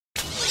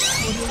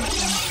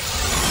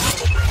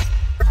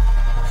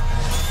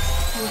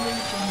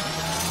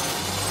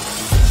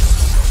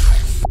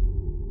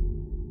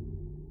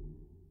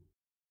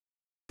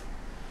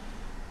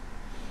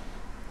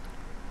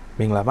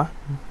Binglaba,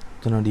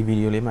 Jono di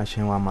video le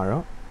machine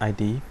wamaro,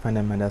 IT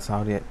fundamental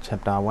sound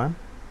chapter 1,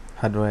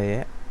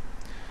 hardware,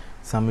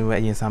 somewhere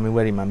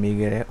in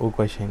my o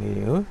question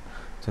you,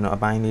 so no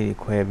abinding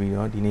query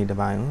or the need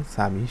bio,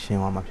 sabi, shin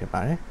wama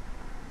pare.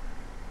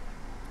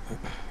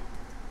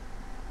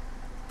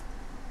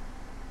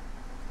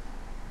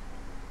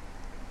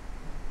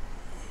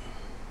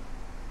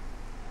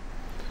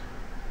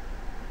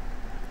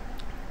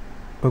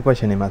 O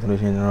question in my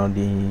solution or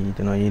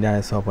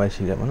the software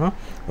sheet, no?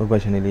 O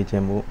question in the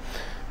chamber.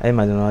 I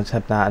imagine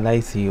chapter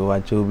like see or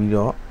Joe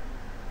video.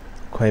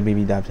 Quite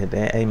baby dab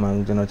today. I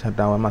imagine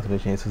chapter 1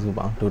 solution is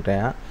about to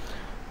there.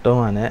 Don't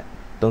want it.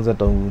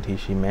 Don't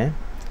teach me.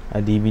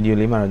 A video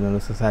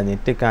limit society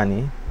take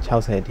any chow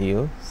said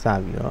you,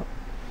 Savio.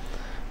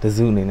 The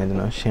zoom in and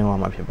no shame on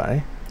my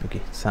paper.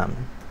 Okay, Sam.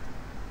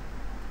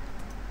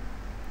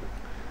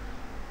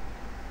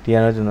 The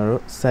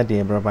original set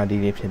the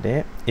property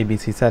today.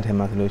 ABC set him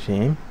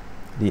solution.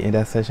 The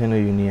intersection of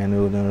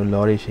union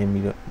lorry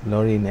shame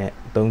lorry net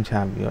don't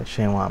cham your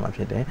shame on my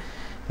today.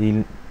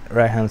 The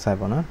right hand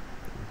side on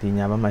the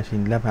Nava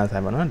machine left hand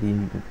side on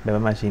the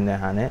left machine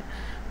hane,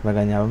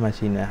 Baganyava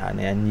machine hane,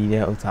 and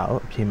neither of our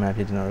Pima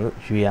Pigeon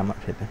Juyama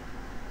Pitten.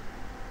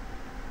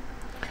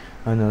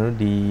 I know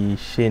the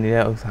shade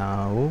of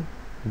how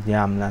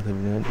Yam not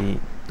the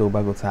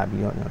Tobago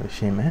Sabi on your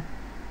shame.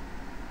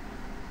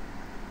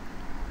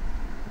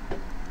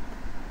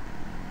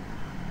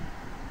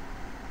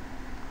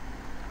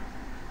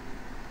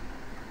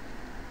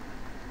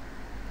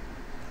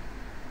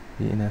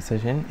 The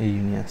intersection A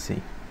union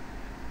C.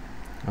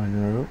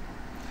 On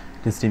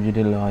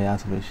distributed law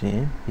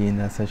solution, the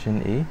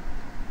intersection A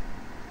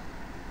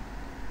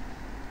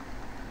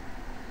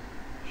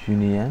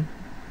union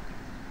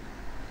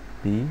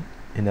B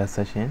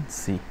intersection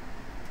C.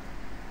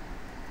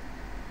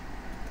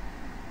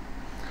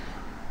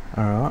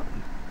 Alright,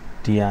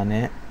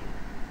 Diane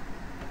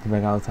the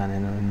back outside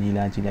and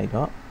Nila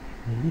Gilato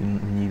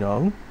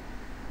Nido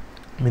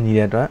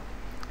Minida,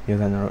 you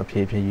can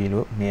appear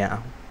yellow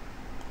meow.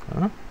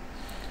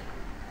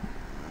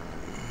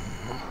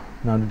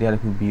 Now the other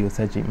could be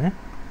such a me.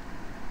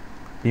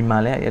 Be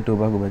Malay at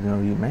Tobago, but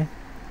no you may.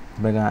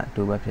 Baga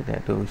to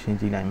Bapet to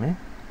Shinji Lime.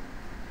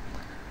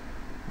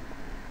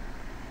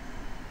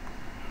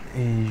 A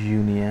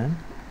union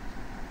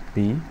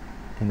B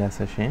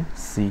intersection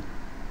C.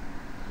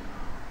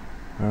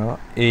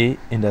 A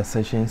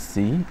intersection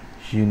C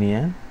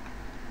union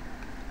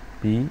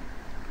B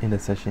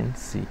intersection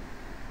C.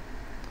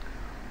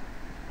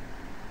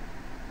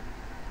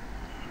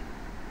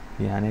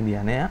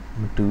 Diane,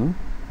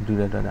 do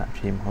that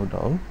shame hold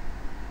on.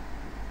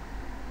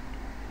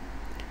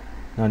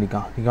 Now the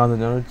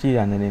count G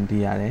and then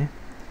DRA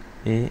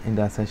A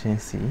intersection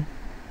C.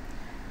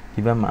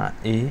 Give A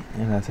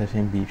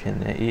intersection B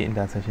A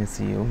intersection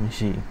C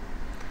machine.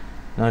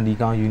 Now the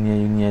count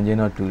union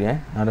general to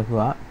there. Now the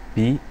who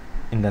B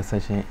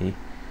intersection A.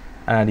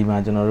 And the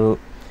marginal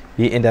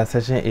B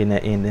intersection A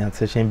and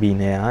intersection B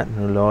near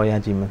no lawyer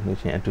Jim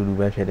and to do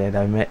better that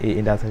I met A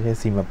intersection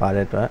C my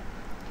parrot.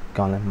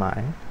 Column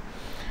mine.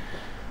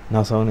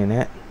 Now so in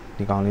it,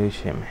 the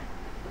convolution.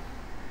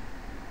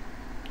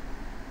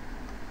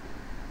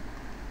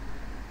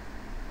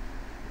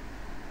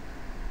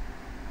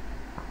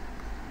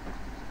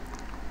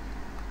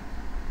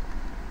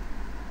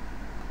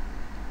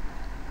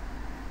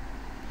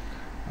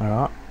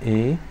 Alright,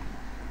 A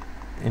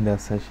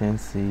intersection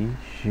C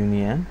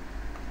union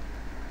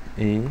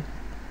A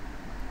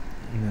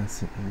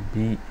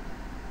intersection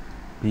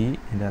B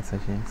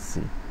intersection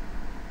C.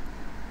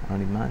 On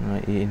the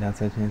man, A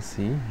intersection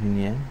C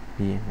union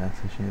B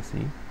intersection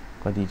C.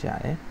 Got each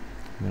other.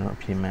 You know,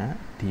 Pima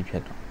D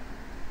piano.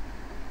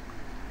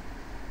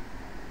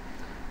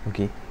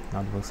 Okay,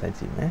 now the book side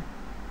team.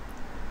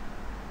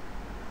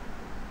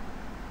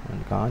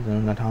 And God, you know,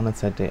 not how to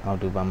set it out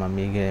to Bama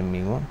Mega and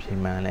Migo,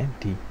 Pima and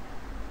D.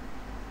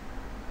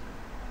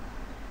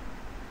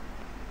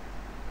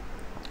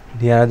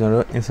 The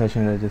other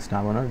insertion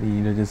register, one of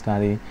the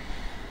register.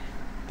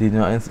 The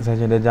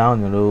insertion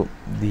down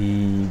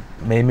the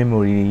main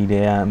memory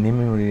there, and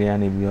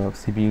your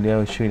CPU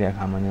there show that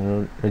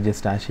common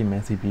register she may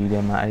CPU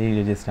them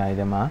register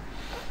them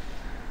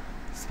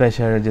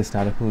special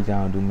register who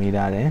down to me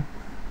that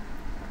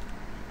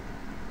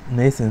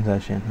next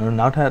insertion. No,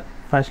 not at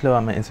first low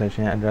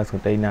insertion address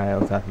container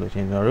of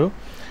solution.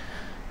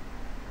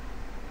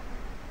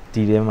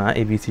 TDMA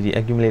ABCD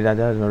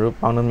accumulator,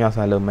 pound of your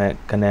silo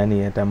make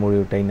canary at a more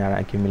retainer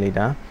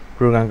accumulator,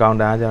 program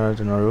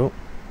counter.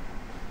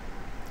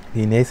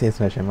 The next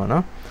instruction,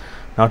 no,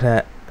 not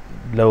a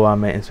lower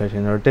main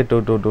instruction or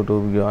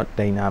to your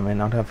dynamic,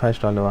 not a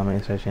first or lower main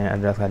instruction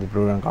address the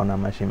program counter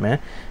machine.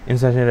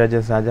 Instruction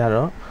register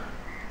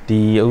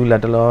the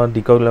lateral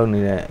decode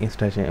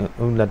instruction,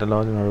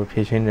 lateral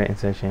patient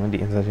instruction, the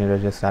instruction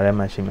register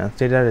machine,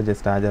 state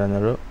register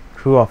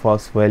true or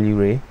false value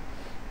တွေ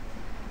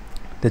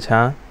တ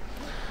ခြား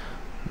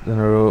ကျွန်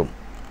တော်တို့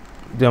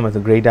ပြောမှာ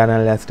ဆို greater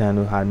than less than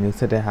လို့ဟာမျိုး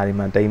ဆက်တဲ့ဟာတွေ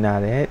မှာတိန်း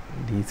ထားတဲ့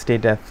ဒီ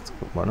status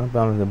ပေါ့နော်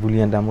ပြောမှာဆို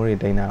boolean တန်ဖိုးတွေ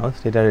တိန်းထားအောင်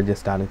status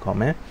register လို့ခေါ်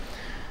မယ်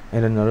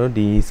အဲ့တော့ကျွန်တော်တို့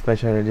ဒီ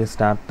special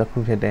register တစ်ခု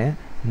ဖြစ်တဲ့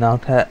နော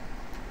က်ထပ်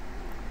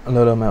အ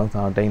လုပ်လုပ်မဲ့ဥစ္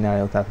စာကိုတိန်းထား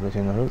တဲ့ဥစ္စာဆိုလို့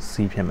ရှိရင်ကျွန်တော်တို့ C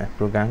ဖြစ်မယ်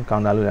program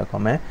counter လို့လည်း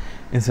ခေါ်မယ်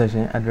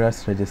insertion address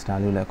register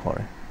လို့လည်းခေါ်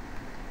တယ်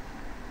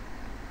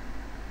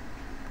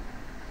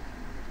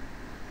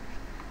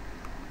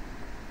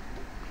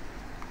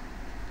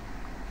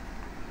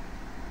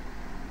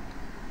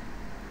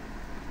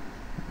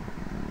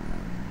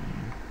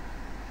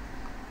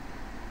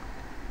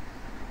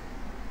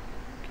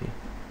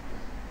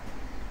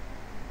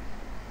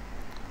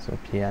ဆို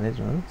ဖြေရတယ်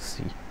ကျွန်တော်တို့ C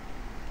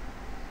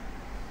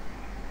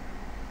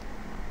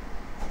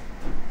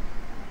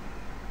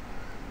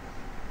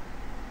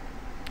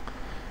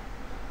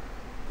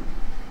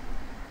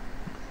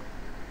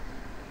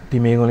ဒီ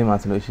မေးခွန်းလေးမှာ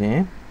ဆိုလို့ရှိရ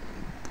င်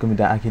ကွန်ပျူ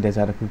တာ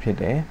architecture တစ်ခုဖြစ်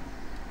တယ်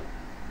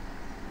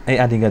အဲ့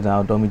architecture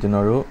ကိုတုံးပြီးကျွန်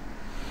တော်တို့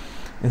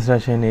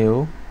instruction တွေ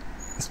ကို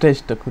stage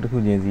တစ်ခု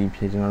ချင်းစီဖြ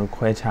စ်ကျွန်တော်တို့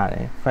ခွဲခြားတ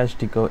ယ် fetch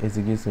decode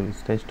execute ဆိုပြီး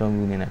stage 3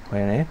ခုအနေနဲ့ခွဲ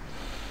တယ်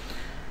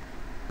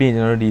ပြီးရင်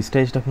ကျွန်တော်တို့ဒီ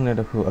stage တစ်ခုနဲ့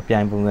တစ်ခုအပြို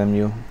င်ပုံစံ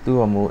မျိုးသူ့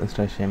အမို့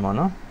instruction ပေါ့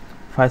နော်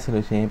fetch ဆို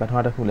လို့ရှိရင်ပထမ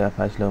တစ်ခုလည်း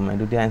fetch လုပ်မယ်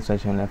ဒုတိယ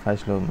instruction လည်း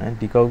fetch လုပ်မယ်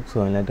decode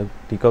ဆိုရင်လည်း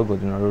decode ကို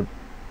ကျွန်တော်တို့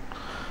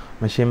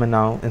machine မ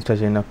နှောင်း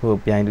instruction တစ်ခုကို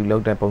ပြိုင်တူလု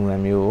ပ်တဲ့ပုံစံ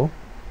မျိုးကို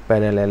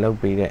parallel လုပ်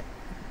ပေးတဲ့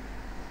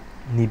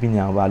နည်းပ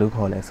ညာကိုဘာလို့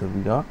ခေါ်လဲဆို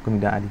ပြီးတော့ကွန်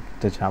ပျူတာ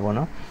architecture ပေါ့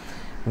နော်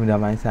ကွန်ပျူတာ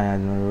ပိုင်းဆိုင်ရာ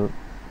ကျွန်တော်တို့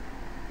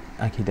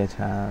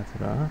architecture ဆို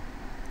တော့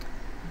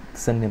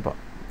စနစ်ပေါ့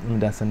ကွန်ပျူ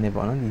တာစနစ်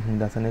ပေါ့နော်ဒီကွန်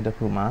ပျူတာစနစ်တစ်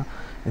ခုမှာ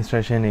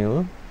instruction တွေကို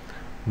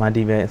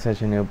multiple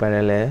instruction တွေကို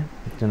parallel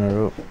ကျွန်တော်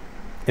တို့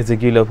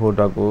execute လုပ်ဖို့အ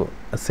တွက်ကို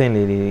အဆင့်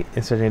လေးတွေ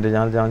instruction တစ်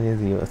ကြောင်းချင်း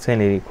စီကိုအဆင့်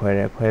လေးတွေခွဲ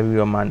ပြီး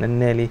တော့မှနည်း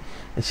နည်းလေး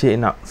အရှေ့အ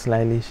နောက်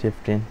slightly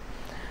shifting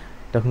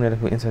တစ်ခုနဲ့တစ်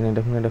ခု instruction တ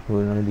စ်ခုနဲ့တစ်ခု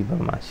ကျွန်တော်တို့ဒီဘ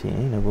က်မှာရှိရ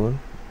င်တော့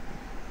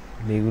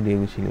လေးခု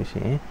ရှိလို့ရှိ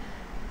ရင်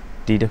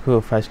ဒီတစ်ခု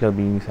ကို fetch လုပ်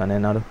ပြီးဆို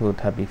တော့နောက်တစ်ခုကို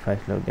ထပ်ပြီး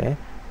fetch လုပ်တယ်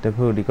တစ်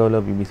ခုကို decode လု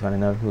ပ်ပြီးဆို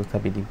တော့နောက်တစ်ခုကိုထ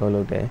ပ်ပြီး decode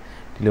လုပ်တယ်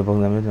ဒီလိုပုံ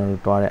စံမျိုးကျွန်တော်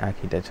တို့တွားတဲ့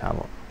architecture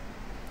ပေါ့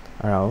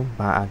အဲ့ဒါကို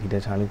ဘာ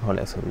architecture လို့ခေါ်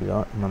လဲဆိုပြီး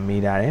တော့မ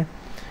မေးတာတယ်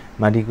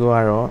multi-core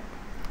ကတော့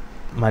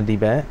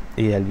multiple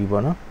ALU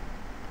ပေါ့နော်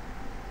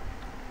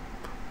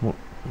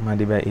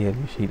multiple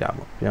ALU ရှိတာ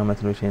ပေါ့ပြောမှ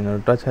ဆိုလို့ရှိရင်ကျွန်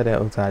တော်တွက်ချက်တဲ့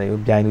ဥစ္စာတွေကို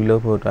ပြိုင်တူလု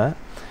ပ်ဖို့အတွက်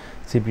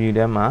CPU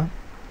ထဲမှာ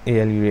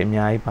ALU တွေအ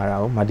များကြီးပါတာ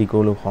ကို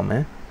multi-core လို့ခေါ်မ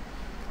ယ်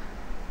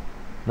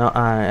နောက်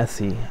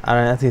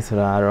RNSC ဆို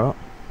တာကတော့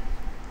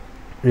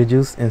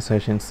reduce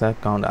insertion set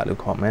counter လို့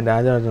ခေါ်မယ်ဒါ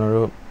ကြတော့ကျွန်တော်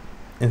တို့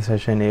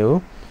insertion တွေကို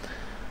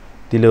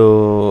ဒီလို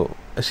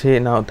အရှေ့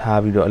အနောက်ထား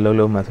ပြီးတော့အလုပ်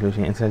လုပ်မှဆိုလို့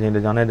ရှိရင် insertion တ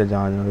စ်ကြောင်းနဲ့တစ်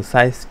ကြောင်းကျွန်တော်တို့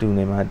size 2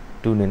နေမှာ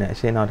2နေနဲ့အ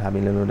ရှေ့အနောက်ထား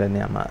ပြီးလုပ်တဲ့နေ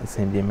ရာမှာအဆ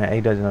င်ပြေမယ်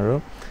အဲ့တော့ကျွန်တော်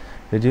တို့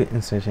reduce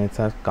insertion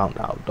set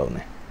counter ကိုတုံးတ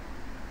ယ်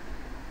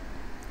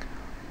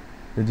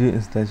reduce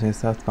insertion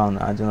set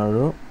counter ကျွန်တော်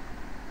တို့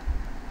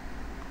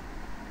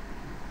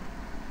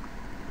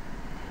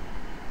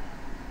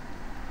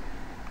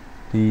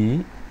ဒီ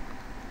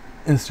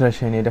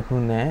instruction တွေတစ်ခု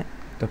နဲ့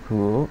တစ်ခု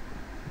ကို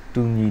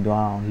တူညီ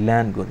သွားအောင်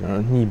land ကိုကျွန်တော်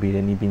တို့ညှိပေး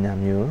တဲ့နည်းပညာ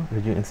မျိုး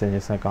reduce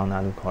instruction set counter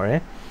လို့ခေါ်တ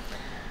ယ်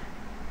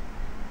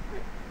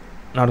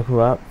နောက်တစ်ခု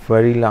က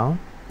very long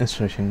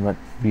instruction word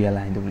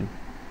VLIW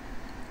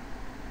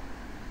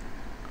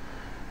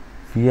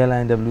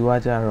VLIW က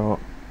ကြတော့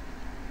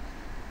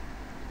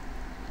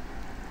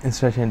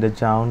instruction တစ်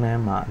ကြောင်းထဲ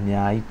မှာအ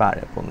များကြီးပါတ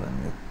ယ်ပုံစံ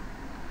မျိုး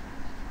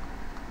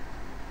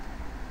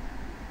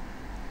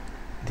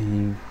ဒီ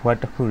word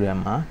တစ်ခုထဲ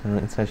မှာကျွန်တော်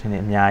တို့ instruction တွေ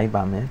အများကြီး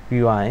ပါမယ်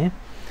ပြီးသွားရင်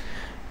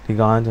ဒီ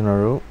ကောင်ကကျွန်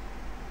တော်တို့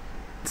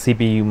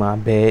CPU မှာ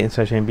ဘယ်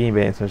instruction ပြီးရင်ဘ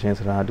ယ် instruction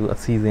ဆိုတာသူအ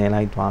စီအစဉ်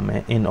လိုက်သွားမ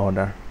ယ် in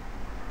order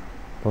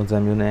ပုံစံ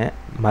မျိုးနဲ့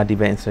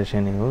multiple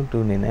instruction တွေကိုသူ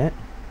အနေနဲ့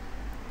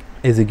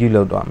execute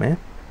လုပ်သွားမယ်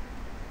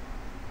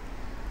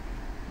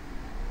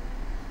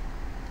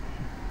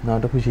နော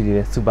က်တစ်ခုရှိသေးတ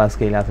ယ် super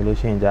scalar ဆိုလို့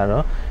ရှိရင်ကြ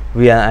တော့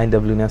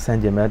VLIW နဲ့ဆန့်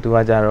ကျင်ပဲသူက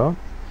ကြတော့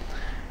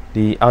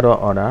ဒီ out of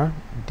order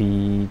ဒီ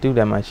သူ့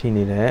ထဲမှာရှိ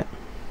နေတဲ့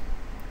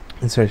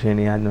instruction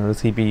တွေကကျွန်တော်တို့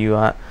CPU က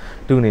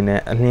သူ့အနေနဲ့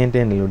အလင်းတ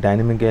င်တယ်လို့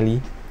dynamically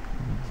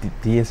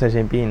ဒီ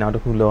instruction ပြီးရင်နောက်တ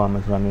စ်ခုလောက်အော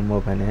င်ဆိုတာမျိုးမဟု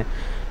တ်ဘဲနဲ့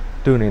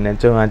သူ့အနေနဲ့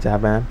ကြုံရကြ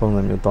ပန်းပုံ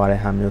စံမျိုးသွားတဲ့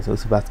ဟာမျိုးဆို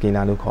super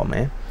scalar လို့ခေါ်မ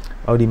ယ်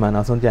။အော်ဒီမှာ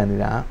နောက်ဆုံးကြံနေ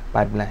တာ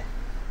pipeline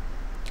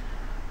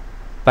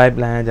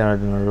ကကြတော့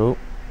ကျွန်တော်တို့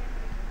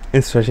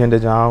instruction တ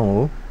စ်ကြောင်း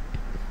ကို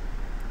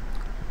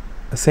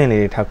အဆင့်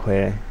လေးတွေထပ်ခွဲ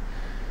တယ်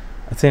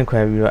။အဆင့်ခွဲ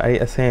ပြီးတော့အဲ့ဒီ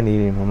အဆင့်လေး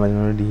တွေမှာကျွ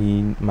န်တော်တို့ဒီ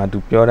မှာသူ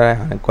ပြောထားတဲ့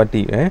ဟာနဲ့ကွက်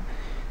တီပဲ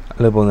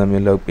အဲ့လိုပုံစံ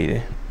မျိုးလုပ်ပြီးတ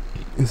ယ်။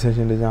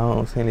 instruction တစ်ကြောင်း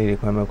အဆင့်လေးတွေ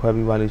ခွဲ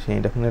ပြီးသွားလို့ရှိရ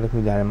င်တစ်ခုနဲ့တစ်ခု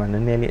ကြားထဲမှာန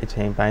ည်းနည်းလေးအ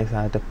ချိန်ပိုင်း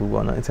စားတစ်ခု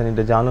ပေါ့နော် instruction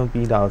တစ်ကြောင်းလုံး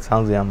ပြီးတော့စော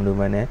င့်စရာမလို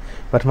ဘဲနဲ့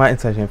ပထမ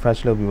instruction fetch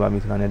လုပ်ပြီးသွားပြီ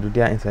ဆိုတော့လည်းဒု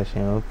တိယ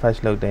instruction ကို fetch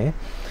လုပ်တယ်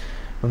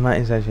ပထမ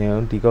instruction ကို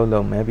decode လု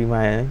ပ်မယ်ပြီးမှ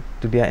ရင်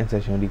ဒုတိယ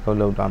instruction ကို decode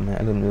လုပ်သွားမယ်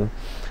အဲ့လိုမျိုး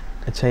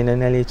အချိန်နည်း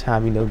နည်းလေးခြား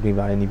ပြီးလုပ်ပြီး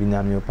ပါတယ်ဒီပညာ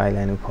မျိုး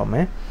pipeline လို့ခေါ်မ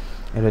ယ်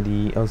အဲ့တော့ဒီ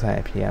ဥစ္စာ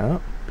အဖြစ်ကတော့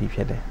ပြီးဖြ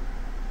စ်တယ်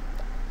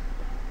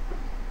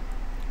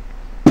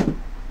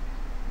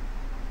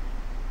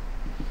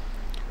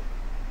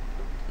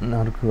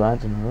နောက်တစ်ခုက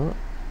ကျွန်တော်တို့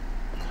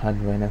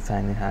hardware နဲ့ဆို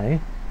င်နေဟာတွေ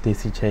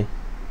Desi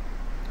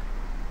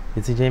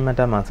chain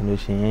mata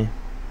solution.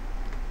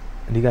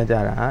 Liga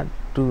jara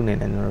 2 ne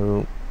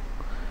no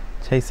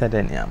chase set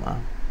the nyama.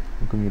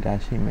 Computer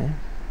shime.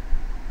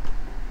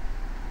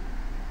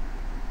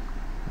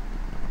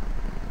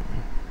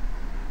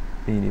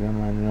 Pili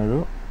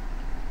no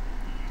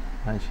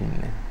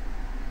machine.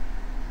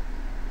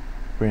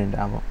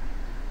 Printer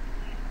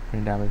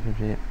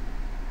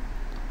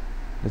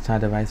the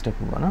child device to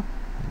Kubana.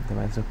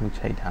 Device to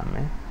Kuchai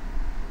Tame.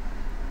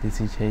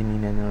 This is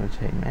chain in a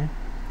chain.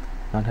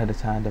 Not had a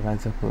child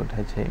device of food,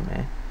 had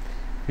chain.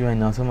 You are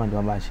not so much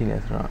about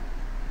Shilas.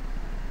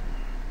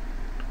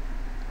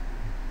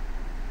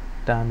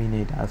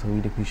 Terminate as we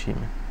the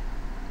Kushima.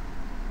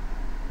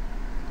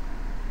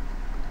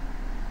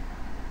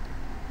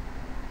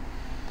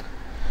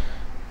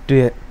 Do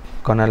it.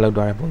 Conalo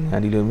Dorapon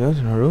and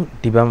Illumios, no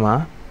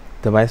Dibama,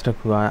 device to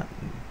Kua.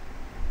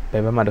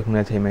 Bema the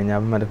Kunachima,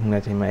 Yama the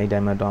Kunachima,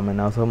 Dama Dom, and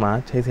also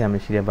much chasing a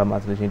machine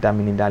about solution,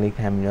 Tamini Dali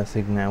Cam, your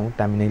signal,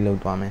 Tamini low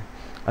dome.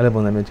 Other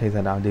than them chase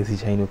out this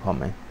chain to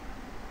comment.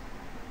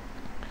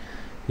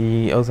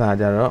 He also had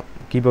a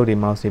keyboard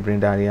mouse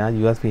print area,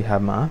 USB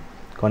hammer,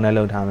 corner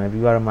load hammer,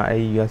 viewer my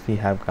USB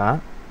hub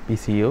car,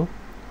 PCU,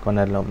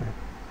 corner load.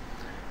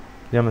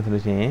 German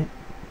solution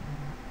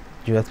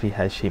USB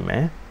has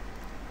shime,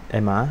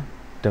 Emma,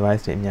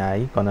 device in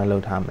Yai, corner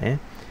load hammer,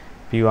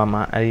 viewer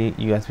my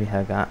USB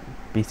hub car.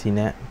 PC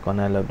net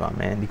corner load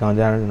the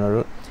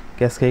conjunction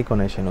cascade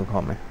connection of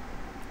comment.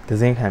 The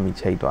same can be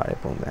checked to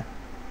there.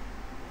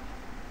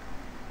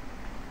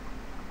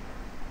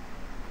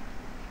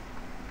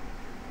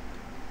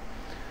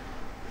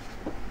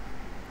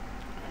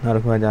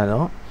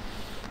 Now,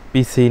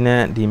 PC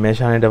net the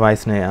measuring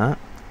device nea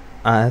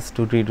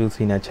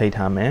as232C net check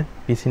hame,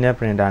 PC net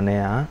printer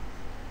nea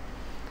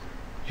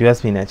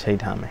USB net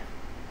check hame.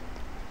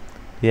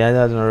 The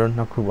other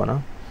no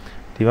kubana.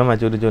 The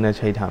Majo net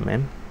check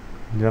hame.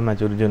 You are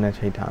mature Jonas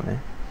Haitame.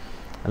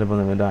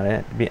 Alabama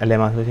Dare, be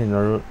Alema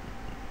Social,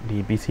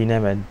 the PC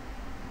never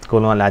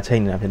colon la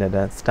chain of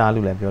the star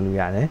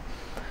Luliare.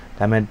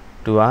 Damet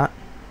to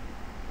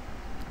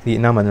the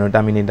number of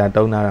dominate that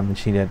donor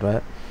machine at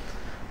work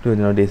to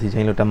the Desi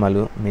chain of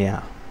Tamalu,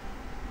 Mea.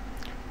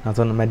 Not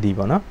on my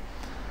Dibona.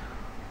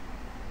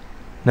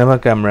 Never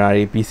camera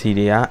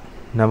PCDA,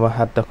 never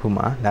have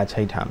Takuma, la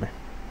Chaitame.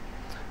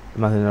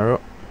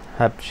 Mazinoro,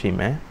 have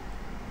Shime,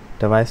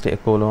 device the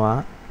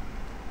Ecoloa.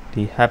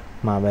 The hap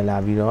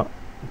Mabella Viro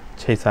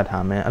chase at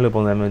Hame,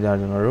 Alupon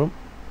the Room,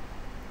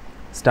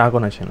 star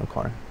connection of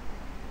current.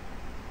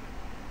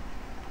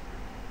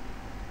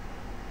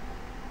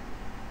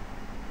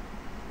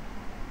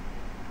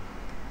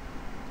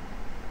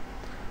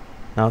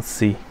 Now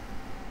see.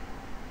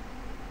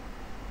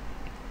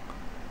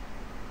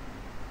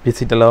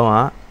 Visit the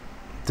lower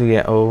to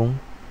your own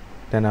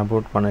then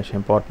about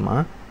connection port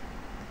ma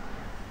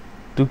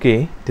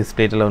 2K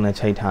display alone a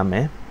chait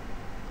hame.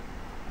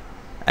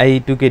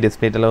 I 2K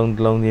display alone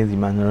the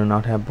man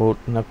not have both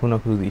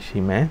Nakunaku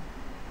shime.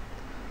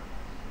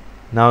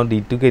 Now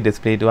the 2K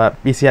display to a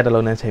PCR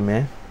alone a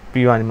chime,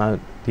 P1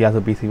 the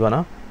other PC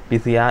one,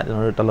 PCR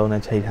not alone a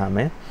chait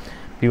hame,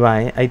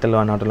 PY 8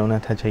 alone not alone a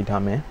touch chait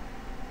hame.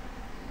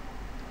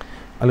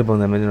 Alupon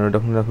the Medina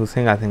who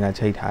sing I think I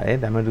chait high,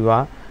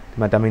 Damadua,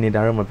 Matamini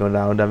Darum of the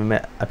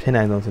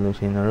Apenize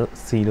solution or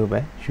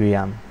Silobe,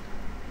 Shuyam.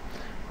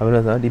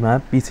 However, the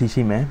map PC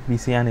shime,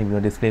 PC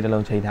and display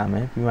alone chait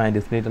hame, PY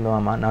display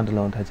alone not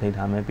alone touch chait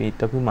hame, P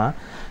Takuma,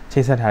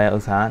 chase at high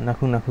osa,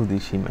 Nakunaku di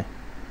shime.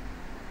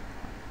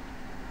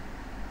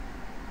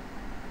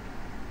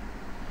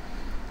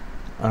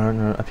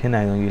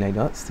 Apenize on you like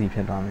that, see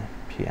Pedame,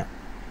 Pia.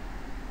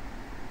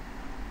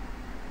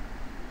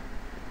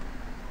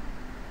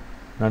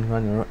 Not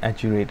one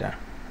actuator.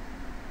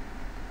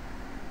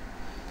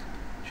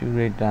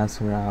 Actuator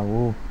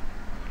Surawu.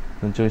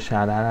 Don't you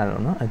share that? I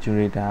don't know.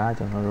 Actuator,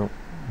 general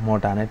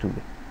Mortane to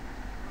be.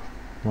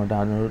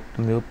 Mortano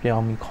to milk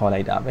me call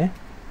it up, eh?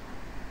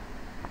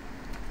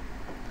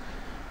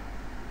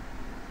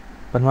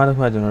 But what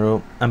about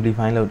general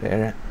amplifying load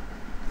there?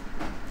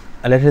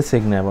 Electric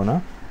signal,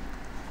 no?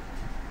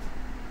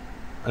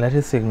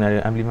 Electric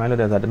signal amplifying load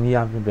as a me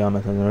up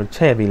to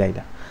chair be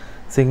later.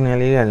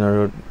 Signal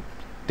and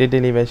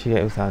delivery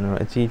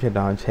achieve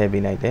down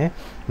heavy like that.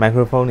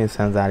 Microphone is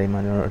sensor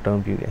manual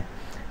don't view it.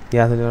 The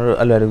other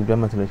alert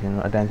grammar solution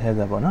attach has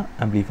a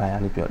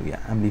amplifier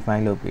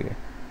amplifying low period.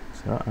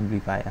 So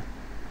amplifier.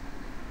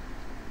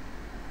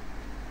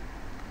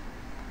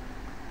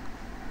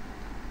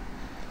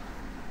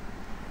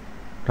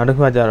 Not a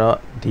quadro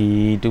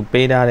the to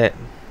pay that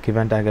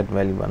given target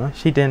value.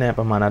 She then up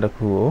a manada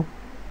cool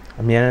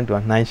a million to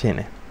a 9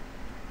 shine.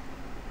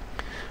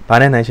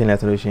 National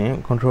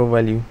solution control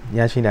value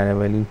yashi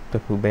value to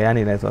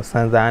bayani as or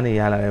sanzani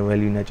yala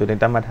value natural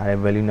tamat high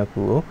value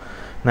naku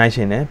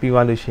nation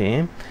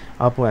piwalushin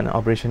up an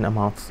operation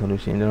amount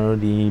solution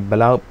the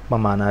below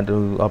pamana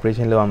to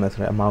operation low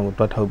amount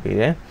to hope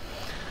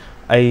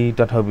I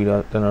thought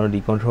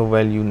the control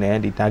value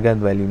net the target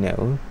value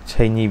now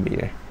change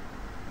be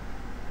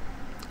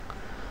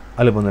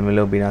alupon the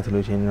melo bina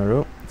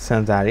solution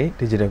sensor တွေ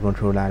digital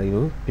controller တွေ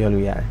ကိုပြော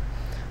လို့ရတယ်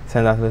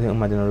sensor ဆိုလို့ရှိရင်ဥ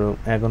ပမာကျွန်တော်တို့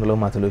aircon တစ်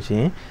လုံးမှာဆိုလို့ရှိ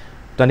ရင်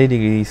 20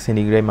 degree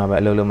centigrade မှာပဲ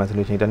အလုပ်လုပ်မှာဆို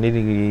လို့ရှိရင် 20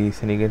 degree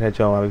centigrade ထက်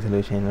ကျော်သွားပြီဆို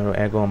လို့ရှိရင်ကျွန်တော်တို့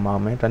aircon မော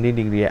င်းမယ် 20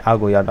 degree ရဲ့အောက်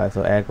ကိုရောက်သွား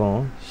ဆို aircon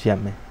ရက်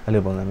မယ်အဲ့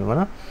လိုပုံစံမျိုးပေါ့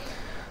နော်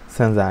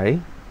sensor တွေ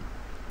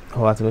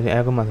ဟိုပါဆိုလို့ရှိရင်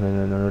aircon မှာဆိုရင်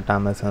ကျွန်တော်တို့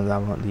thermal sensor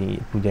ပေါ့ဒီ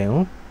အပူချိန်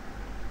ကို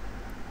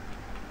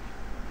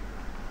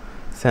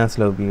sense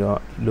လုပ်ပြီးတော့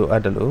လိုအ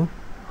ပ်တယ်လို့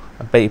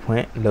အပိတ်အဖွ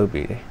င့်လုပ်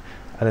ပေးတယ်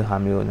အဲ့လိုဟာ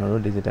မျိုးကိုကျွန်တော်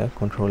တို့ digital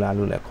controller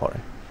လို့လည်းခေါ်တ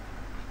ယ်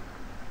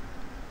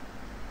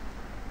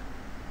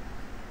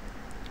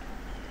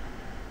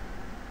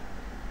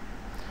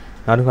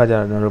နောက်တစ်ခါကျ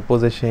တော့ကျွန်တော်တို့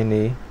position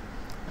တွေ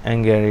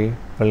angle တွေ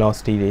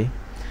velocity တွေ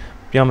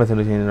ပြောမယ်ဆို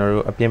လို့ရှိရင်ကျွန်တော်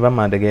တို့အပြင်ဘက်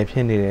မှာတကယ်ဖြ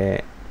စ်နေတဲ့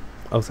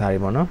ဥစ္စာတွေ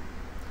ပေါ့နော်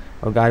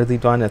ဟိုကားတစ်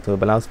စီးသွားနေဆို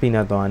ဘယ်လောက် speed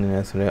နဲ့သွားနေ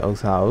လဲဆိုတဲ့ဥစ္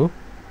စာကို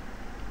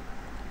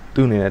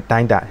သူ့အနေနဲ့တို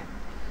င်းတာတယ်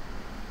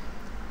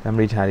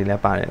temperature တွေလ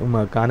ည်းပါတယ်ဥပ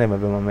မာကားနဲ့ပဲ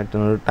ပြောမှာမယ်ကျွ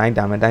န်တော်တို့တိုင်း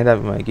တာမယ်တိုင်းတာ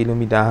ပြီးမှကီလို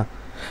မီတာ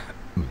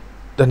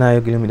တနာရီ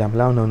ကီလိုမီတာဘယ်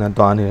လောက်နှုန်းနဲ့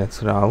သွားနေလဲ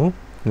ဆိုတာကို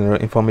ကျွန်တော်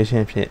တို့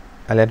information ဖြစ်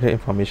electric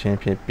information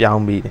ဖြစ်ပြော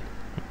င်းပြီးတယ်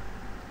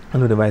အဲ့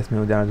လို device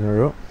မျိုးကြတော့ကျွန်တော်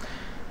တို့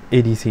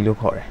ADC လို့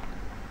ခေါ်တယ်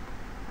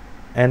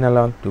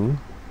analog to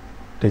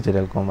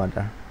digital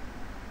converter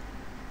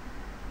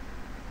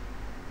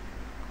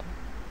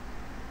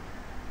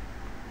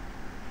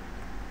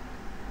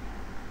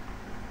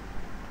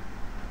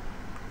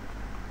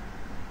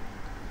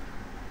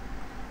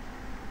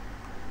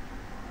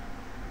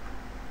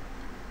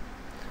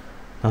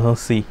နောက်ဆုံး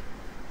C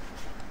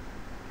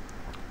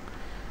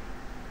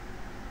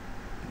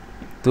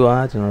သူက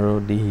ကျွန်တော်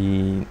တို့ဒီ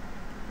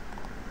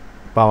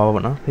power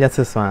ပေါ့နော်လျှက်စ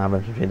စ်စွမ်းအားပဲ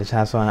ဖြစ်ဖြစ်တ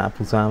ခြားစွမ်းအားအ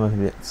ပူစွမ်းအားပဲဖြ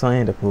စ်ဖြစ်စွမ်းရ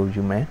ည်တစ်ခု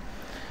ယူမယ်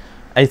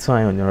အဲ့စွမ်း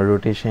ရည်ကိုကျွန်တော်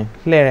rotation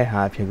လှည့်တဲ့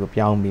ဟာအဖြစ်ကို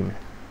ပြောင်းပြီးမယ်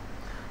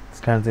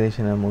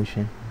translational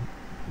motion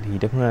ဒီ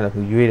တစ်ခုနဲ့တစ်ခု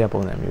ရွေးတဲ့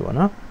ပုံစံမျိုးပေါ့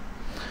နော်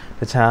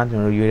တခြားကျွ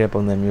န်တော်တို့ရွေးတဲ့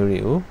ပုံစံမျိုးတွေ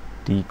ကို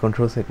ဒီ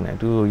control signal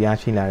သူ့ကိုရ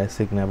ရှိလာတဲ့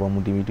signal ပေါ်မူ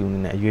တည်ပြီးတူနေ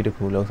တဲ့အရွေးတစ်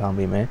ခုလောက်ဆောင်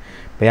ပေးမယ်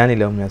ဘယ်ကနေ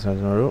လုံးမလဲဆိုတော့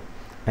ကျွန်တော်တို့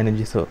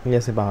energy ဆိုလျှ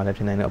က်စစ်ပါဝါလည်း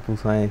ဖြစ်နိုင်တယ်အပူ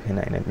စွမ်းရည်ဖြစ်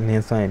နိုင်တယ်လ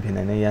င်းစွမ်းရည်ဖြစ်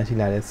နိုင်တယ်ရရှိ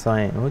လာတဲ့စွမ်း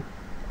ရည်ကို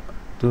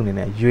သူ့အနေ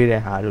နဲ့ရွေး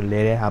တဲ့ဟာတို့လဲ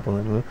တဲ့ဟာပုံ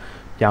စံမျိုး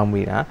ပြောင်း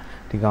ပေးတာ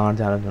ဒီကောင်က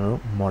ကြတော့ကျွန်တော်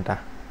တို့ motor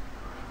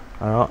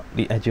အဲ့တော့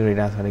ဒီ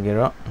actuator ဆိုတဲ့က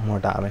တော့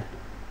motor ပဲအဲ့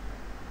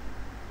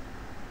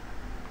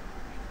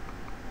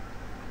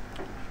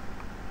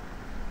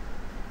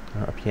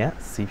တော့အဖြစ်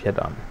C ဖြစ်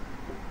တော့မယ်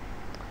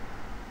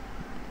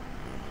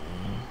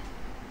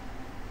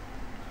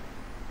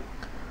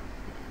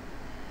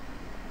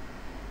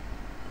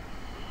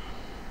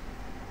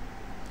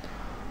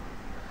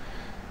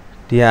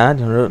ဒီက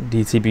ကျွန်တော်တို့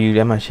ဒီ CPU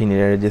ထဲမှာရှိနေ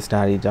တဲ့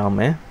register တွေကြောင်း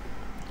မယ်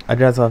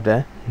address of the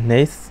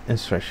next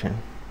instruction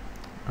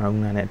အခု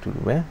နနဲ့အတူ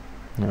တူပဲ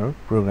ကျွန်တော်တို့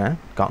program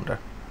counter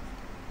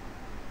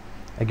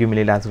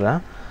accumulator ဆိုတာ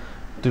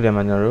သူ့ထဲ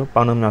မှာကျွန်တော်တို့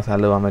ပေါင်းနှုန်းမြောက်စား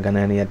လုပ်အောင်မဲ့ကဏ္ဍ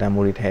တွေတန်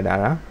ဖိုးတွေထည့်ထား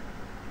တာ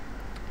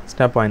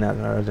step pointer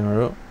ဆိုတော့ကျွန်တော်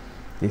တို့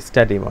ဒီ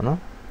stat တွေပေါ့နော်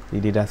ဒီ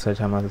data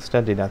structure မှာ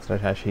stat data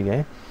structure ရှိတ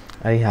ယ်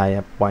အဲ့ဒီဟာ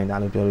ရဲ့ pointer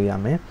လို့ပြောလို့ရ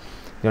မယ်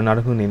ကျွန်တော်နောက်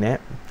တစ်ခုအနေနဲ့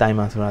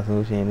timer ဆိုတာဆို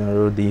လို့ရှိရင်ကျွန်တော်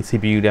တို့ဒီ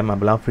CPU ထဲမှာ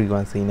ဘယ်လောက်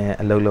frequency နဲ့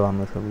အလုပ်လုပ်အော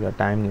င်ဆိုပြီးတော့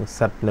time ကို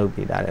set လုပ်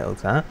ပေးထားတဲ့ဥ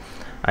စ္စာ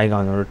အဲ့ကော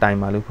င်ကျွန်တော်တို့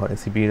timer လို့ခေါ်တယ်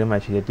CPU ထဲမှာ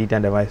ရှိတဲ့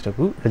T10 device တ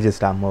ခု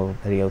register mode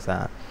အဲ့ဒီဥစ္စာ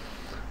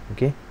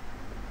okay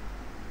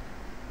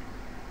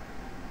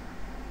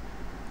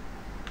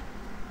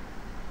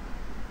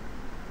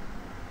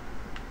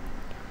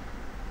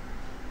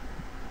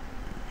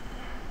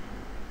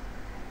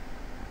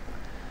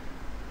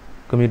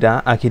ကွန်ပျူတာ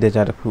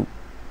architecture တခု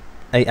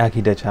အဲ့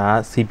architecture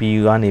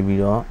CPU ကနေပြီး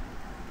တော့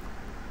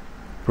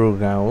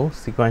program ကို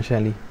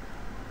sequentially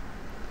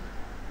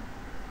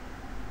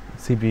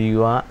CPU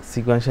က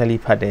sequentially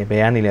ဖတ်တယ်ဘ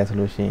ယ်ကနေလဲဆို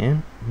လို့ရှိရင်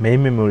main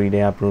memory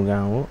တွေက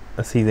program ကို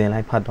အစီအစဉ်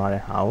လိုက်ဖတ်သွား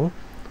တဲ့ဟာကို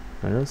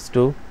ကျွန်တော်တို့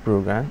store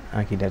program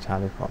architecture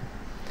လို့ခေါ်တယ်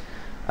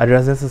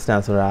addressing system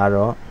ဆိုတာက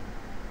တော့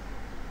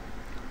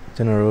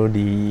ကျွန်တော်တို့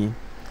ဒီ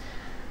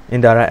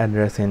indirect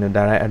addressing တို့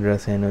direct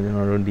addressing တို့ကျွန်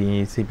တော်တို့ဒီ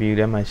CPU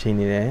ထဲမှာရှိ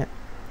နေတဲ့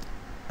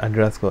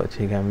address ကိုအ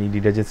ခြေခံပြီးဒီ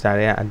register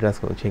ရဲ့ address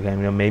ကိုအခြေခံ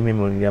ပြီးတော့ main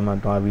memory ထဲမှာ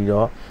တွားပြီး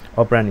တော့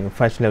operand ကို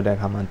fetch လုပ်တဲ့အ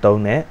ခါမှာ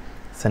တုံးတဲ့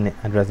စနစ်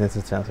addressing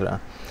system ဆိုတာ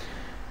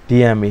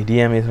DMA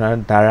ဆိုတာ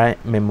direct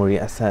memory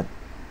access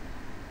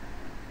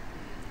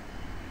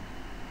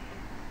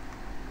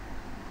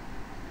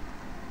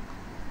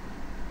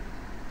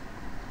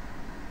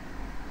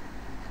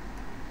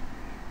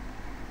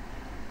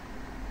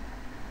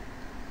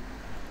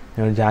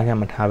ကျွန်တော်ကြားခံ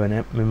မထားဘဲ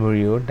နဲ့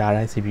memory ကို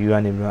direct CPU က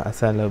နေပြီးတော့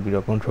access လုပ်ပြီး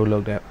တော့ control လု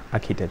ပ်တဲ့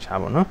architecture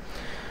ပေါ့နော်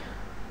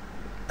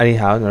အဲ့ဒီ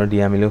ဟာကိုကျွန်တော်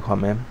DMA လို့ခေါ်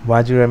မယ်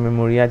virtual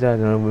memory ကကျတော့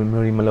ကျွန်တော်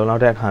memory မလုံလော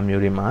က်တဲ့အခါ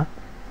မျိုးတွေမှာ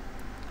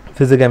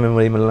physical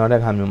memory မလုံလောက်တဲ့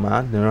အခါမျိုးမှာ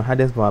ကျွန်တော် hard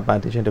disk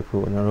partition တစ်ခု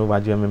ကိုကျွန်တော်တို့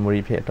virtual memory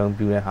ဖြစ်အသုံး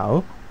ပြုတဲ့ဟာ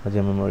ကို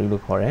virtual memory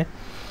လို့ခေါ်တယ်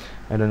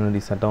အဲ့တော့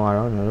ဒီ73က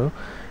တော့ကျွန်တော်တို့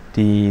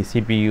ဒီ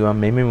CPU က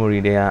main memory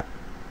တွေက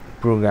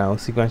program ကို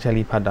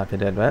sequentially ဖတ်တာဖြစ်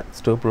တဲ့အတွက်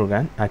store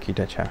program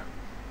architecture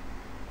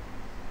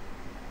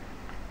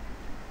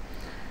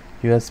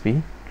USB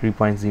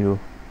 3.0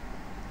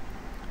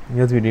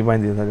 USB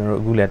 3.0 ဆိုတော့ကျွန်တော်တို့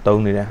အခုလည်း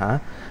တုံးနေတဲ့ဟာ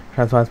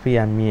transfer speed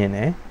ကမြင့်တ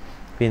ယ်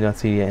ပြီးတော့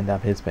serial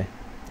interface ပဲ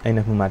အဲ့နှ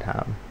စ်ခုမှထား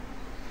အော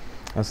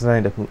င်ဆက်စပ်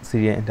တဲ့တစ်ခု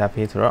serial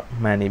interface ဆိုတော့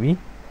မှန်နေပြီ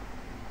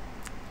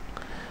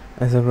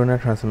Asynchronous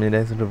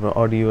transmission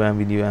audio and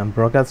video and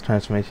broadcast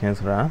transmission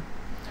ဆိုတာ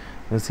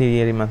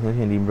serial တွေမှာဆိုရ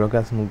င်ဒီ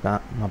broadcast မှုက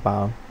မပါ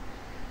ဘူး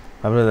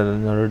။ဘာဖြစ်လို့လဲဆိုတော့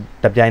ကျွန်တော်တို့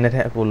တပြိုင်နက်တ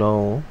ည်းအကုန်လုံး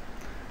ကို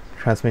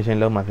transmission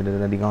လုပ်မှာဖြစ်တယ်ဆို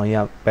တော့ဒီကောင်ကြီးက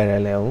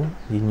parallel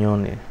ကိုညှိုး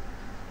နေတယ်။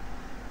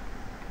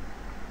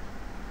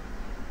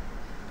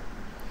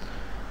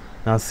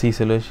 Now C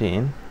ဆိုလို့ရှိရ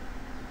င်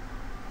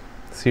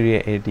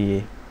serial ADA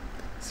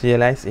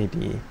serialized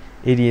ADA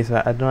ADA ဆို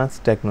တာ advanced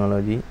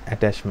technology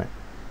attachment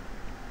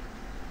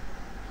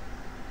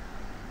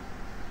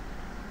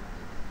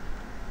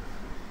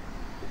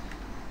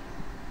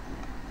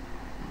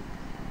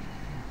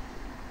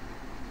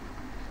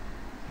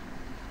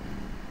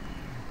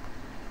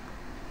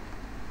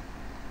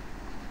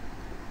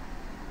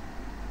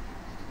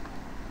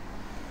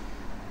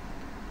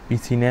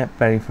PC နဲ့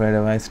peripheral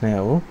device နဲ့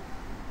ကို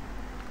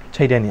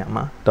ချိန်တဲ့နေရာ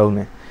မှာတုံးတ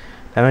ယ်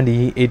။ဒါပေမဲ့ဒီ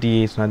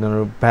ADA ဆိုတာကျွန်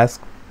တော်တို့ bus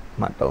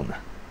မှာတုံးတာ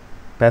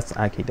။ bus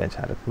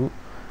architecture တခု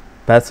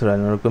bus ဆိုတာ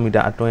ကျွန်တော်တို့ကွန်ပျူ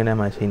တာအတွင်းထဲ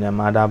မှာရှိနေတဲ့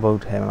motherboard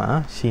ထဲမှာ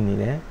ရှိနေ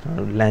တဲ့ကျွန်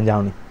တော်တို့လမ်းကြော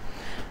င်းတွေ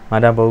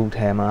motherboard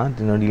ထဲမှာ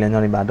ကျွန်တော်ဒီလမ်းကြော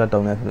င်းတွေဘာအတွက်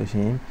တုံးလဲဆိုလို့ရှိ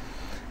ရင်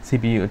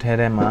CPU အထဲ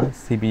ထဲမှာ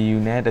CPU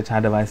နဲ့တခြား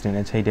device တွေ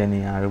နဲ့ချိန်တဲ့နေ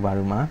ရာတို့ဘာ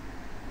လို့မှာ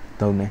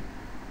တုံးတယ်။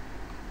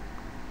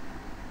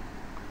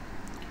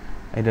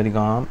အဲ့တော့ဒီ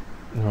ကောင်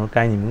ကျွန်တော်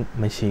ကိုင်းနေမှု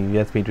မရှိ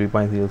USB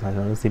 3.0 ဆိုတော့ကျွန်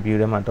တော် CPU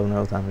ထဲမှာတုံး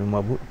တဲ့ဥစ္စာမျိုးမဟု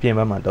တ်ဘူးအပြင်ဘ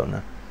က်မှာတုံးတာ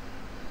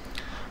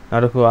နော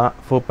က်တစ်ခုက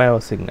 4 pair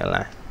of signal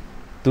line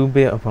 2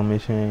 bit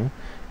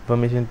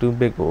information 2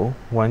 bit ကို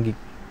 1 gig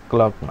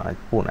clock မှာ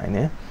ပို့နိုင်တ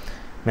ယ်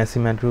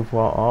maximum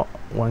throughput of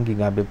 1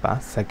 gigabit per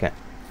second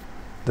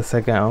the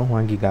second of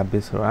 1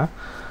 gigabit ဆိုတာ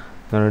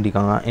ကျွန်တော်ဒီ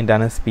ကောင်က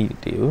internet speed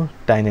တွေကို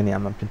တိုင်းတဲ့နေရာ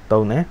မှာ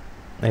တုံးတယ်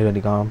အဲ့တော့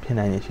ဒီကောင်ဖြစ်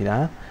နိုင်ရရှိတာ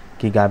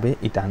gigabit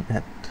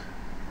ethernet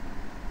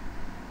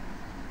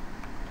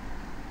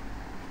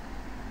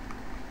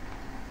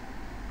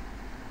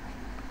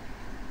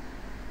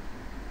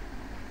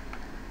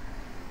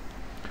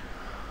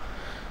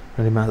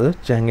ဒီမှာဆို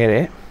ကြံခဲ့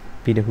တဲ့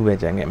ပြီးတစ်ခုပဲ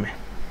ကြံခဲ့မယ်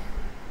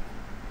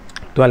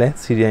သူကလည်း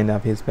serial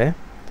interface ပဲ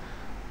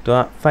သူက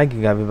5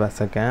 gigabit per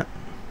second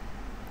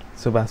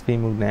super speed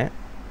မှုနဲ့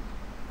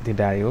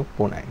data တွေကို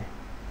ပို့နိုင်တယ်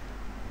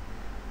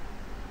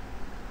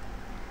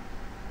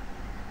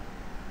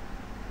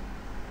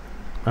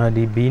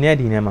ဒီ B နဲ့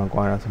D နဲ့မှာ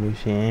ကွာတာဆိုလို့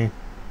ရှိရင်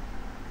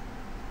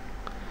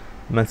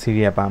မ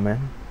serial ပါမယ်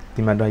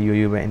ဒီမှာတော့ရိုး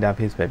ရိုးပဲ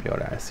interface ပဲပြော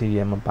တာ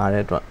serial မပါ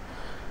တဲ့အတွက်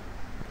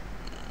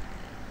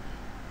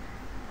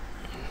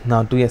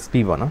Now 2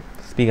 speed ပေါ့နော်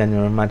speed ကကျွ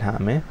န်တော်မှတ်ထား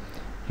မယ်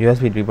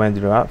USB 3.0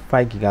 က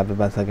 5 gigabit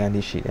per second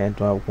ရှိတယ်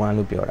သူက1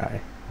လို့ပြောတာတ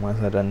ယ်1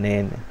ဆိုတော့န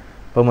ည်းနေ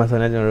ပုံမှန်ဆို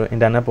ရင်ကျွန်တော်တို့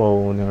internet ပေါ်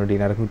ကိုကျွန်တော်တို့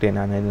data တစ်ခုတင်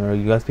တာနဲ့ကျွန်တော်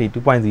တို့ USB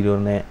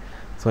 2.0 နဲ့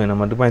ဆိုရင်တော့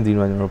 2.0 ကကျွန်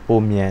တော်တို့ပို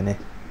မြန်တယ်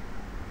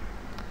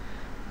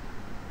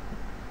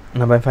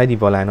နောက်ပိုင်း 5G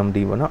ပေါ်လာတော့မ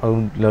သိဘူးเนาะအခု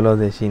လောလော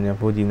ဆယ်ရှိနေ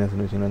 4G နဲ့ဆို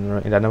လို့ရှိရင်တော့ကျွန်တော်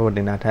တို့ internet ပေါ်တ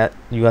င်တာထက်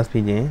USB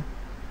ချင်း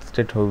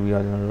stick ထုတ်ပြီး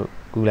တော့ကျွန်တော်တို့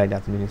ကူးလိုက်တာ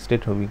ဆိုလို့ရှိရင် stick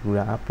ထုတ်ပြီးကူး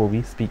တာပို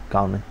ပြီး speed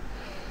ကောင်းတယ်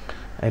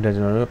အဲ့တော့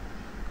ကျွန်တော်တို့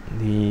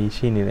ဒီ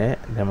ရှိနေတဲ့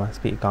ဒါမှာ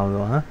speed အကောင်း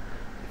ဆုံးဟာ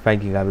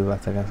5 gigabit per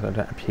second ဆို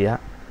တော့အဖြေက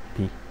B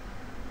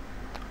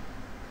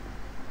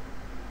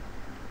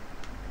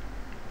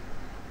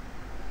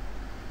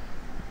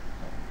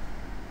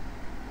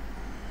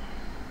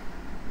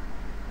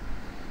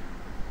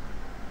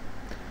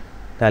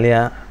ဒါလေးက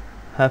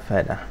half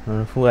header ကျွန်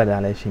တော် full header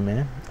လည်းရှိမ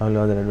ယ်အော်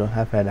လို့ဆိုတော့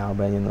half header ကို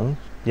ပဲကျွန်တော်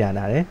ပြ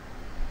တာတယ်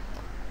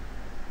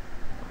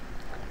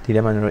ဒီ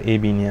ထဲမှာကျွန်တော်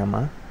AB နေရာ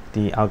မှာ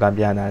ဒီအောက်က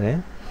ပြတာတယ်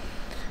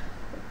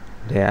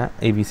တဲ့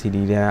ABCD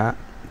တဲ့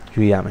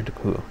ရွေးရမယ်တ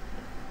ခု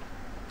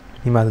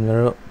ဒီမှာကျွန်တော်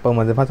တို့ပုံမှ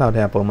န်စဖတ်ဆောက်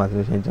တဲ့ပုံမှန်ဆို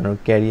လို့ရှိရင်ကျွန်တော်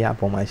တို့ carry အ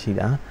ပေါ်မှာရှိ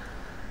တာ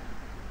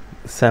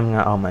sum က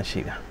အောက်မှာရှိ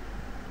တာ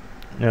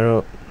ကျွန်တော်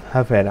တို့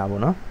half header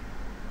ပေါ့နော်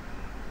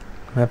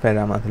half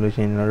header မှာဆိုလို့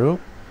ရှိရင်ကျွန်တော်တို့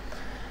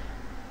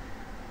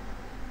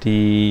ဒီ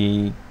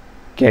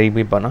carry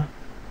bit ပေါ့နော်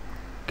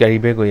carry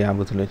bit ကိုရ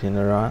ဖို့ဆိုလို့ရှိရင်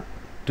ကျွန်တော်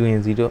တို့က 2 in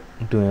 0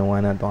 2 in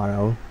 1နဲ့တွားတာ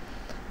ဟုတ်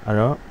အဲ့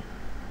တော့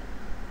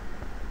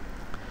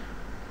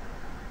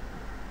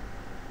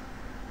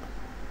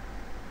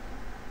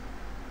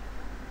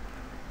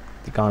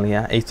ဒီကောင်လေးက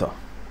8ဆို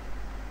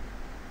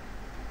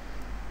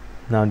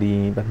နောက်ဒီ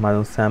ပထမ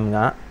ဆုံး sum က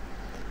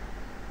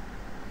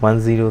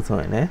10ဆို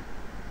ရင်လည်း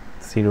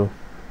0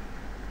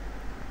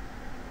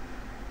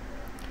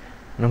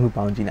နောက်ခု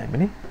ပေါင်းကြည့်လိုက်မ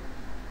ယ်နိ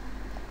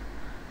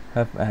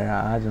half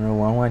error ကျွန်တော်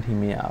11ထိ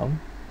မရအောင်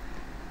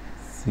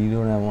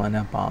0နဲ့1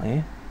နဲ့ပေါင်းရ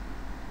င်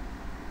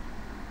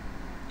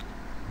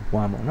1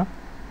ပေါ့နော်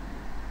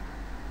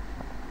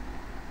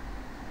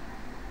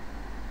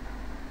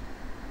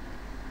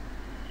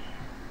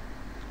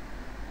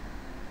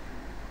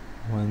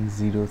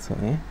10ဆို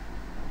ရင်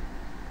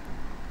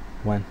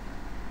1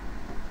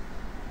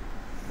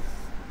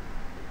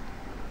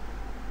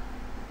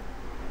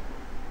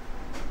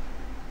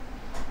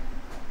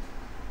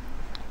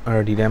အဲ့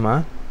တော့ဒီထဲမှာ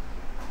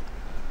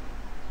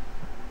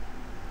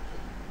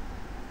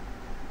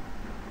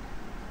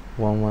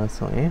11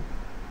ဆိုရင်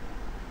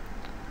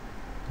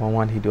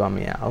11ထိတော့မ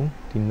ရအောင်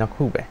ဒီနှစ်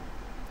ခုပဲ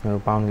ကျွန်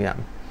တော်ပေါင်းလို့ရမ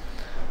ယ်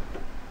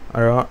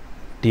အဲ့တော့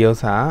ဒီဥစ္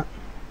စာ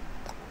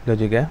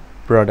logical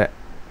product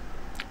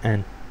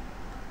and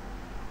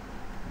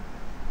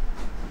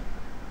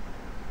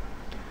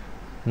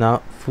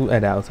Now full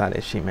adder outside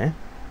the shime.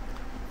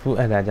 Full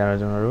adder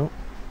general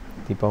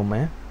the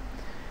bowman.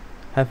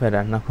 Half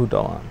adder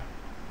nakudo.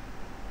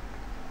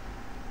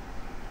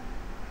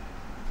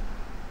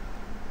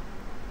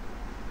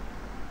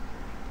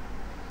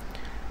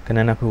 Can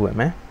I naku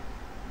me?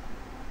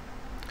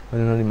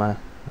 Well, no, my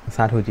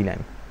Sato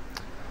Gilam.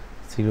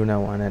 0 na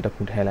 1 at the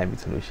put highlight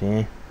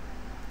solution.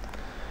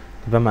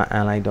 The Bama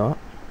ally dot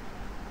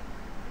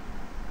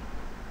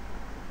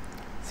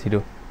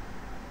 0.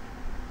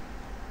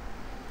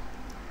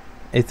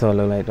 It's all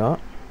like dot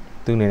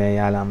 2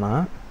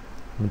 Yalama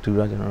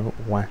Mutura general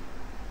 1.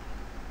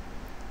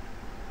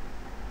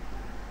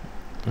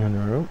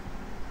 Another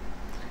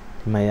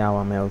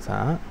Mayawa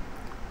Melsa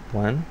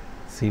 1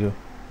 0.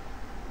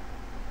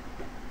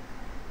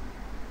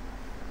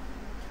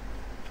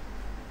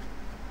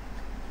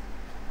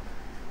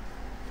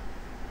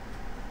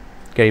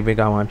 Carry big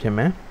one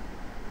man.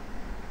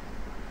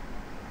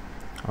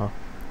 Oh,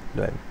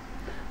 good.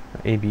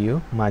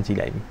 ABU, Maji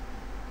Live.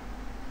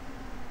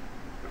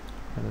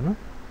 I don't know.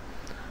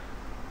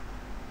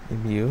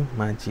 ABU,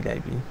 Maji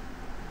Live.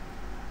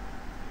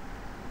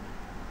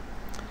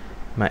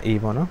 My A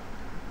bono.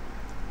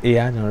 A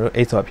general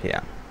 8 up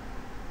here.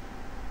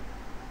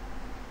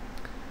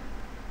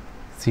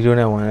 0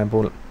 na 1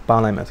 ball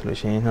pound line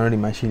solution. Already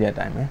my sheet at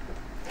time.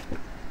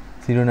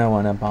 0 na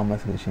 1 pound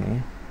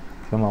solution.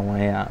 From a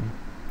 1 arm.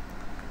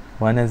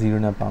 1 and 0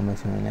 na pound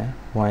solution.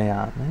 1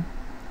 arm.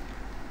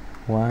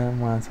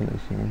 1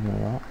 solution.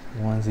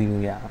 1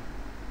 0 arm.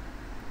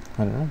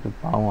 I don't know. To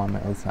pound 1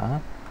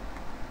 outside.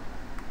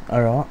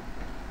 Alright.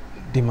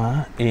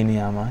 Dima A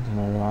niama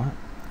general.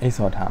 A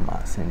sort of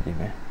mass simply.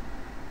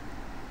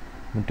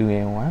 2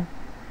 and 1.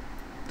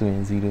 2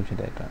 and 0 to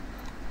that.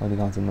 Or the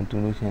consumer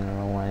solution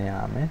or 1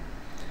 arm.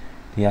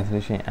 The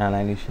solution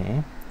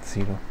annihilation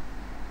 0.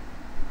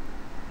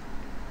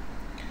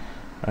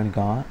 And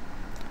got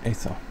a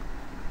so.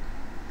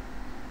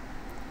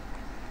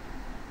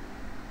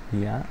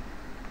 Yeah.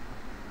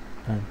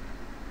 And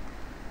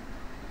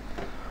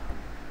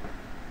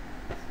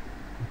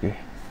okay.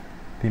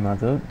 The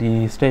mother,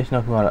 the station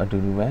of water to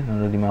do well.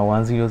 No, the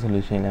 1 0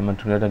 solution and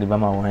material the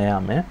Bama 1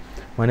 arm.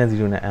 1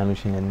 0 na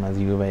annihilation and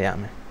 0 by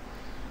arm.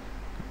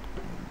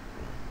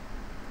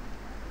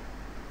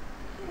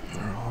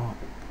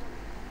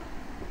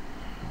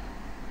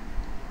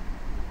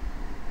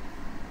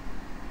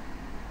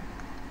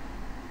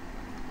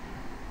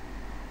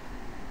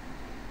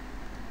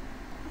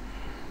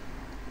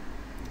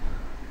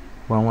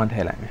 One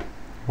highlight.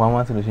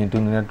 1 solution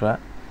 2 minute drop.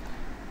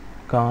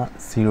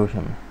 0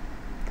 shim.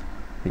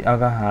 The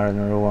other hard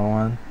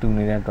 1 2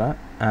 minute drop.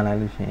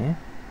 Annihilation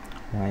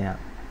 1 ya.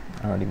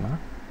 Already ma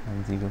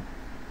 0.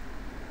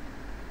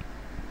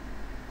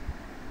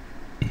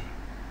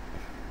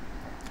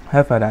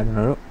 Have a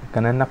general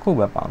can I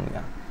nakuba pound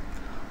ya.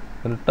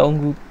 But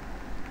don't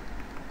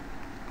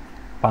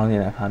pound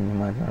in a family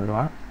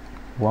margin.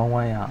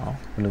 1 ya.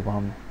 Blue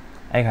bomb.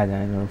 I had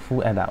a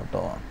full add out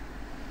door.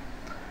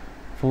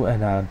 Full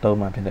adder told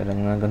my pet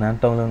and gonna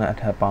told at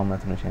her palm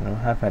solution or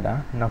half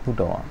adder, not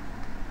put on.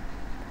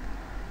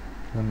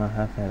 When I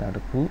half adder the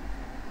put,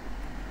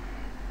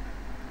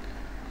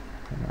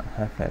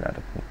 half adder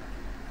the put.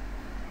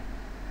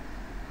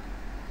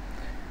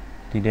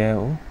 The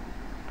deo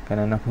can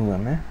I not put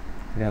me?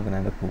 They are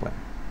gonna put one.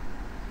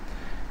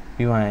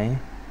 You are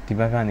the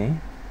bagani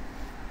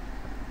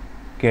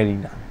carry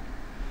down.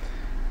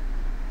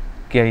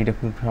 Carry the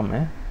put from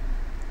me,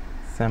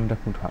 Sam the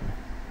put from me.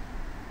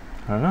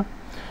 I don't know.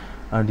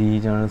 The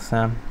general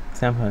Sam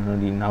the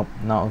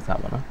now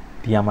Sabana.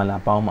 The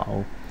Amala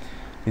Palma.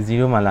 The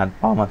 0 malad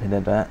Palma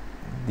Pedata.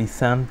 The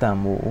Sam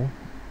Tamu.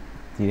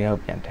 The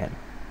European time.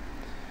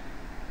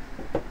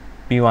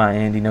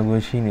 PYN the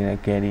negotiation in a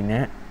carry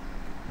net.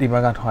 The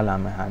Bagat Hola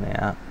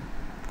Mahana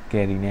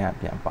carry net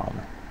Pian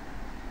Palma.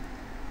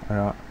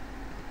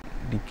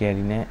 The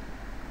carry net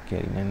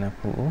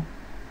Napu.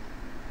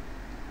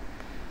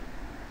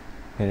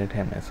 Very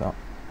time so.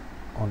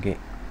 Okay.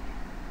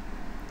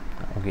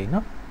 Okay,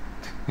 no?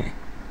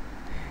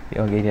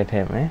 Okay, that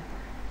time, eh?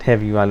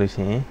 Have you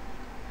allusion?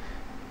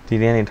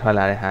 Did any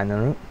toilet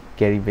hand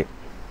carry big?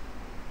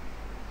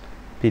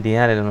 Pity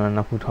added on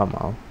a put home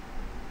out.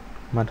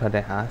 Matter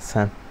the house,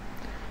 son.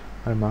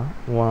 Alma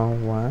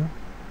 1 1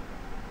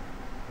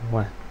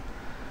 1.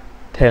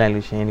 Tell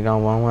allusion, you got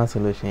 1 1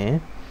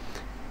 solution.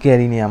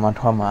 Carry near my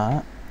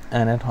Toma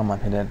and a Toma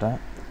Pedata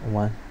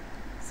 1.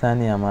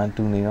 Sanyama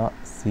 2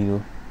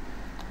 0.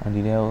 On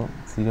the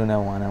 0 na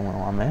 1 and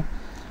 1 1.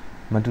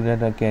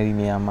 Maturata carry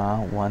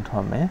Niama 1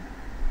 Tome.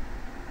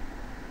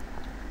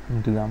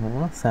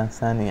 Duramano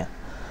Sania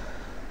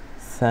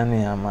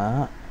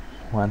Saniama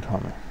 1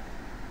 Tome.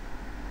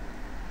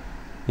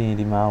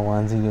 Pidima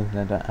 1 0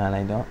 letter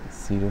allied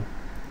 0.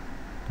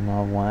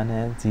 Ma 1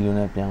 and 0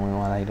 na pian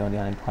while I don't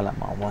and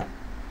Palama 1.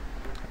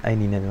 I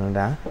need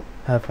another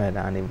half a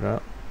danny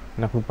bro.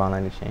 Naku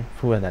Palanation,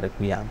 full that a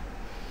queam.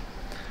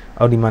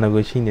 Audimano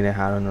Goshin in a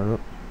Haron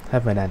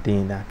half a that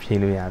in that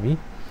Piluabi.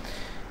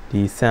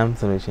 The SAM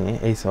solution,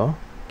 ASO,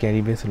 carry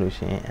base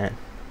solution, and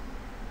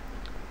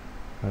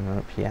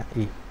here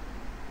E.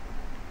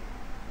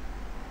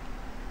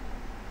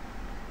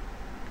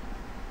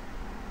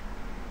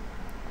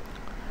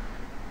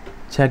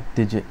 Check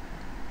digit.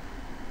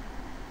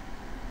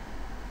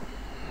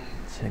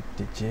 Check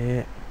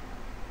digit.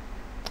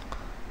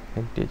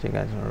 Check digit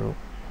guys are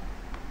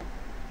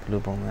blue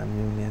bone and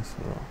union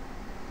so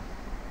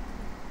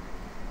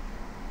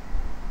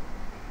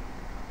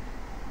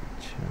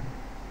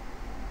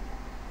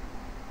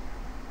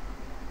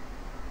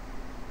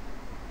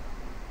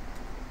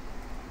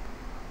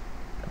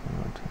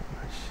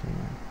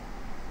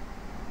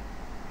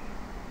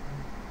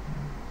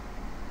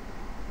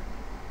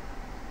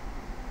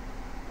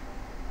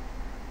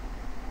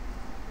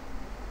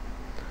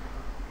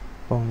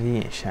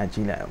Only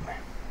shaji lại mày.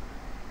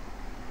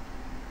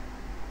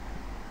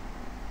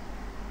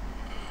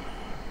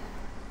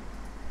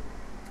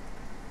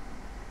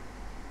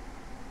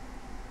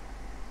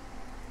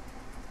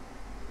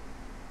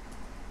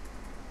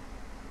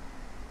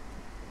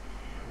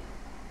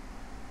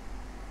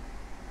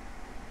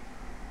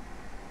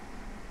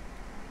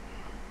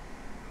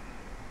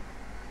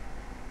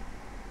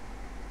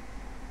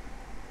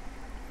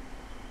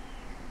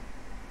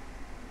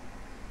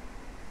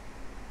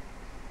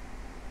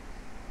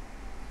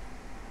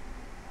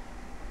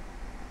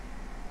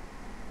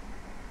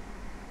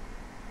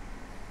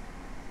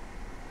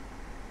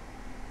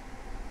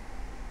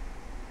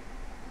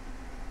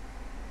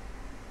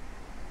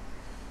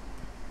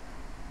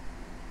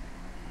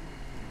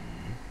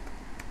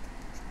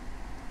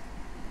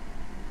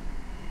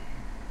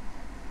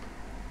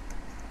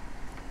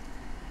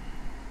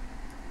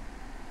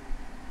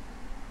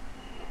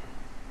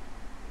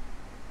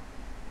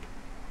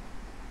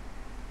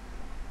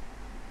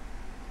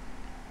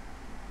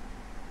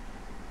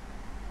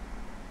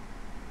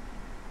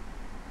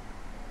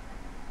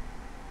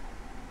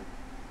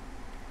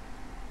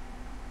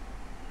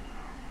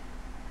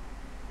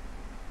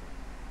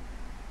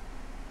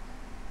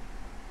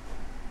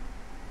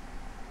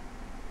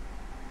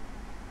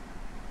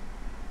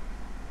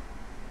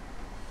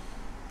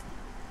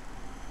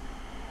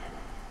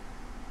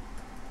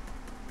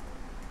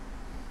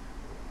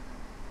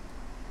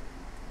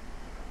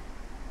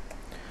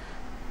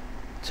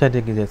 Check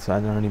digit so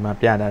I don't really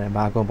map yeah that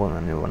back up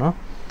on the no.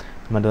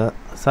 Mother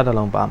sat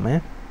along by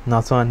me.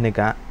 Not so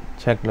nigga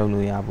check low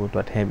about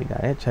what heavy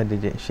that check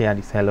digit share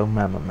the hello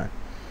mamma.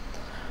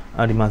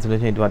 The master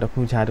to what a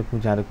kuja to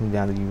kuja to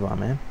kuja the you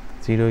man.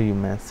 0 you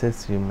may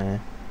 6 you may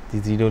the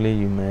 0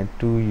 you may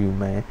 2 you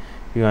may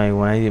you are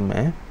 1 you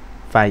may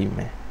 5 you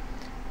may.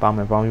 Palm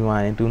and palm you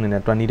are 2 and a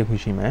 20 to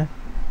kushi may.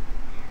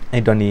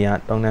 8 20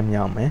 don't them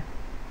young me.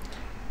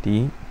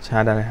 The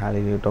chada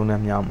hallelujah don't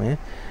them young me.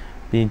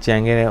 Being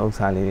Jangere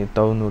Osali,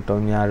 Tonu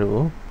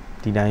Tonyaru,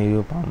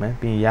 Didayu Palme,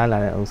 being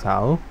Yala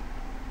Osao,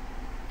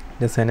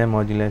 the Sene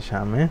Modular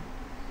Shame,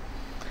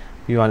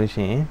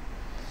 Pualishi,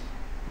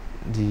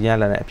 the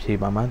Yala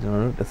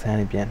Pibama, the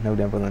Sandy Pian, no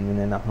devil and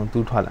Munena on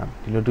 2 Tala,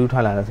 the 2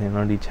 Tala and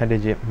on the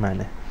Chadijip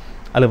manner.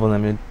 I love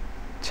them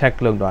check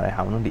look dot I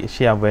have no the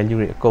share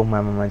value, go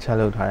mamma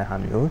cello, I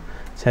have you,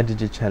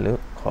 Chadijip cello,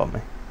 call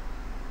me.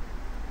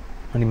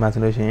 On the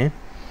Masolation,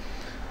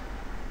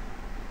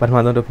 but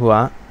Mother de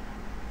Pua.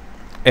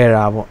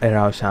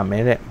 Error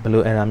shame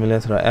blue error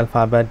mules or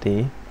alphabet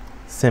D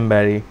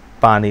symbol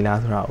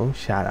panila throw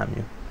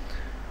sharamu.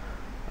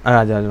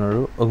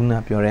 Arajanuru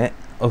Ugna Pure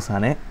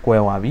Osane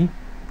Kwewabi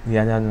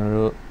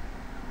Yajanuru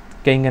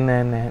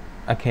Kangan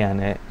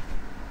Akane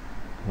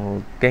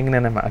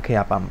Kangan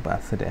Akea Pampa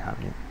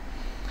Sedehamu.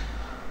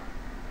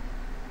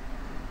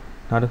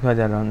 Not a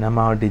Kajaran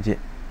Namar digit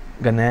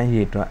Gana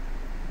Yitra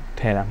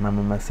Terra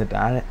Mamma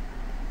Setare.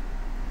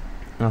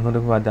 Not a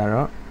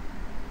Quadaro.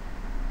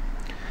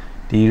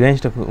 The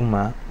range of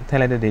Uma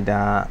tell the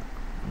data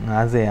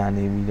Nazea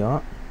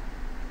Nivido.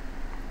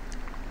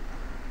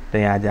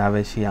 They are Java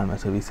Shiama,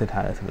 so we set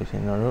a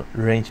solution or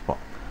range pop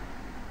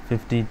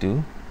 50 to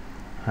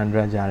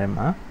 100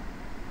 Jarema.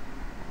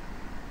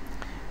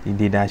 The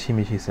data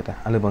Shimishi set a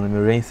album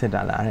range set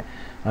a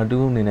or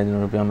do in a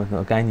European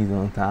or kind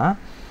zone.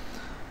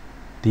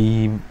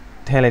 The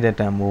tell the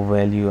time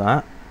value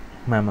are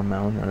Mamma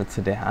Mount or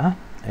Sedeha,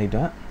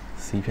 Ada,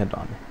 see if you're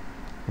done.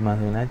 The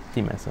Mazona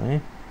Timason.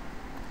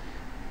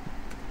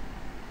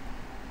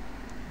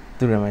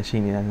 To the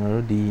machine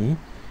in the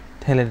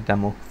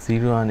teletamo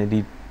 0 and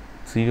the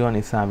 0 and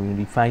is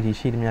the 5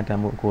 sheet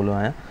metamo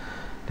coloa.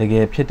 The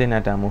gap chitin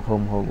at amo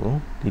home hogo.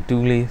 The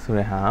 2 lays to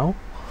a how.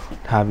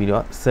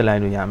 Tabido,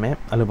 Selaido Yame,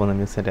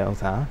 Alabonum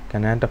Sedelsa,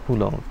 Cananta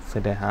Pulo,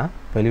 Sedeha,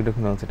 value the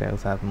Pulo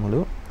Sedelsa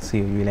Mulu. See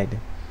you later.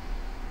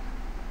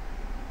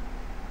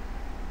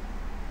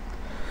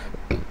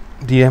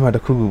 The Emma the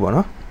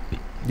Kugubono.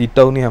 The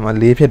Tony Ama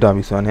Leafy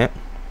Dobbies on it.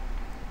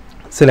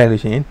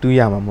 Selection 2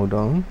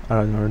 Yamamodo,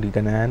 or the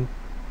Ganan,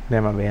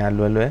 Nema Bea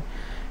Lue,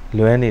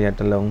 Lueni at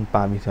the long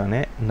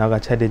Pamisone, Naga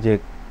Chadijik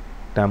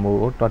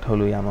Tamu,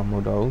 Totolu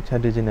Yamamodo,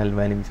 Chadijinal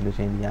Valley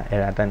Solution,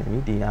 Eratan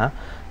Vidia,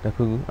 the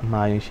Kugu,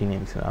 Mayushi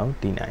names out,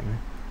 D9.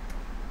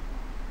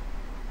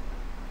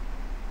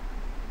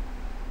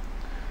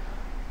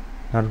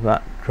 Not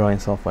got drawing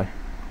software.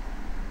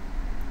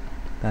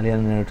 ဒါလေး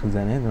လည်းထူးဆ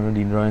န်းတယ်ကျွန်တော်တို့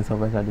ဒီ drawing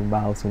software ဆိုတော့ဘာ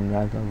လို့ဆို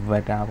လဲဆိုတော့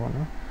vector ပေါ့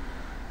နော်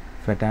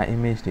vector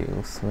image တွေ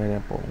ကိုဆွဲ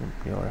တဲ့ပုံ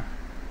ပြောတာ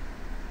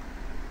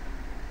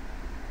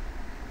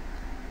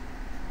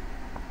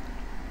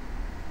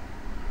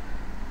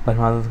ပထ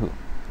မဆုံး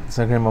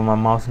second ပေါ်မှာ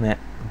mouse နဲ့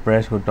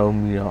brush ကိုတုံး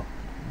ပြီးတော့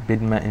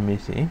bitmap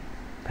image တွေ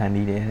ဖန်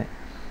တီးတယ်တဲ့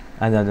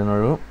အဲဒါကြောင့်ကျွန်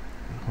တော်တို့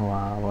ဟို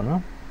ပါပေါ့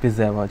နော်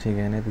pixel ပေါ့အခြေ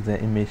ခံတဲ့ pixel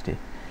image တွေ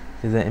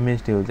pixel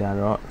image တွေကိုကြာ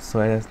တော့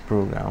ဆွဲတဲ့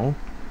program ကို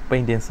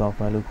painting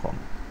software လို့ခေါ်တ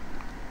ယ်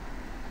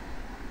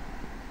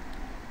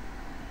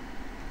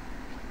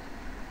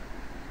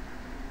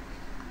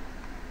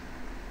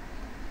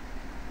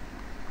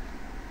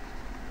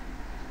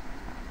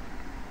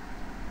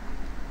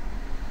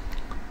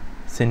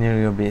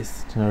scenario base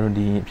ကျွန်တော်တို့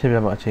ဒီဖြစ်ပြ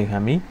ပေါ်အခြေခံ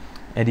ပြီး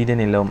editing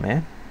တွေလုပ်မယ်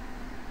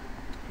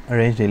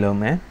arrange တွေလုပ်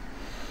မယ်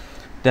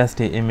text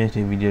တွေ image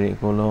တွေ video တွေအ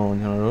ကုန်လုံး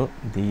ကျွန်တော်တို့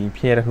ဒီ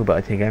ဖြစ်ရတဲ့ခုပေါ်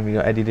အခြေခံပြီး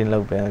တော့ editing လု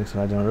ပ်ပဲဆို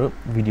တော့ကျွန်တော်တို့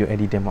video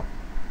editing ပေါ့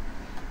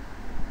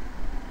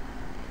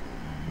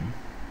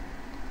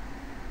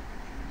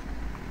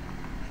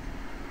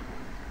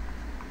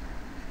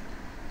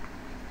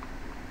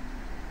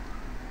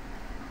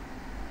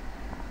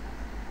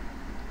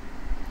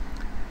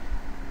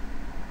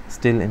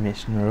still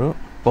image ကျွန်တော်တို့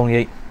ပုံ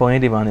ရိပ်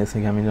တွေပါနေစေ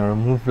ခံပြီးကျွန်တော်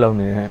တို့ move လုပ်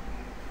နေတဲ့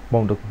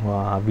ပုံတစ်ခုဟာ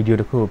video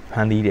တစ်ခုကိုဖ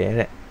န်တီးတယ်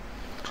တဲ့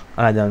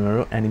အဲဒါကြောင့်ကျွန်တော်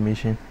တို့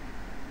animation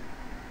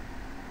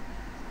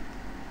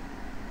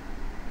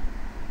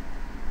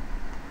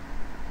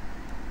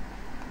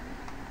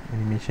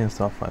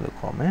software လို့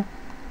ခေါ်မယ်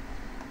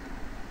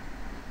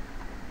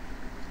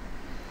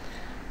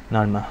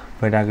နောက်မှာ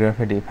vector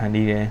graphic တွေဖန်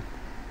တီးတယ်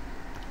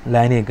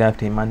line တွေ graph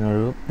တွေမှာကျွန်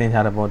တော်တို့သင်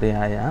ထားတဲ့ပေါ်တ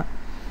ရားအရ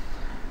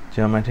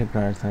geometric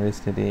characteristics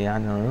တွေအရ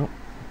ကျွန်တော်တို့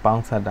ပေါ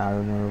င်းစပ်တာ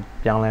တို့ကျွန်တော်တို့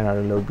ပြောင်းလဲတာ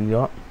တို့လုပ်ပြီး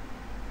တော့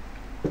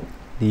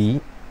ဒီ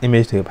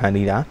image တွေကိုဖန်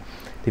တီးတာ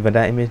ဒီ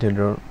vector image တွေ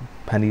တို့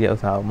ဖန်တီးတဲ့ဥ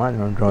စ္စာကိုမှ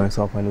ကျွန်တော် drawing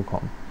software လို့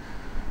ခေါ်မယ်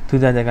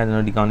ထူးခြားချက်ကကျွန်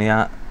တော်ဒီကောင်တွေက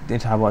တ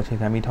င်ထားပေါ်အခြေ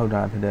ခံပြီးထုတ်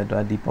တာဖြစ်တဲ့အတွ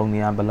က်ဒီပုံတွေ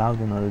ကဘယ်လောက်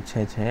ကျွန်တော်တို့ချ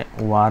က်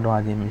ဝါး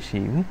သွားခြင်းမရှိ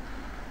ဘူး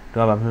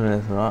တို့ကဘာဖြစ်လို့လဲ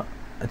ဆိုတော့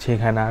အခြေ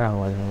ခံထားတာ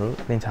ဟိုကျွန်တော်တို့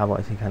တင်ထားပေါ်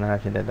အခြေခံထားတာ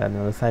ဖြစ်တဲ့အတွက်ကျွ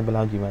န်တော်တို့ site ဘယ်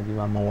လောက်ကြည့်မှ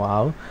မဝါ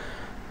ဘူး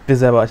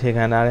pixel ပေါ်အခြေ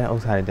ခံထားတဲ့ဥ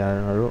စ္စာတွေကျတော့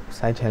ကျွန်တော်တို့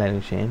site ချက်လိုက်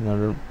လို့ရှိရင်ကျွန်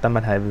တော်တို့တတ်မှ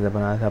တ်ထားတဲ့ pixel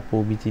ပေါ်က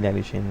ပို့ပြီးကြည့်လိုက်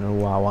လို့ရှိရင်ကျွန်တော်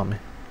တို့ဝါသွားမ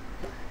ယ်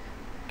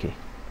okay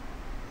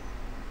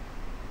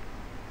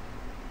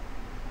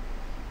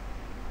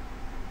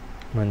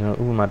မကျွန်တော်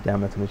ဥပမာပြ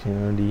မယ်ဆိုလို့ရှိရင်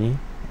ကျွန်တော်ဒီ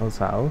ဥစ္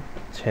စာကို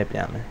ချက်ပြ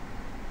မယ်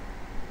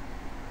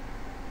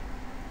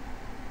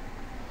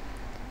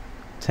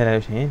ချက်လို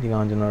က်ရှင်ဒီကော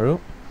င်ကျွန်တော်တို့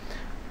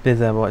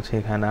pixel ပေါ်အခြေ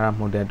ခံထားတာမ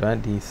ဟုတ်တဲ့အတွက်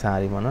ဒီစာ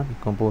တွေပေါ့နော်ဒီ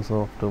compose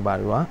တို့ပါ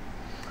တို့က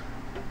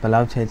ဘယ်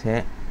လောက်ချ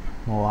က်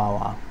မဝါ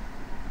ပါ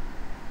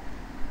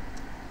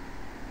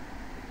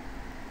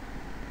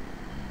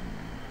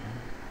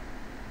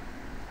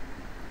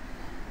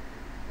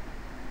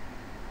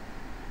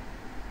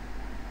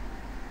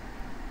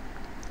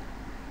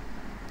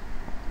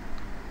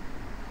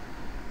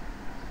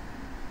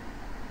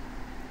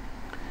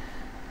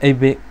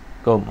8bit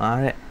ကုန်ပါ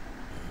တဲ့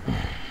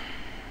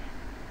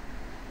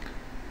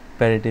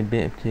parity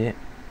bit အဖြစ်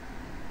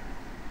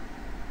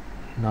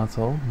နောက်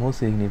ဆုံး most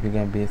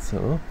significant bit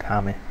ဆို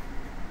ထားမယ်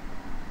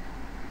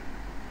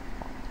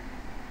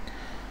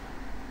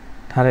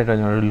ထားတဲ့အတွက်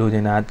ကျွန်တော်တို့လိုချ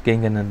င်တာကိ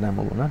န်းဂဏန်းတန်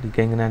ဖိုးပေါ့နော်ဒီ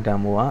ကိန်းဂဏန်းတန်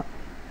ဖိုးက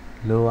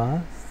lower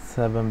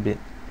 7 bit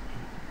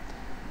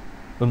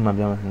ဥပမာ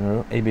ပြောမယ်ကျွန်တော်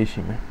တို့ 8 bit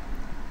ရှိမယ်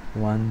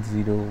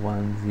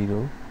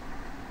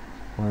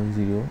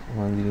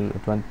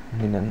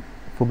101010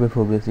အတွက်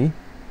4 bit စီ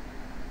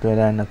တွေ့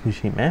တာနှစ်ခု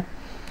ရှိမယ်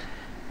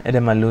အဲ့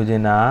ဒါမှလိုချ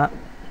င်တာ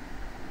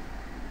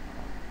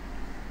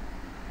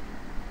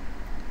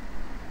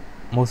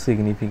most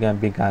significant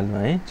bit က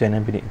လွှဲကျန်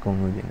တဲ့ bit တွေအကုန်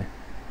လိုချင်တယ်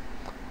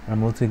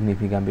most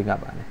significant bit က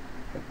ပါလေ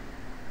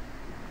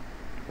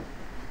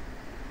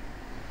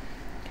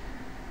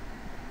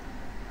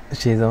အ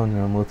ရှိဆုံးကျွ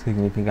န်တော် most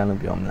significant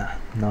လို့ပြောမလား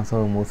နောက်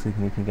ဆုံး most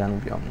significant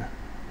လို့ပြောမလား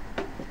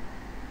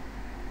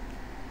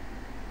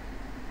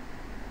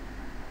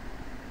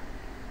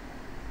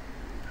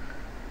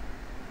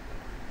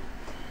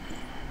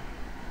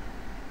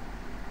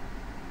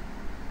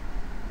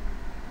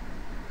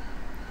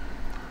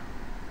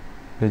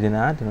လိုချင်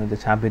တာကျွန်တော်တ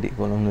ခြား bit တွေအ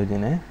ကုန်လုံးလိုချ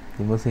င်တယ်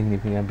ဒီ most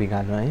significant bit က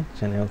လွှဲ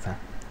ကျန်တဲ့ဥစ္စာ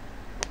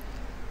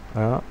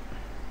အဲ့တော့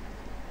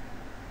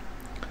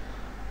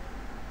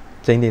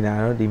ချိန်နေတာ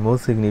တော့ဒီ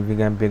most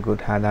significant bit ကို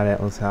ထားထားတဲ့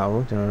ဥစ္စာ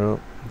ကိုကျွန်တော်တို့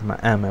ဒီမှာ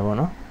အမ်းမယ်ပေါ့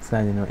နော်စ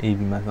မ်းရင်တော့ AB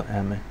မှာဆိုအ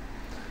မ်းမယ်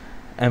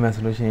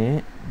ဆိုလို့ရှိရင်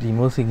ဒီ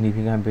most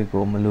significant bit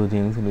ကိုမလိုချ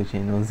င်ဘူးဆိုလို့ရှိရ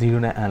င်တော့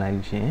0နဲ့အမ်းလိုက်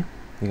လို့ရှိရင်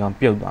ဒီကောင်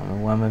ပြုတ်သွားမယ်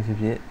1ပဲဖြစ်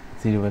ဖြစ်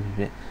0ပဲဖြစ်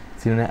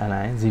ဖြစ်0နဲ့အမ်းလို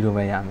က်ရင်0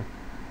ပဲရမယ်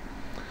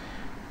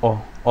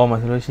အော်မှာ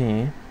ဆိုလို့ရှိရ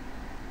င်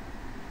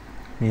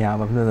နေရာ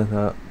ဘာဖြစ်လို့လဲဆို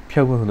တော့ဖြု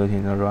တ်ဖို့ဆိုလို့ရှိရ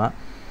င်ကျွန်တော်တို့က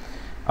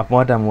အ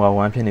ပေါ်တန်မိုးက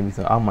1ဖြစ်နေပြီ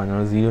ဆိုတော့အောက်မှာကျွန်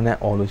တော်0နဲ့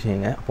all လို့ရှိရ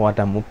င်လည်းအပေါ်တ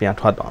န်မိုးပြန်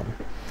ထွက်သွားမယ်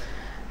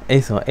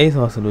အဲ့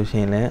ဆိုလို့ရှိ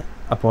ရင်လည်း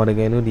အပေါ်တက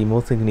ယ်လို့ဒီ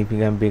most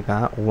significant bit က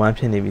1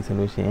ဖြစ်နေပြီဆို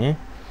လို့ရှိရင်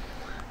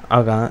အော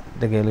က်က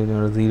တကယ်လို့ကျွ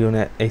န်တော်တို့0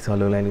နဲ့8ဆို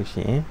လုပ်လိုက်လို့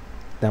ရှိရင်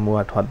တန်မိုးက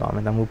ထွက်သွားမ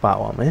ယ်တန်မိုးပါ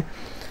သွားမယ်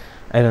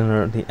အဲ့တော့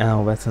ဒီ n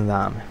ကိုပဲစဉ်း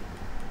စားရမယ်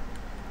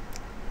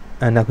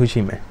n တစ်ခု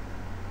ရှိမယ်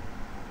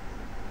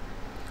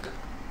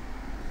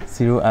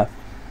 0f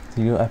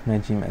 0f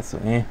နဲ့ကြည့်မယ်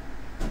ဆိုရင်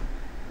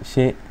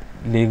ရှေ့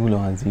၄ခု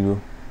လုံးက0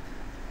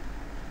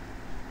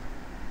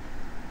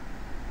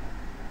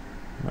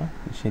နော်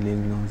ရှေ့၄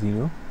ခုလုံး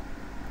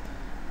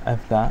0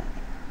 f က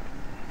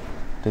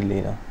တလေ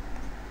တော့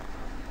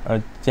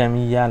ကြံ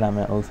ပြီးရလာမ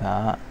ယ့်ဥစ္စာ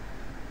က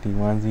ဒီ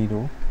10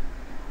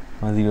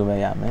ပဲ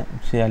ရမယ်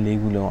ရှေ့က၄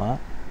ခုလုံးက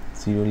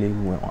0 4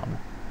ခုဝင်သွားမ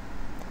ယ်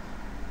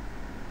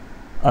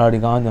အဲ့တော့ဒီ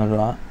ကောင်ကျွန်တော်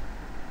တို့က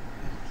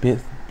bit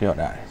ပြော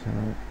တာတယ်ကျွန်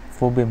တော်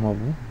4 bit မဟုတ်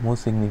ဘူး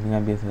most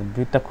significant bit ဆို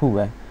bit တစ်ခု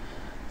ပဲ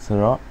ဆို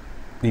တော့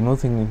ဒီ most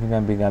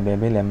significant bit ကဘယ်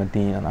bit လဲမ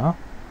သိရင်နော်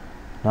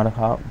နောက်တစ်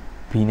ခါ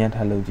b နဲ့ထ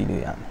ပ်လုပ်ကြည့်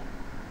လို့ရမယ်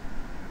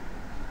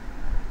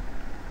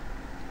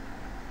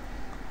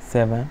7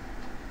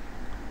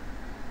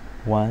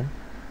 1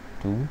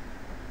 2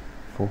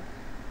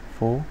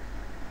 4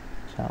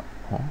 6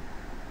 ဟော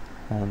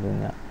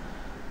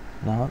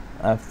နောက်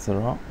f ဆို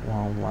တော့1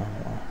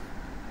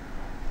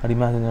 1 1ဒီ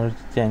မှာကျွန်တော်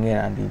ကြံခဲ့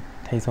တာဒီ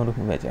ထိပ်ဆုံးတစ်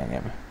ခုပဲကြံ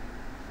ခဲ့မယ်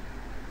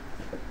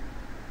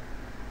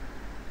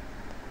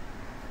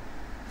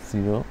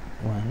0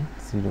 1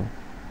 0 0 1 0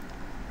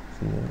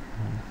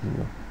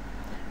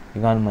ဒီ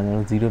ကောင်မှာကျွန်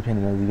တော်0ဖြစ်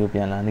နေတော့0ပြ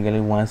န်လာဒီက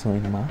လေး1ဆိုရ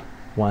င်ဒီမှာ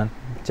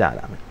1ကြာ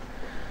လာမယ်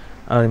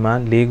အဲဒီမှာ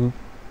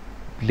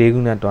4ခု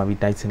နဲ့တွားပြီး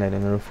တိုက်ဆင်းလိုက်တ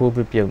ယ်ကျွန်တော်4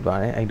 bit ပြုတ်သွား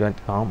တယ်အဲ့တော့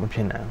ဒီကောင်မဖြ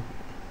စ်နိုင်ဘူး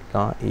ဒီ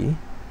ကောင် a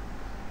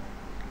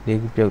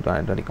 4ခုပြုတ်သွား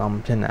တဲ့အတွက်ဒီကောင်မ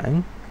ဖြစ်နိုင်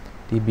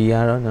ဒီ b က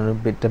တော့ကျွန်တော်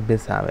bit တစ် bit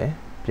စာပဲ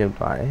ပြုတ်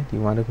သွားတယ်ဒီ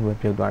1တစ်ခုပဲ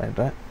ပြုတ်သွားတဲ့အ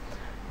တွက်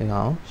ဒီ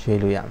ကောင်ရွှေ့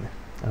လို့ရမယ်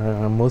အဲ့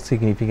တော့ most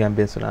significant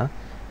bit ဆိုတာ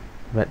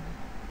but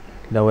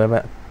lower ဘ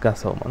က်က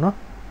ဆုံးပေါ့နော်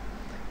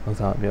ဥစ္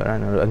စာပြောတာ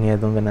ကျွန်တော်အငယ်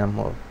ဆုံးကဏ္ဍမ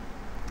ဟုတ်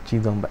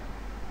ကြီးဆုံးဘက်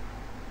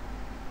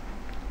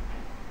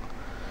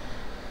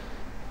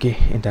okay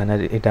internet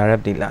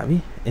interrupt တွေလာပြီ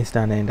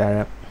external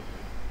interrupt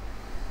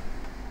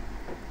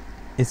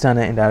ဆို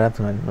တာ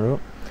ကျွန်တော်တို့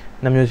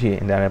နှစ်မျိုးရှိတယ်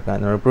interrupt ကကျွန်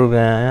တော်တို့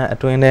program အ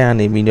တွင်းထဲက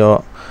နေပြီးတော့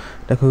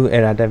တစ်ခု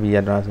error တက်ပြီးရ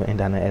တော့ဆို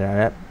internal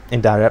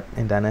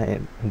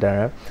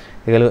interrupt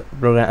ဒီကလို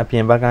program အပြ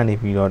င်ဘက်ကနေ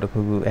ပြီးတော့တစ်ခု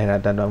ခု error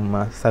တက်တော့မှ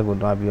စက်ကို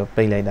တွားပြီးတော့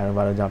ပိတ်လိုက်တာတော့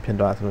ဘာလို့ကြောင့်ဖြစ်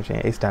သွားဆိုလို့ရှိရ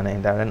င် external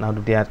interrupt နောက်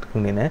ဒုတိယတစ်ခု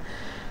အနေနဲ့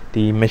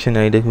ဒီ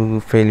machinery တစ်ခုခု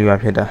failure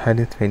ဖြစ်တာ hard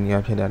disk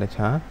failure ဖြစ်တာတ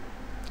ခြား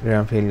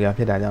RAM failure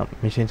ဖြစ်တာကြောင့်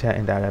machine chat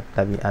interrupt တ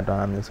က်ပြီးအပ်သွား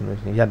တာမျိုးဆိုလို့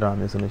ရှိရင်ရပ်သွားတာ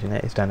မျိုးဆိုလို့ရှိရ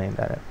င် external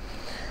interrupt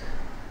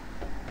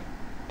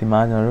ဒီမှာ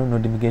ကျွန်တော်တို့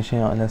notification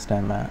ရော alert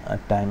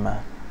timer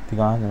ဒီ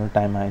ကောင်ကျွန်တော်တို့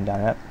timer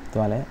interrupt သူ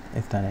ကလည်း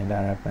external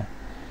interrupt ပဲ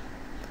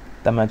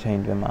တတ်မှတ်ချိန်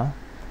အတွင်းမှာ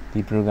ဒီ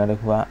program တစ်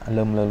ခုကအ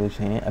လုပ်မလုပ်လို့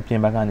ရှိရင်အပြင်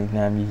ဘက်ကနေ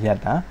လှမ်းပြီးရပ်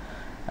တာ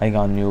အဲ့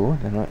ကောင်မျိုးကို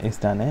ကျွန်တော်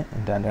external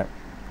interrupt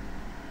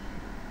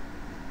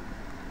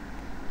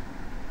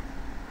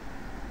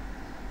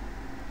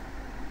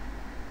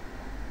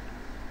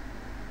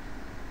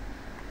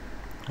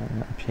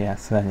အဖြေက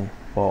စနေ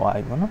ပေါ်သွား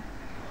ပြီပေါ့နော်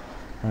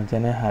ကျ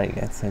န်တဲ့ဟာတွေလ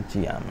ည်းဆက်ကြ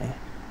ည့်ရမယ်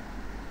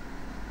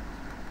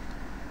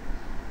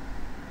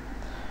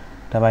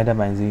တပိုင်း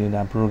0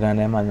ဒါ program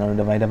ထဲမှာကျွန်တော်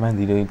တို့တပိုင်း0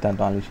ကြီးတက်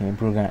သွားလို့ရှိရင်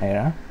program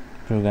error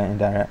program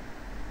interrupt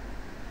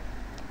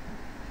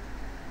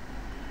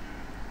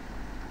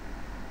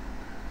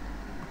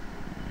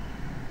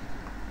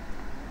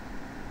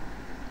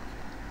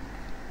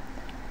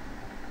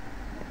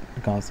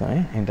အကောင့်ဆိုရ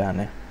င်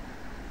internet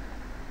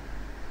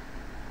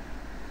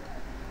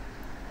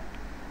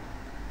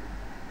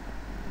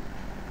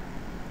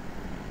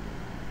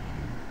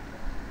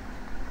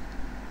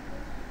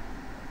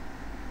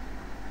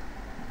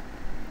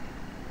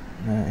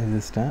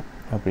resistant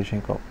operation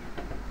code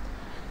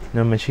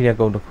ကျွန်တော်မရှိတဲ့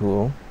code တစ်ခုကို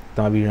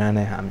တွားပြီး run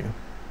တဲ့ဟာမျိုး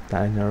ဒါ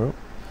လည်းကျွန်တော်တို့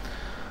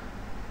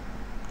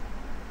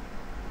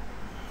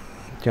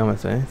ကြောက်မှ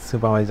ဆိုရင်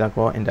supervisor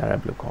call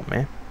interrupt လို့ခေါ်မ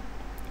ယ်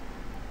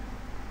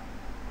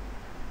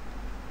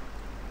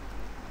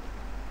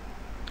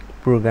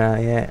program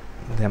ရဲ့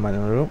အဲမှာ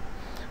ကျွန်တော်တို့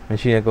မ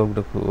ရှိတဲ့ code တ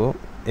စ်ခုကို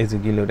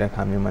execute လုပ်တဲ့အ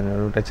ခါမျိုးမှာကျွန်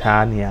တော်တို့တ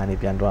ခြားနေရာနေ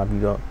ပြန်တွား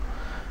ပြီးတော့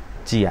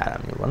ကြည့်ရတာ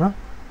မျိုးပေါ့နော်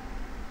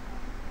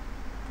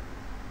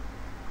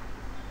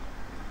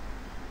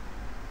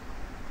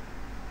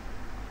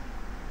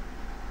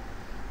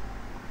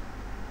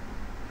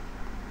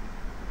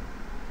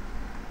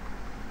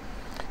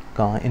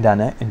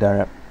internet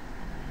interrupt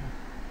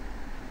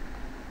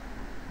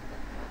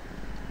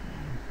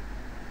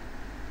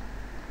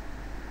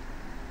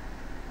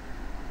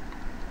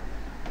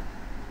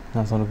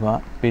နောက်ဆုံးတစ်ခုက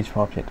page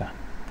fault ဖြစ်တာ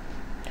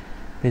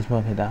ကျွ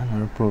န်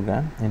တော်တို့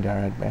program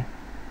interrupt ပဲ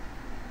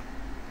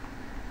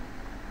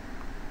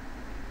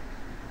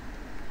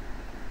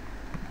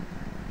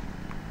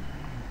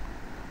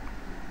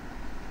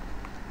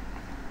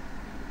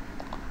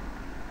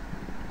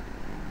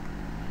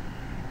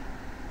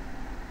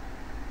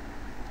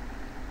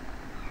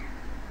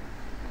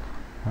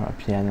အ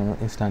ဖြေကျွန်တော်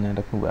external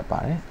တစ်ခုပဲပါ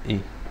တယ် A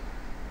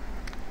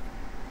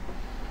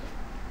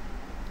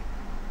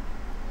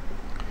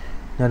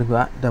နောက်တစ်ခု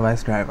က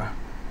device driver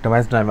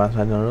ဆို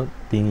တာကျွန်တော်တို့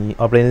ဒီ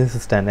operating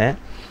system နဲ့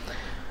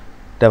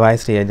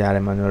device တွေကြား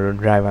ထဲမှာကျွန်တော်တို့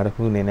driver တစ်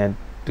ခုအနေနဲ့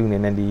သူ့အနေ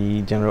နဲ့ဒီ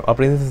ကျွန်တော်တို့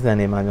operating system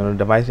တွေမှာကျွန်တော်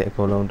တို့ device တွေအ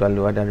ကုန်လုံးအတွက်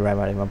လိုအပ်တဲ့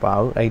driver တွေမပါ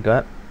ဘူးအဲ့အတွ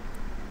က်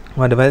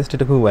ဟို device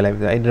တစ်ခုပဲလိုက်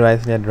ပြီးအဲ့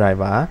device နဲ့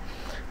driver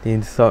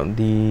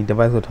the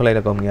device ကိုထုတ်လိုက်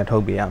တဲ့ company ကထု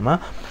တ်ပေးရမှာ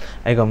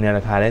အဲ့ company ကတ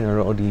ခါလဲကျွန်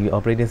တော်တို့ဒီ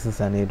operating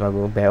system တွေအတွက်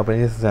ကိုဘယ်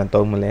operating system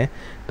သုံးမလဲ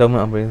သုံး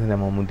မဲ့ operating system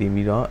မှာမူတည်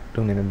ပြီးတော့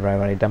သူ့အနေနဲ့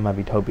driver တွေတက်မှတ်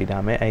ပြီးထုတ်ပေး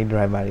ထားမယ်အဲ့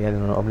driver တွေကကျွ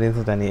န်တော်တို့ operating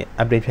system တွေ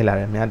update ဖြစ်လာ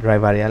တယ်များ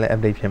driver တွေကလည်း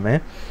update ဖြစ်မယ်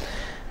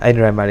အဲ့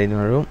driver တွေကျွ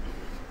န်တော်တို့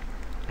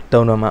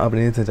တုံးတော့မှာ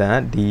operating system က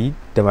ဒီ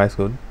device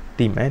ကို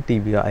တီးမယ်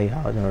တီးပြီးတော့အဲ့ဟာ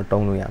ကိုကျွန်တော်တို့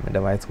တုံးလို့ရမယ်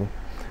device ကို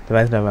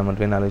device driver မှာ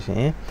တွင်းလာလို့ရှိ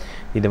ရင်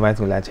ဒီ device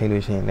ကိုလာချိန်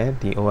လို့ရှိရင်လည်း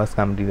ဒီ OS က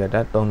material တ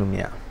က်တုံးလို့မ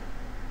ရ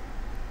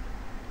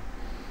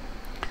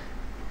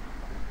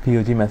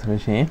video ကြည့်မှဆို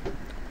လို့ရှိရင်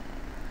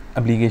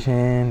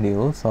application တွေ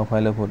ကို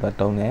software လုပ်ဖို့အတွက်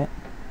တုံးတဲ့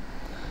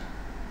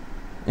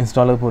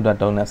install လုပ်ဖို့အတွက်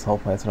တုံးတဲ့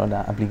software ဆိုတော့ဒါ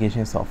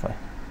application software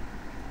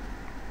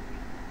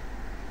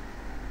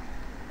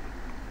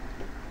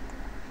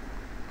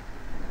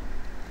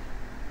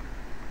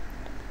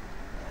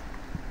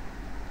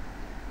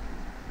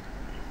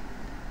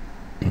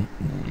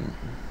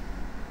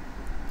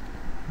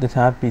တ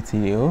ခြား PC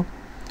တွေကို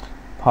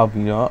ဖောက်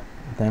ပြီးတော့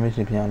damage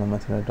တွေဖြစ်အောင်လုပ်မှ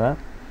ဆိုတော့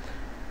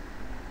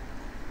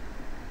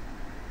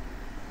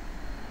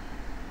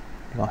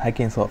ဒီ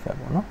hacking software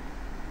ပေါ့နော်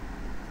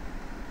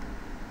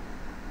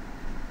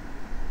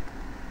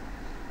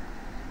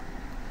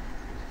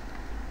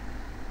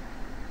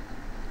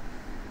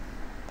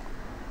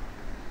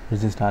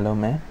register လုပ်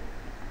မယ်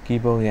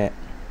keyboard ရဲ့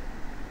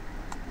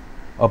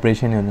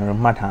operation ကိုကျွန်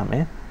တော်မှတ်ထားမ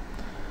ယ်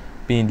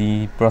ပြီးရင်ဒီ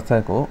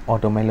process ကို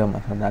automate လုပ်မှာ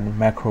ဆိုတာဒါ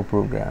macro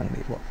program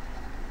တွေပေါ့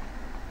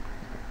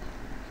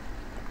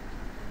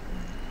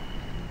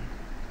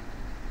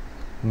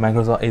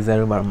Microsoft Excel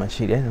ဘာမှ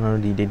ရှိတယ်ကျွန်တော်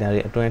တို့ဒီ data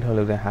တွေအတွင်းထုတ်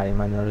လုပ်တဲ့ဟာတွေ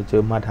မှာကျွန်တော်တို့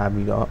ကြိုမှတ်ထား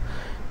ပြီးတော့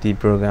ဒီ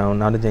program ကို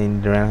နောက်တစ်ချိန်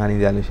run ခါနေ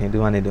ကြလို့ရှိရင်သူ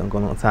ကနေတူအကု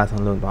န်လုံးအစ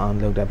ဆုံးလုပ်သွားအောင်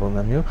လုပ်တဲ့ပုံ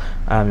စံမျိုး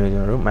အဲ့လိုမျိုး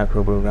ကျွန်တော်တို့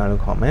macro program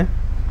လို့ခေါ်မယ်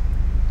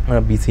အဲ့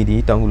တော့ BCD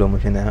တောင်းခုလို့မ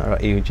ဖြစ်နိုင်အဲ့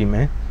တော့ AUG မ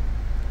ယ်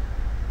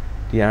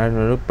ဒီအားကျွ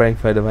န်တော်တို့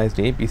peripheral device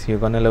တွေ PC ကို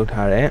connect လုပ်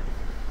ထားတဲ့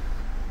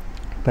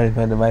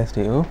peripheral device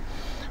တွေကို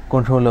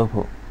control လုပ်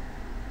ဖို့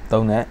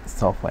သုံးတဲ့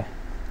software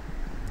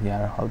ဒီ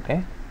အားဟုတ်တယ်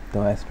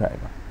device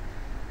driver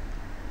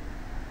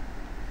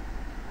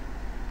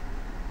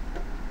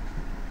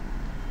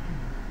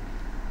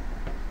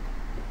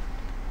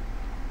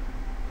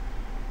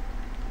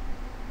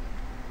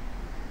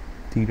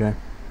DRAM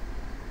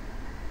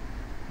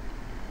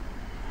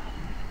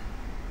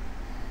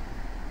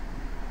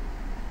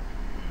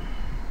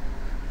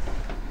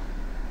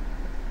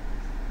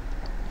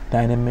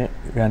Dynamic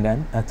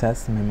Random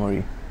Access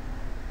Memory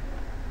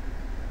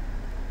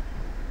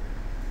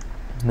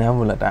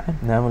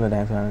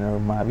non-volatile ဆိုတာကျွန်တော်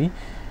တို့မှာပြီ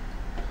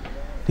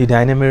ဒီ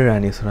dynamic RAM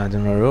တွေဆိုတာကျွ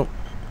န်တော်တို့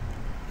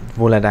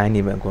volatile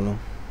နေပဲအကုန်လုံး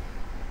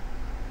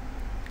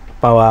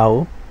power ကို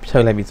ဖြု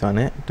တ်လိုက်ပြီးဆိုတာ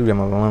ਨੇ သူ့ထဲ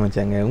မှာဘာမှမ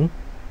ကျန်ခဲ့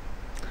ဘူး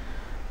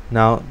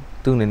နောက်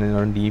သူ့အနေနဲ့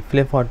ကျွန်တော်ဒီ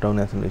flip flop တုံး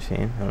နေဆိုလို့ရှိ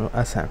ရင်ကျွန်တော်တို့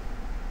SM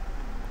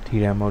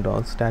DRAM မဟုတ်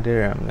တော့ static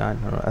RAM ကကျွန်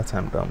တော်တို့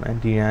SM တုံးမယ်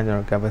DRAM ကျွန်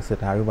တော်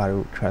capacitor တို့ဘာ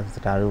တို့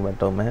transistor တို့ပဲ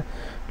တုံးမယ်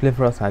flip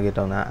flop circuit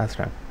တုံးတာ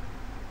SRAM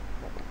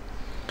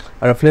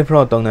အဲ့တော့ flip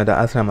flop တုံးတဲ့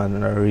SRAM မှာကျွ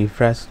န်တော်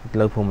refresh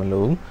လုပ်ဖို့မ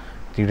လိုဘူး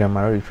DRAM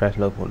မှာတော့ refresh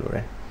လုပ်ဖို့လိုတ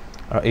ယ်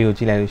အဲ့တော့ A ကို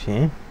ကြည့်လိုက်လို့ရှိရ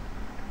င်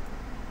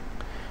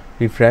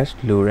refresh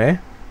လိုတယ်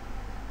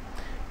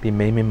ပြီး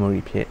main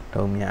memory ဖြစ်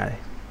တုံးများတ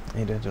ယ်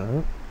အဲ့တော့ကျွန်တော်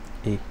တို့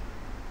A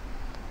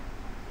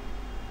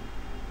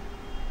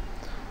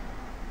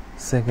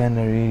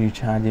secondary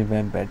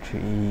rechargeable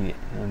battery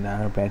ဒါ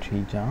တော့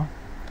battery ကြောင့်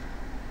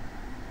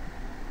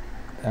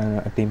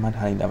အတိမ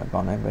ထားလိုက်တာပဲကော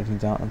င်းတယ် battery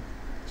ကြောင့်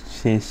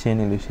ရှင်း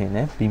နေလို့ရှိရင်လ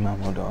ည်းပြီးမှာ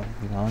မဟုတ်တော့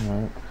ဒီကောင်ကျွန်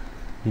တော်တို့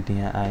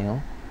lithium ion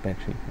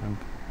battery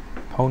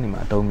ဖုန်းတွေ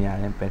မှာအသုံးများ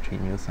တဲ့ battery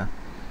မျိုးစား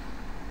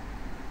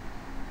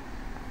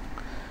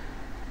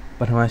ပ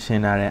ထမရှ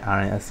င်းထားတဲ့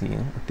RNSC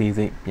ကိုအသေး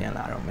စိတ်ပြန်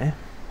လာတော့မယ်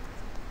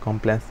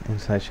complex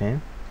insertion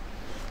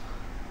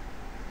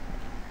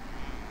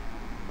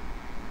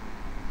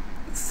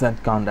set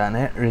counter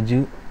နဲ့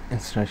reduce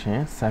instruction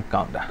set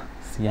counter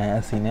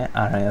CISC နဲ့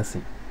RISC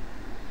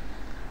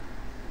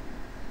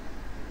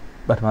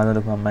ပထမဆုံးတ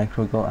စ်ခုက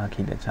microcode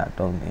architecture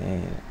တုံးတ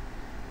ယ်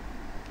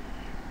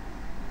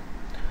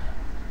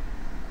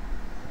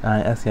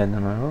RISC ကကျွန်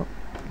တော်တို့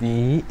ဒီ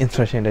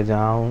instruction တစ်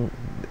ကြောင်း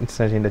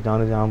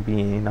ပြီး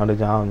ရင်နောက်တစ်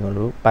ကြောင်းကျွန်တော်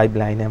တို့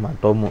pipeline ထဲမှာ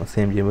တုံးမှုအဆ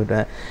င်ပြေဖို့အတွ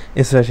က်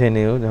instruction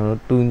တွေကိုကျွန်တော်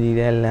တို့တူညီ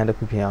တဲ့ LAN တစ်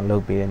ခုဖြစ်အောင်လု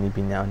ပ်ပေးတဲ့နည်းပ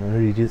ညာကိုကျွန်တော်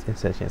တို့ reduce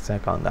instruction set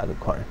counter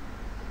လို့ခေါ်တယ်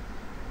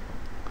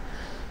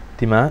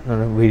ဒီမှာကျွန်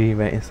တော်တို့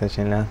variable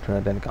instruction length ဆို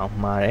တဲ့ကောင်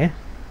မှာတယ်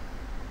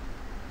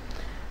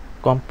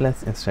complex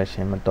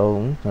instruction မ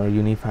တုံးကျွန်တော်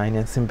တို့ unify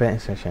နဲ့ simple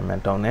instruction မှာ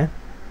တုံးတယ်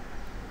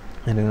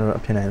အဲ့ဒါတော့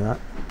အဖြစ်နိုင်တာ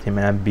ပြင်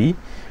မှာ B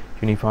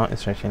uniform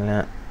instruction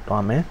length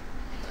တွားမယ်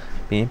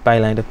ပြီး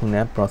pipeline တစ်ခု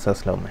နဲ့ process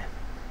လုပ်မယ်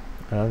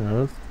အဲ့တော့ကျွန်တော်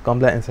တို့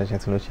complex instruction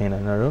ဆိုလို့ရှိရင်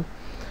တော့ကျွန်တော်တို့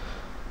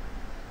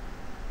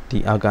ဒီ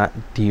အောက်က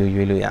D ကို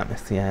ရွေးလို့ရမယ်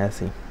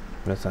CISC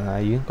process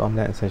use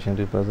complex instruction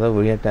to process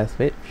various tasks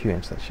with few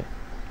instruction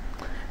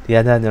ဒီ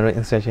အကြကျွန်တော်တို့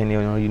instruction တွေ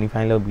ကိုကျွန်တော်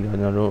unify လုပ်ပြီးတော့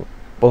ကျွန်တော်တို့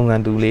ပုံစံ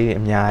တူလေးတွေ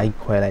အများကြီး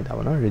ခွဲလိုက်တာ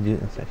ပေါ့နော် reduce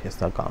instruction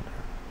stock count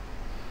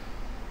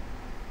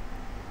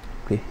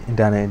okay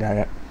internet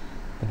direct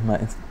ပထမ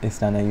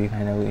external ရွေးခို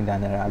င်းတယ်ကို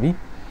internet ရပြီ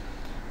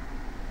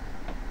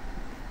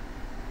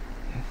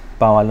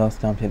power loss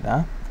ကြောင့်ဖြစ်တာ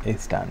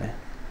external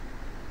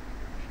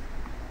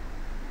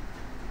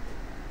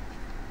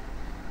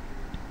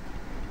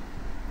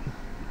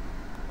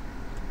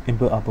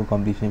input output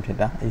completion ဖြစ်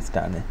တာ A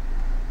star နဲ့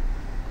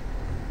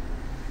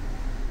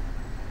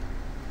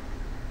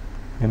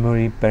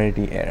memory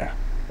parity error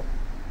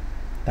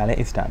ဒါလည်း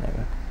A star နဲ့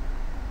ပဲ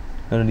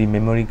ကျွန်တော်ဒီ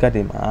memory card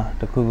တွေမှာ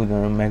တခုခုကျွ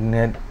န်တော်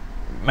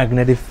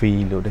magnetic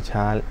field လို့တ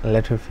ခြား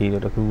electric field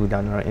လို့တခုခုကျွ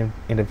န်တော်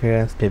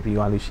interference ဖြစ်ပြီး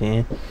သွားလို့ရှင်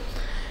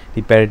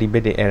ဒီ parity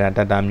bit တွေ error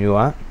data မျိုး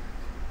က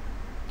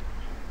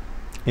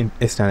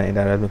external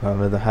error လို့ခေါ်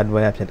လို့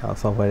hardware ဖြစ်တာ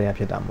software ရ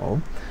ဖြစ်တာမဟုတ်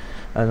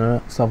အဲ့တော့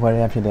software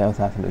ရဖြစ်တဲ့ဥစ္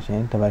စာဆိုလို့ရှ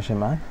င် division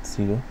မှာ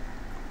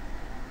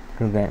 0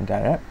 program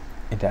interrupt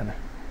internal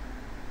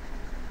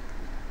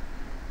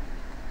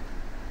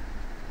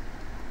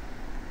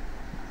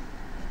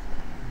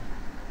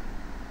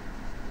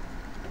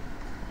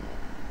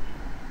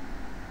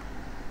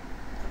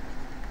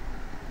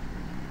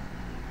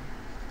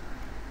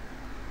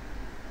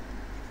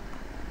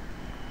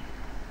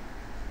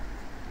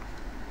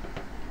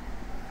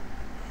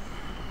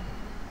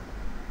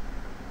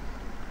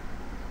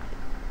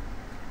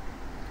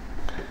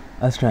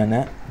Astran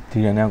နဲ့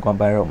DRAM နဲ့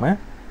compare လုပ်မယ်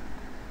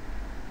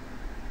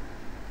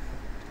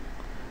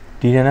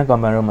DRAM နဲ့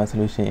compare လုပ်မယ်ဆို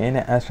လို့ရှိရင်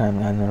Astran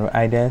ကကျွန်တော်တို့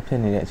idle ဖြစ်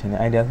နေတဲ့အချိန်နဲ့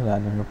idle ဆိုတာ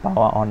ကျွန်တော်တို့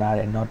power on ရတ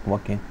ယ် not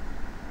working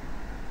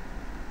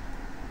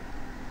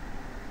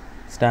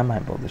standby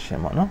position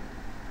ပေါ့နော်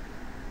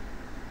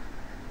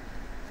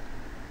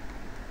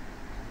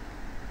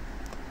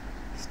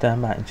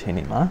standby အချိန်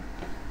ဒီမှာ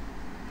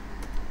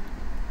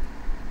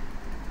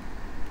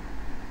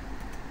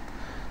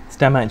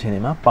standby အချိန်ဒီ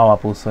မှာ power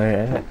ပို့ဆွဲ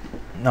ရဲတဲ့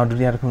နောက်ဒု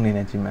တိယတစ်ခုအနေ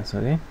နဲ့ကြည့်မယ်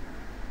ဆိုရင်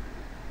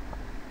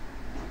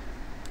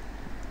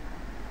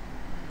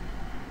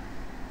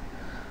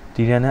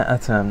ဒီရန်နဲ့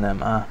Astram နဲ့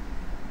မှာ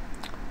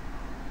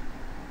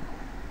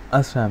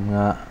Astram က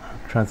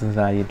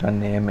transistor ရေးအတွက်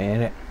နည်းမယ်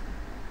တဲ့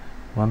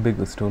1 bit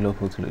ကို store လုပ်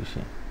ဖို့ဆိုလို့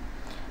ရှိရင်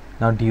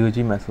နောက်ဒီကိုကြ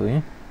ည့်မယ်ဆိုရ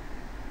င်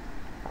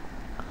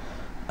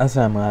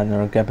Astram ကကျွန်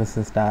တော်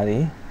capacitor တွေ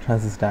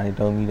transistor တွေ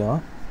တုံးပြီးတော့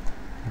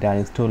ဒါ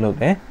တွေ store လုပ်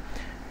တယ်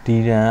ဒီ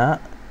ရန်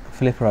က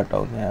flip flop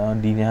တုံးတယ်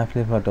ဒီနေရာ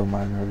flip flop တုံး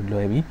မှာကျွန်တော်လွ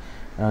ယ်ပြီ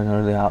အဲ့တော့ကျွန်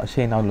တော်တို့အ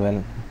ရှိန်နောက်လွယ်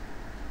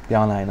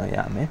ပြောင်းလိုက်တော့ရ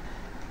မယ်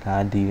ဒါ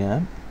ဒီရန်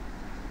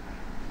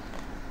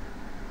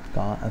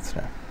ကောင်း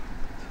extra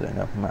ဆို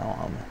တော့မှတ်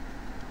အောင်မယ်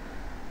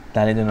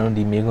ဒါလည်းကျွန်တော်တို့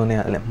ဒီမေးခွန်းနဲ့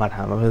လည်းမှတ်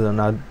ထားမှာဖြစ်ဆိုတော့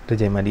နောက်တစ်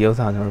ချိန်မှာဒီဥစ္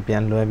စာကျွန်တော်တို့ပြ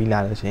န်လွယ်ပြီးလာ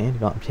လို့ရှိရင်ဒီ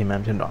ကောင်အဖြေမှ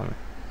န်ဖြစ်သွားမယ်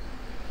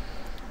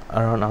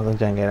အဲ့တော့နောက်ဆုံး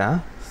ကြံခဲ့တာ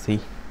C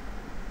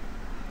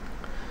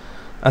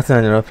extra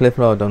ကျွန်တော် flip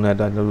flop တုံးတဲ့အ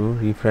တွက်တို့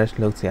refresh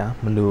လုပ်စရာ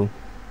မလို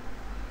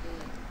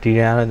ဒီ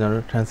ရန်ကတော့ကျွန်တော်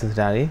တို့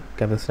transistor တွေ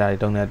capacitor တွေ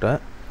တုံးတဲ့အတွက်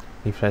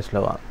refresh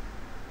လုပ်အောင်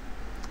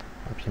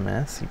အဖြစ်မှ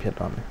န် C ဖြစ်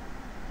သွားမယ်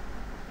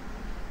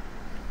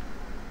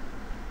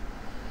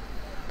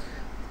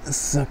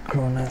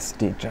synchronous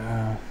data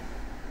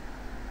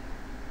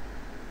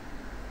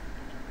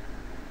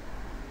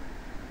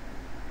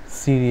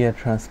serial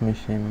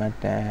transmission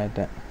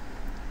method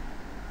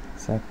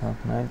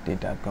synchronous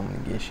data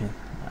communication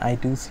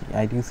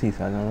I2C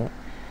ဆိုတော့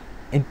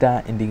inter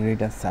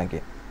integrated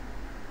circuit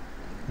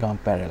ကောင်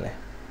parallel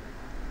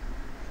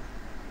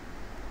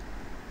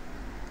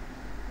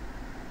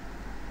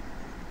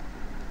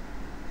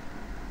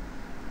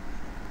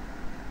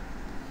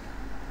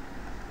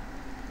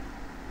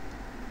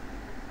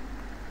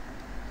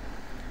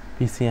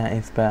PCI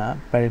is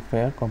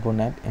peripheral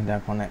component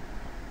interconnect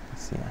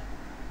PCI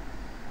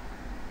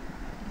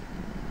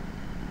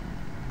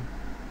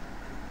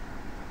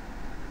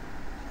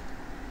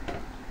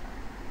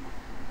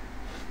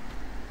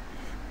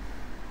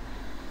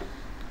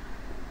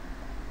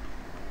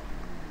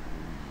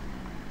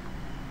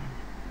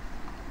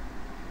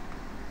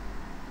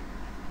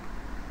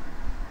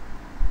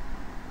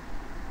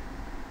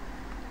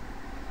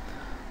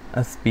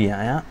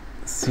SPI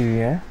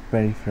serial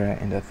peripheral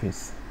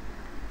interface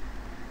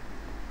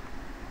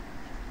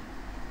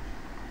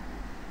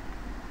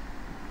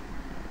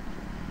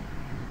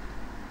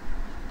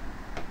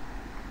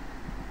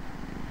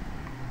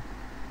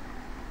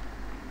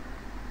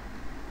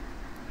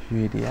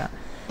UAD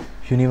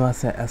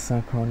universal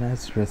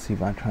asynchronous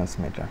receiver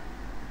transmitter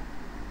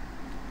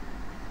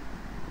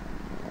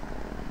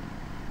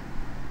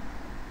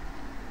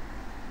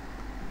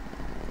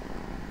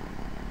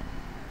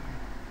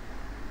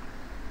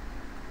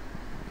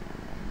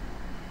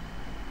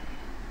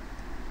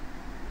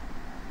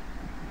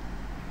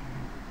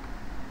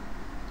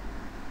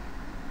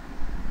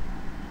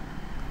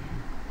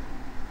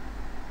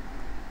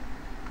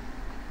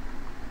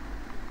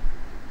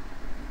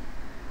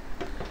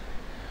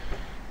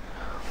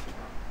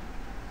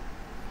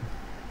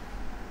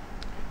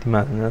ဒီ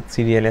မှာကျွန်တော်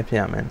serial လည်းဖြစ်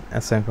ရမယ်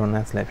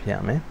asynchronous လည်းဖြစ်ရ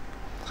မယ်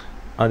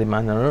အော်ဒီမှာ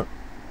ကျွန်တော်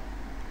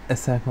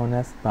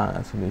asynchronous ပါ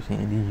ဆိုလို့ရှိ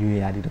ရင်ဒီ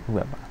UART တခု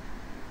ပဲပါ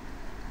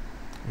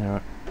ကျွန်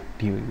တော်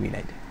ဒီဝေး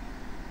လိုက်တယ်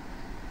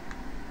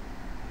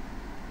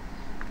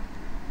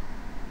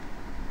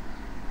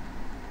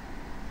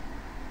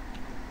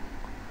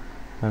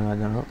ကျွန်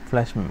တော်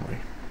flash memory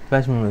ဆို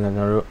ကျွန်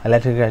တော်တို့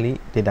electrically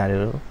data တွေ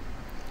ကို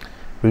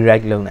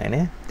rewrite လုပ်နိုင်တ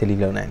ယ်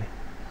delete လုပ်နိုင်တယ်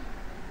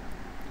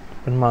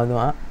ပထမ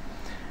ဆုံးက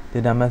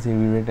data mass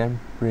rewritten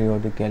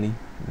periodically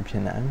ဖြ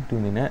စ်နိုင်သူ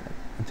အနေနဲ့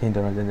အချိန်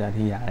တော်တော်ကြာကြာ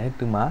ထိရတယ်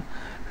သူမှာ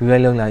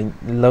real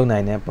low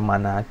nine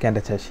pamana can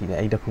the chashi the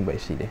 8 of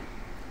Bashide.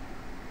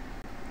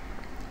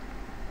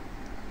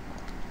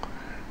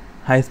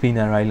 High speed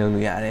and right low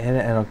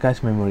and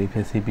cache memory for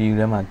CPU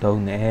Rama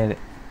down air.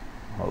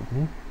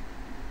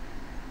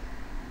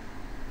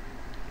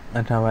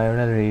 And how I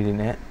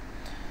reading it.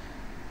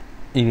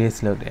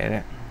 Erase load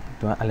there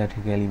to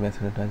electrically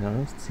vessel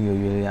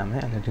COU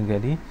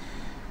electrically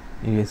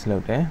erase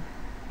load there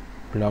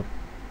block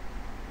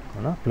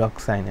block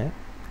sign it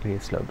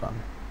erase load on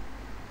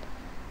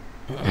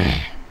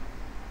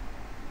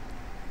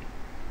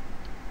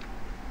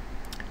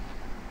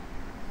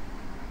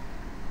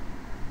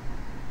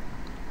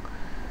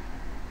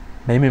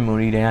main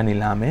memory there ani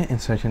la me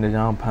instruction တ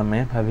ကြောင်းဖတ်မ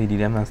ယ်ဖတ်ပြီးဒီ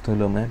ထဲမှာ store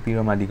လုပ်မယ်ပြီး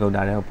တော့မှ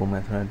decoder တွေကိုပုံမ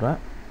ယ်ဆိုတော့အတွက်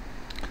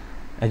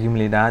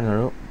accumulator ကျွန်တော်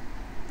တို့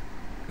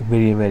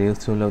variable တွေကို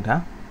store လုပ်တာ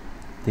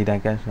data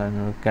cache ဆို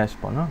တော့ cache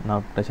ပေါ့နော်နော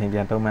က်တစ်ချိန်ပြ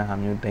န်တုံးမဲ့ဟာ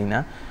မျိုးတင်တာ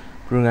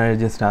program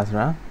register ဆို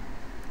တာ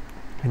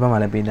ဒီဘက်မှာ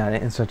လည်းပေးထား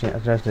တဲ့ instruction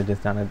address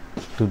register နဲ့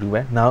တူတူပဲ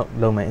နောက်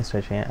လုပ်မဲ့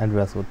instruction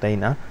address ကိုတင်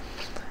တာ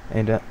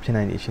အဲ့တော့ဖြစ်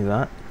နိုင်တဲ့ရှိဆိုတာ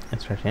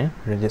instruction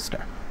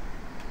register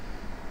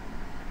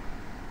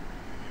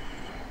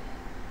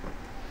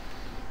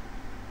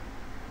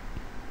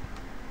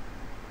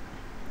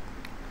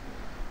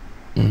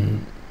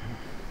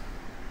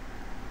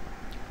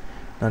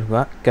နောက်တစ်ခု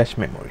က cache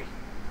memory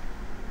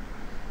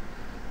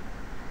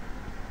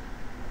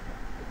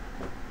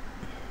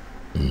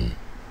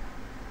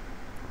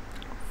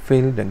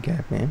fill the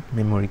gap in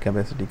memory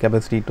capacity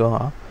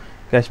တော့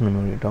cache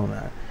memory တော့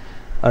လာ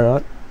အဲ့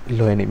တော့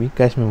လွယ်နေပြီ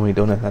cache memory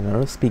တော့နေတာကျွန်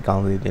တော်တို့ speed ကော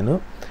င်းစေတင်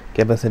လို့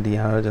capacity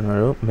ကတော့ကျွန်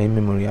တော်တို့ main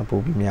memory က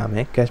ပို့ပြီးများမ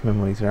ယ် cache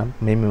memory ဆိုတာ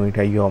main memory ထ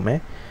က်ရော့မယ်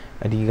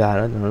အဓိကက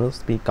တော့ကျွန်တော်တို့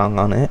speed ကောင်း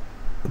နဲ့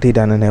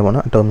data နည်းနည်းပေါ့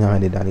နော်အတုံးများ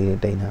တဲ့ data လေးတွေ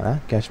တင်ထားတာ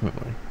cache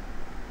memory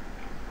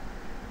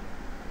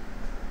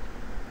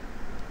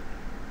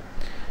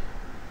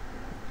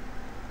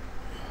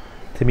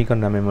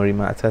semiconductor memory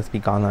မှာ access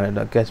speed ကောင်းလာတဲ့အ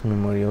တွက် cache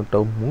memory ကို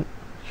တုံးမှု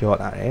ရော့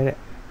လာတယ်တဲ့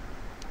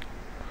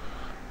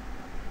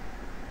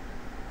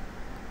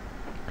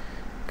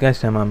cache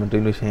ထဲမှာမ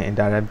တွေ့လို့ရှိရင်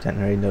interrupt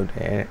generate လုပ်တ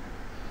ယ်တဲ့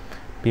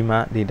ပြီးမှ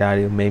data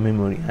တွေကို main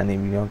memory ကနေ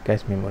ပြီးတော့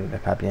cache memory တ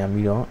စ်ခါပြန်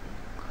ပြီးတော့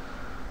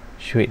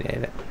ရွှေ့တယ်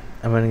တဲ့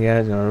အမှန်တကယ်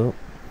ကျွန်တော်တို့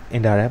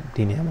interrupt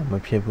ဒီနေရာမှာမ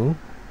ဖြစ်ဘူး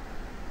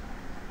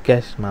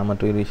cache မှာမ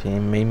တွေ့လို့ရှိရ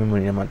င် main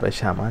memory ထဲမှာတွေ့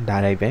ရှာမှာ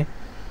direct ပဲ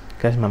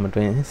cache မှာမ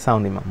တွေ့ရင်စော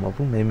င့်နေမှာမဟုတ်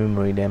ဘူး main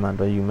memory ထဲမှာ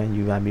တွေ့ယူမယ်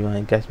ယူပါပြီးရ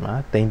င် cache မှာ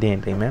တိမ့်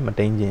မယ်မ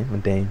တိမ့်ခြင်းမ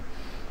တိမ့်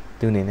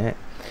သူအနေနဲ့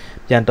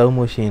ပြန်တုံး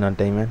မှုရှိရင်တော့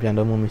တိမ့်မယ်ပြန်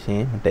တုံးမှုမရှိရ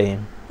င်မတိမ့်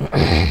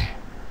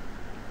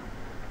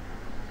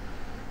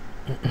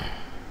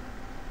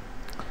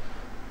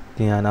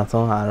ဒီနောက်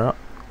ဆုံးဟာတော့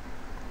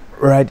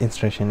write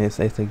instruction is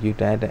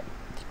executed တဲ့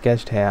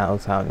cache ထဲကဥ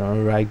စ္စာကိုကျွန်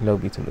တော် write လုပ်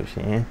ပြီးဆိုလို့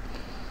ရှိရင်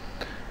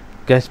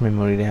cache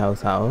memory ထဲကဥ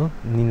စ္စာကို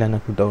နီလာနှ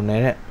စ်ခုတုံးနေ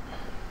တဲ့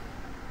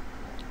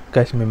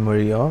cache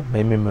memory ရော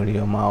main memory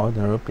ရောမှာ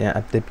ကျွန်တော်တို့ပြန်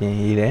update ပြင်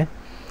ရေးတယ်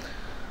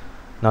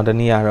နောက်တစ်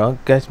နည်းကတော့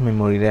cache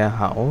memory ထဲ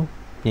ဟာကို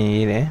ပြင်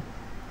ရေးတယ်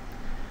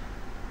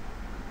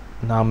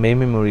နောက် main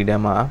memory ထဲ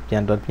မှာပြ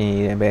န်တော့ပြင်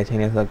ရေးတယ်ဘယ်အချိန်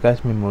လဲဆိုတော့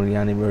cache memory က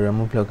နေပြီး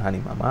remove လုပ်ခါနေ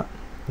မှာ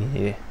ပြင်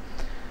ရေးတယ်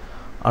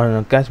အဲ့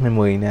တော့ cache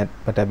memory နဲ့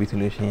ပတ်သက်ပြီးဆို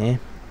လို့ရှိရင်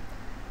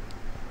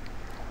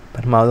ပ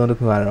ထမဆုံးတစ်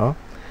ခုကတော့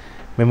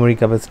memory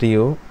capacity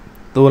ကို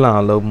တိုးလာ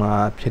အောင်လုပ်မှာ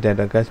ဖြစ်တဲ့အ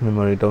တွက် cache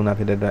memory တုံးတာ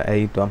ဖြစ်တဲ့အတွက်အဲ့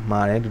ဒီတော့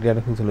မှားတယ်ဒုတိယတ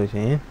စ်ခုဆိုလို့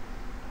ရှိရင်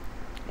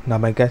နော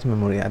က်ပိုင်း cache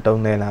memory အ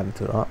တုံးနေလာပြီ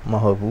ဆိုတော့မ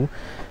ဟုတ်ဘူး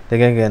တ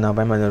ကယ်နောက်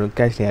ပိုင်းမှာကျွန်တော်တို့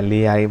cache တွေက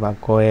layer တွေပါ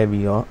ကွဲ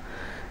ပြီးတော့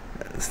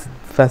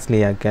first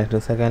layer cache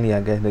တို့ second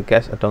layer cache တို့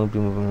cache အတုံးပြု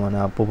မှုပုံမှန်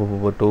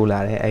ပို့တိုးလာ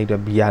တယ်အဲ့ဒီ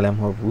တော့ B ရလည်းမ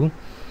ဟုတ်ဘူး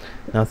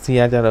နောက် C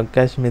ကကျတော့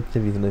cache miss ဖြ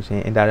စ်ပြီဆိုလို့ရှိရ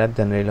င် interrupt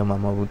generate လုပ်မှာ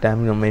မဟုတ်ဘူးတမ်း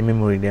ပြီးတော့ main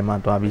memory ထဲမှာ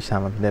တွားပြီးရှာ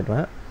မှာဖြစ်တဲ့အတွ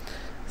က်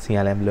C က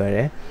လည်းမလွယ်တ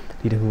ယ်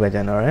ဒီတစ်ခုပဲကျ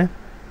န်တော့တယ်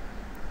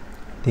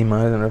ဒီမှာ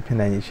ကျွန်တော်ဖြစ်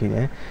နိုင်ရရှိတ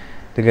ယ်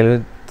တကယ်လို့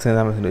စဉ်း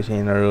စားမှဆိုလို့ရှိရ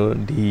င်တို့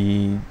ဒီ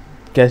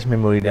cache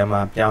memory ထဲမှာ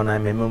ပြောင်းနို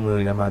င် main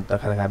memory ထဲမှာတစ်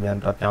ခါပြန်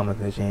တော့ပြောင်းမှ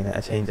ဆိုလို့ရှိရင်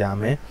အချိန်ကြာ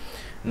မယ်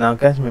နောက်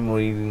cache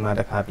memory မှာ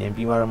တစ်ခါပြင်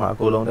ပြီးတော့မှအ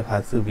ကုန်လုံးတစ်ခါ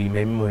စုပြီး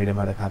main memory ထဲ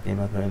မှာတစ်ခါပြင်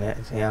မှဆိုရင်လည်း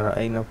အချိန်ကတော့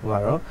အဲ့နှစ်ခုက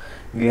တော့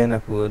ဒီကနှ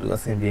စ်ခုကိုသူအ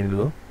ဆင်ပြေ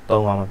လို့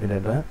သုံးအောင်မှာဖြစ်တဲ့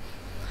အတွက်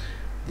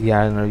ဒီဟာ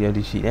ကျွန်တော်ရုပ်တ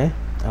ည်ရှိတယ်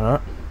အဲ့တော့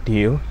ဒီ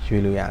ကို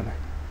ရွေးလို့ရတ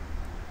ယ်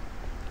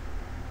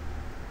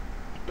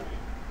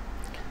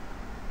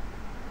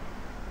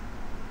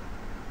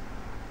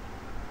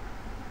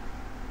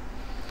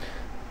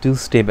2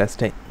 stable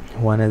state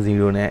 1 and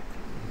 0နဲ့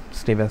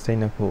stable state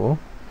နှစ်ခုကို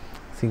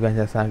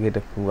sequential circuit တ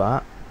စ်ခုက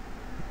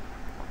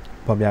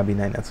ပေါ်ပြပေး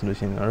နိုင်တဲ့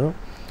solution ကတော့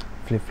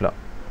flip flop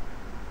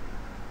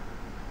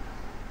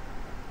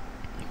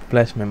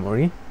flash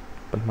memory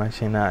ပထမ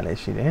ရှင်းတာလည်း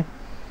ရှိတယ်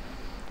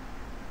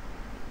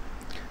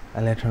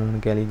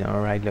electronically ကျွန်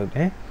တော် write လုပ်တ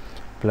ယ်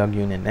plug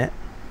unit နဲ့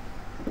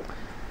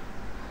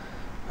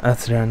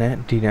SRAM နဲ့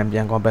DRAM ပြ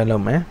န် compare လု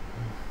ပ်မယ်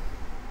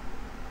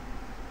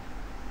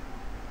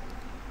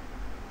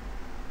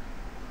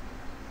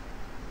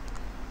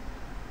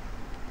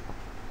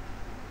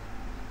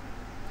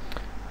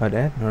ဟုတ်တ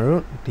ယ်ကျွန်တော်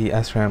တို့ဒီ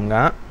SRAM က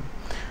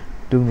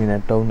2အနေ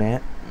နဲ့တုံးတဲ့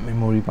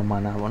memory ပမာ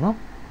ဏပေါ့နော်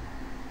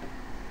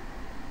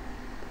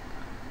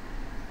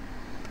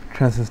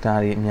transistor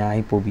တွေအများ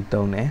ကြီးပို့ပြီး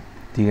တုံးတယ်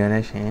DRAM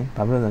နဲ့ရှင်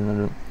ဘာဖြစ်လို့လဲဆို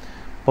တော့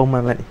ပုံမှ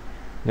န်ပဲ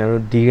ကျွန်တော်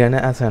တို့ဒီရန်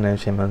နဲ့အဆန်နဲ့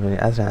ရှင်မှဆိုရ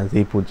င်အဆန်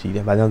ဈေးပိုကြီးတ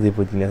ယ်ဘာကြောင့်ဈေး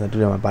ပိုကြီးလဲဆိုတော့တူ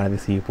တယ်မှာပါတဲ့ပ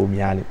စ္စည်းပို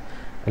များလို့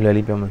အလွယ်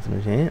လေးပြောမှဆို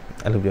လို့ရှိရင်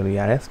အဲ့လိုပြောလို့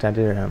ရတယ်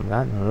static RAM ကကျွ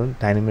န်တော်တို့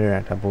dynamic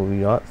RAM ထပ်ပို့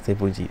ပြီးတော့ဈေး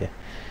ပိုကြီးတယ်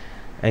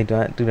အဲ့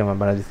တော့တူတယ်မှာ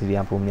ပါတဲ့ပစ္စည်းတွေ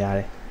ကပိုများတ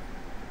ယ်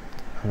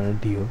ကျွန်တော်တို့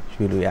ဒီကို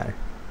ရွှေ့လို့ရတယ်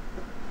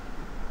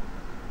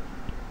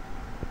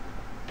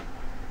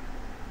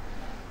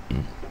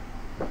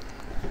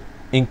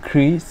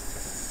increase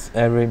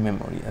array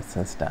memory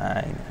access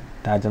time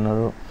ဒါကျွန်တော်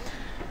တို့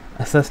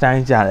access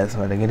time ကြတယ်ဆို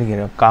တော့တကယ်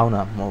တော့ကောင်း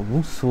တာမဟုတ်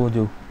ဘူးဆိုကြ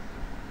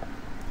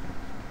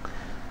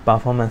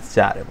performance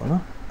ကြတယ်ပေါ့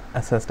နော်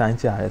access time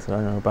ကြတယ်ဆို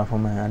တော့ကျွန်တော်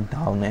performance က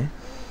down တယ်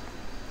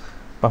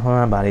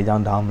performance ဘာတွေကြော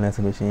င့် down မလဲ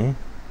ဆိုလို့ရှိရင်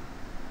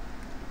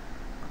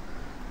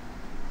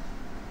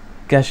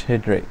cache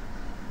hit rate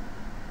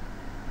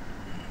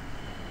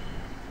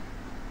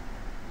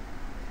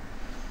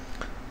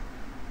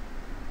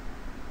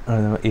အဲ့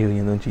ဒါ A ကိုရ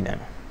င်ဆုံးကြည့်နိုင်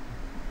မယ်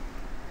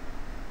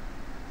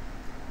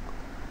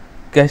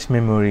cache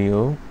memory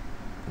ကို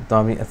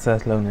တော်ပြီး access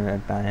လုပ်နေတဲ့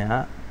အတိုင်းက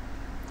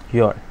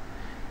ရော့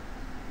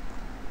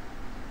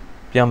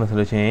ပြောမှဆို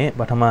လို့ရှိရင်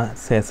ပထမ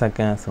10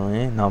 second ဆိုရ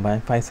င်နောက်ပို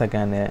င်း5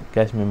 second နဲ့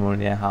cache memory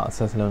ရဲ့ဟာ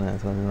access လုပ်နေ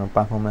ဆိုတော့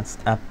performance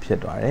up ဖြစ်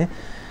သွားတယ်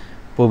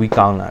ပို့ပြီး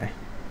ကောင်းလာတယ်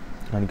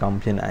နောက်ဒီကောင်း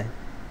ဖြစ်နိုင်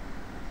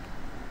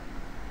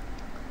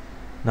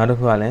နောက်တစ်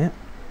ခုကလည်း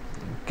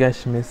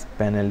cache miss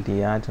penalty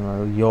ကကျွန်တော်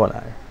တို့ရော့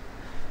လာတယ်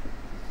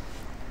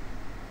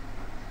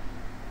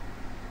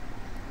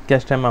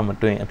cache ထဲမှာမ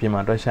တွေ့ရင်အပြင်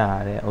မှာတွက်ရှာရ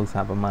တဲ့ဥစ္စာ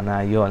ပမာဏ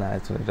ရော့လာတ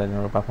ယ်ဆိုတော့ကျွန်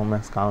တော်တို့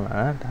performance ကောင်းလာ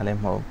တာဒါလည်း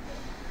မဟုတ်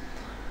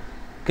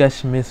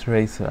cache miss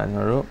rate ဆိုတာကျွ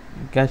န်တော်တို့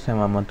cache ထဲ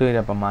မှာမတွေ့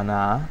တဲ့ပမာဏ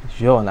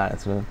ရော့လာတယ်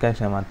ဆိုတော့ cache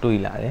ထဲမှာတွေ့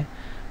လာတယ်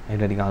အဲ့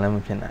ဒါဒီကောင်လည်းမ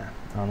ဖြစ်နိုင်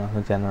အောင်နောက်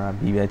ဆုံး general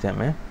B ပဲကြက်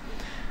မယ်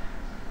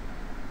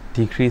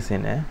decrease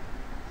in the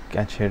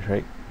cache hit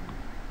rate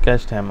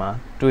cache ထဲမှာ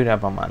တွေ့တဲ့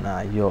ပမာဏ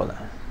ရော့လာ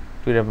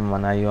တွေ့တဲ့ပမာ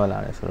ဏရော့လာ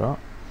တယ်ဆိုတော့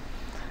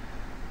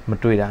မ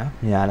တွေ့တာ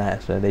များလာတ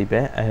ယ်ဆိုတော့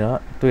အဲ့တော့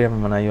တွေ့တဲ့ပ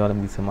မာဏရော့လာ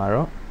ပြီဆိုမှ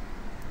တော့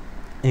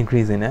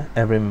increase in the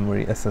every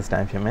memory access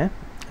time ဖြစ်မယ်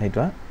အဲ့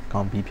တော့ကော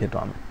င်းပြီးဖြစ်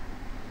သွားမယ်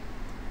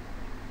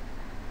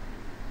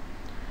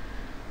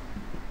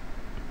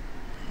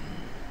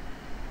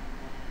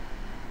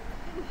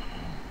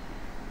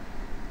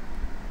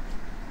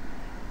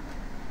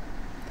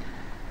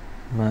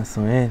မ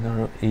ဆိုရင်ကျွန်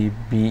တော်တို့ A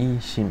B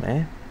ရှိမ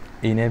ယ်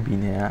A နဲ့ B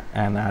နဲ့က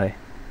AND ရတယ်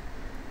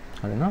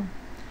ဟုတ်တယ်နော်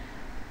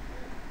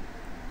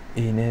A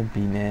နဲ့ B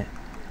နဲ့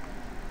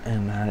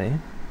AND ရတယ်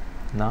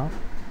နောက်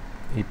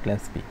A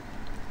plus B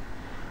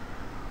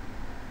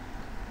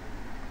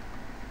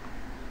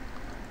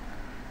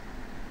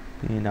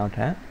ပြီးနောက်ထ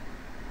ပ်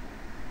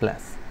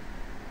plus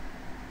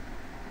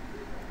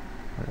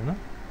ဟုတ်တယ်နော်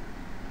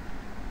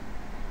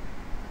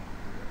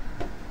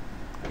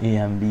A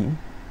and B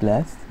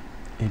plus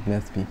A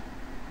plus B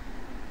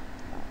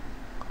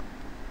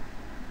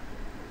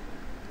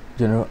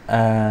ကျွန်တော်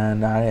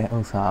နားတဲ့ဥ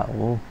စ္စာ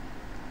ကို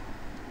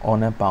on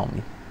နဲ့ပေါင်း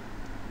ပြီ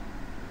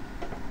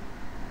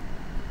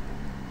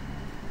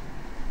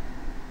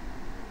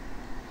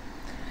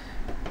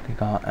ဒီ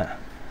က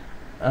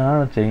အဲ့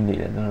တော့ချိန်နေ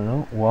တယ်ကျွန်တော်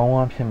တို့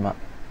11ဖြစ်မှ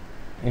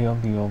A ရော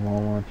B ရော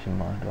11ဖြစ်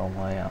မှတော့မ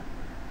ရအောင်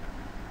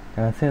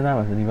ဒါစဉ်းစား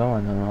မှာဆိုဒီဘက်မှာ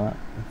ကျွန်တော်က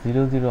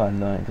00က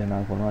လွန်ရင်ကျွန်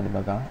တော်ကတော့ဒီဘ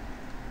က်က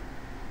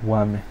1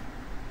ပဲ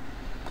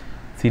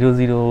00ဆို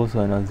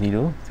ရင်တော့0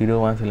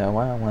 01ဆိုလည်း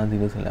1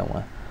 10ဆိုလည်း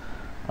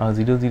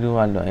100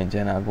ကလွန်ရင်ကျွ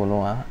န်တော်ကို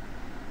လုံးက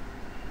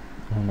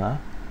ဟိုမှာ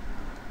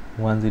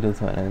10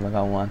ဆိုရင်လည်းဒီဘက်က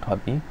1ထွက်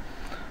ပြီ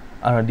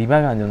အဲ့တော့ဒီဘ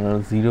က်ကကျွန်တော်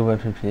တို့0ပဲ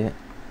ဖြစ်ဖြစ်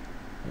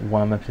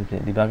1ပဲဖြစ်ဖြ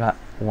စ်ဒီဘက်က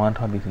1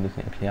ထွက်ပြီဆိုလို့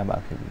ရှိရင်အဖြေကပါ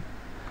ဖြစ်ပြီ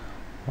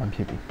1ဖြ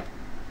စ်ပြီ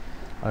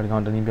အဲ့ဒီကော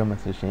င်တနည်းပြောမှ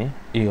ဆိုရှင်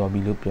A ရော B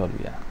လို့ပြော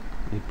လို့ရတယ်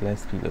A plus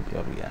B လို့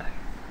ပြောလို့ရတယ်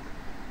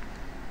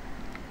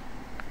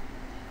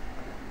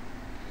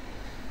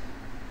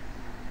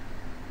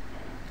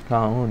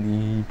ကောင်းဒီ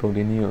ပုံတ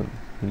င်ကြီးကို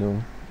ဒီလို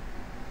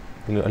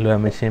အလွယ်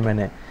မရှင်းမ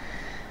နဲ့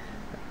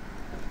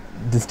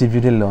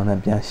distributed law နဲ့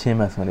ပြန်ရှင်း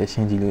မှဆိုလည်းရှ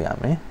င်းကြည့်လို့ရ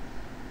မယ်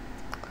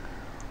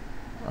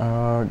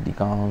ဒီ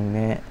ကောင်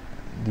နဲ့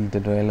ဒီ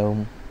တွဲ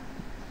လုံး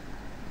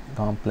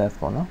ကောင် plus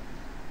ပေါ့နော်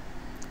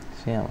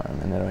ရှင်းရမှာန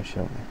ည်းနည်းတော့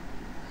ရှုံးမယ်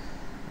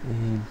A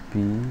B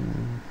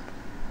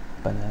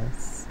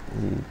plus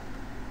A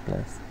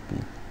plus B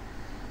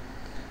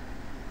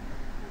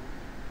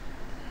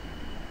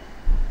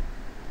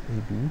A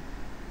B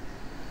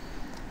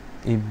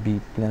A B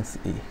plus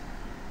A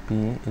B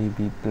A B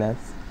plus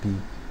B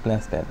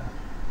plus beta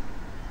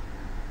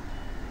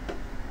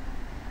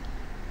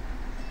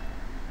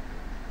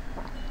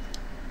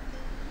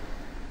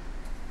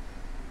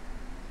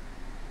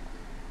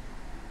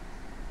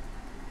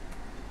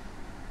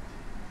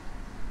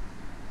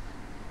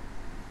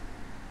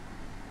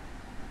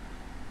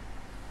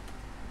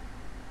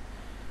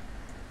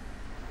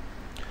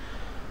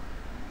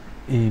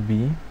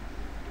AB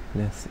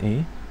plus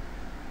A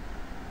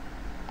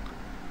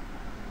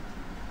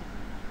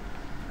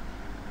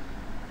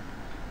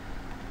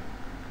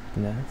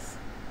plus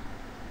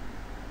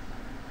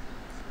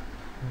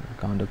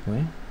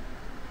counterpoint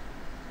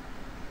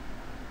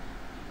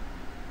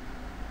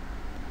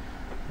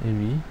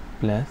AB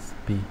plus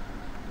B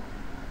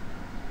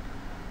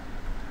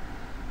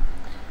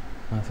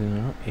ဆိုရ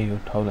င်တော့ A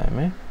ကိုထုတ်လိုက်မ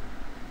ယ်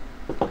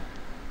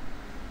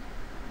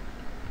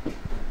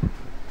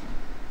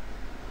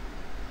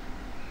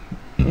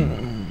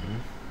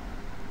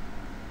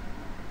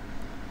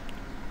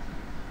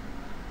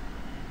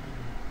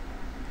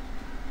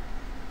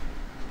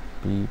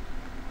B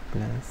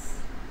plus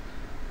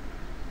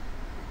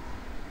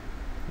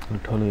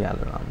ထုတ်လို့ရ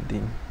လို့တော့မသိ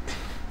ဘူး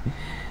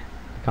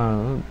ကောင်း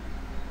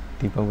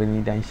ဒီပုံစံ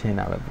ကြီးတိုင်းရှင်း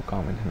တာပဲပိုကော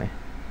င်းမယ်ထင်တယ်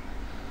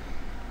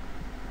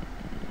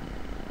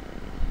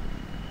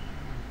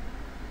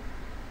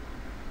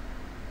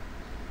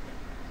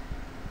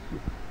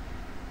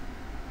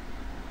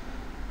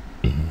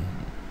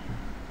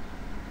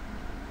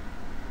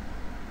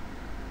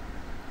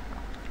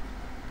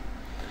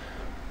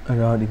အဲ့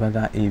တော့ဒီဘက်က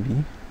AB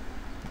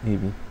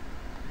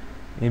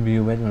ကို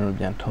ပဲကျွန်တော်တို့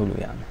ပြန်ထုတ်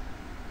လို့ရမယ်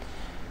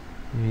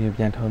AB ကို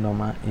ပြန်ထုတ်တော့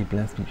မှ A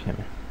plus B ဖြစ်မ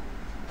ယ်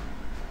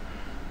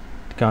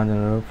ဒီကောင်ကျွန်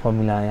တော်တို့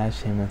formula ရ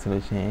ရှင်းမယ်ဆို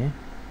လို့ရှိရင်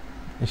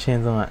အရှ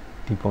င်းဆုံးက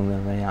ဒီပုံစံ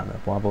ပဲရမ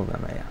ယ်ပွားပုံစံ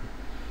ပဲရမယ်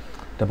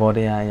တဘောတ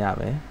ရားရ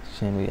ပဲ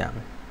ရှင်းလို့ရမ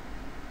ယ်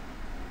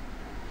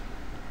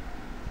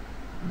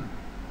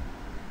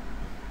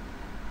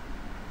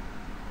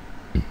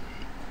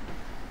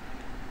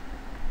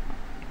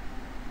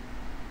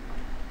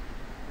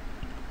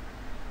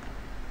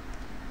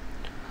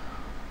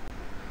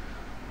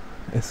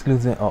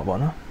exclusive of ပေါ့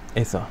နော်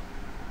XOR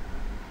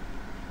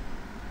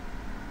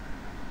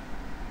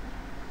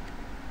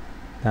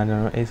ဒါကျွန်တော်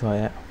တို့ XOR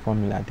ရဲ့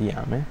formula သိရ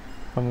မယ်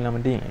formula မ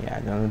သိရင်လည်း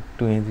ကျွန်တော်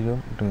တို့2 0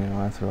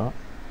 2 1ဆိုတော့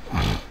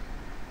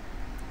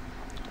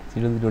0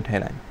 0ထ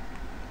ည့်လိုက်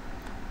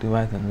2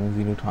 y ဆို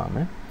တော့0ထောက်ရမ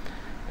ယ်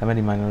ဒါပေမဲ့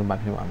ဒီမှာကျွန်တော်တို့ဘာ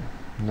ဖြစ်ပါမလဲ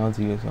not 0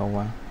ဆိုတော့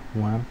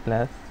1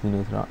 plus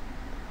 0ဆိုတော့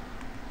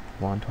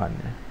1ထွက်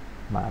နေ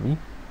ပါပြီ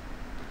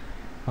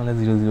ဟောလဲ0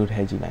 0ထ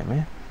ည့်ကြည့်လိုက်မ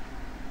ယ်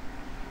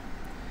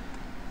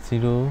0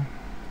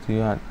 0က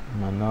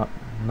မ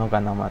နောက်က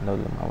နောက်မှလောက်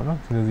လို့မှာပေါ့နော်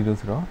0 0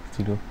ဆိုတော့0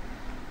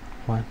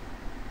 1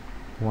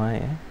 1ရ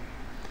ယ်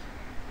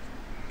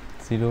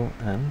0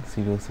 and 0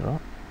ဆိုတော့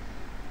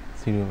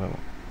0ပဲ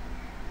ပေါ့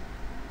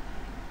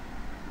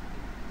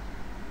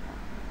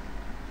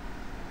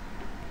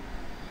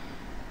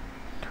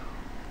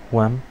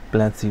1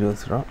 plus 0ဆို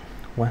တော့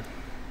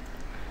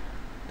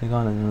1ဒီကော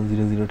င်လည်းကျွန်တော်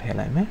0 0ထည့်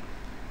လိုက်မယ်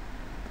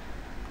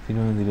0 0ဆို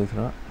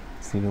တော့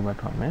0ပဲ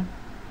ထွက်မယ်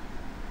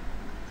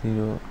0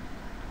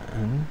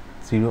 and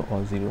 0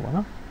 or 0ပေါ့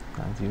နော်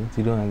ဒါ 0 0 and 0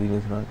ဆိုတော့0 1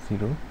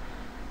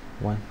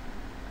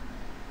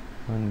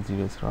 1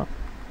 0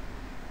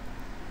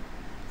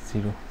ဆို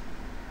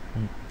တော့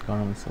0ကောင်း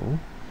မှာဆို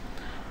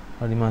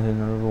ဟောဒီမှာကျွန်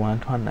တော်တို့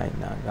1ထွက်နိုင်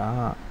တာက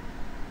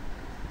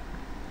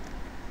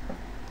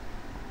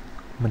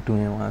မတူ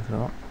ရင်1ဆို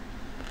တော့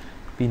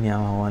ပြီးညာ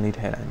မှာ1လေး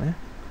ထည့်လိုက်မယ်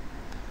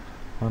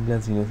1 plus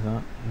 0ဆို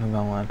တော့နှုတ်က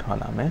1ထွက်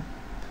လာမယ်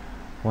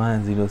1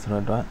 and 0ဆိုတော့0ဟု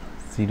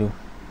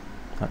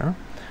တ်နော်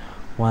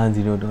1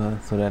 0တော့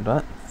ဆိုတဲ့အတွ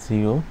က်0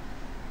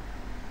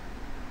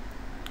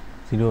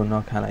 0ကိုနော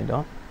က်ခံလိုက်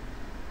တော့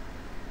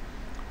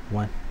1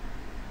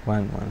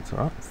 1 ဆို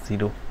တော့0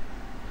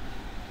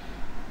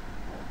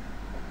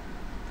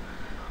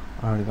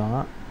အဲဒီကောင်က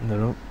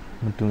တို့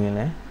မတူရင်လ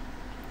ည်း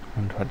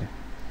1ထွက်တယ်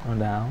ဟော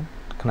ဒါအောင်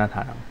ခဏ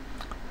ထားတာ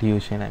ဒီကို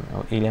ရှင်းလိုက်မယ်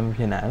ဟို A လည်းမ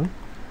ဖြစ်နိုင်ဘူး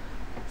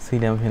C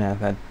လည်းမဖြစ်နိုင်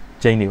ဘူး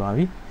ကျိန်းနေပါ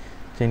ပြီ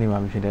ကျိန်းနေပါ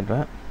ပြီဖြစ်တဲ့အတွ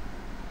က်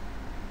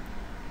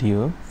ဒီ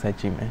ကိုဆက်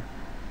ကြည့်မယ်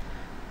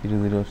0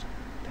 0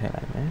ထည့်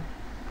လိုက်မယ်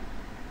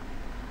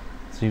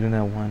0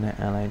နဲ့1နဲ့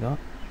အန်လိုက်တော့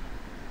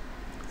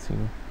0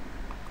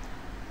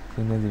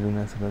 0နဲ့0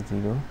နဲ့ဆိုတော့0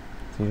 0က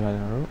ကျွန်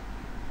တော်တို့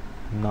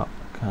not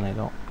ခံလိုက်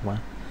တော့1အဲ့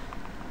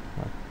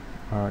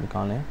တော့ဒီ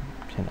ကောင်လည်း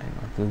ဖြစ်နိုင်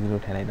တော့0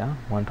 0ထည့်လိုက်တာ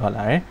1ထွက်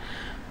လာတယ်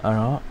အဲ့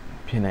တော့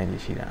ဖြစ်နိုင်တ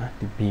ယ်ရှိတာ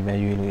ဒီ B ပဲ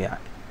ရွေးလို့ရတယ်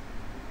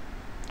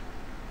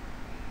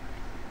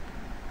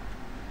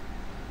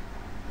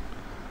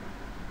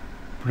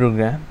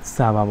program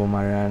server ပေါ်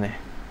မှာ run တယ်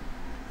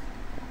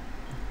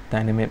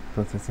dynamic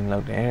processing လု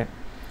ပ်တယ်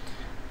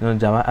ကျွန်တော်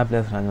Java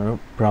applet ဆိုတာကျွန်တော်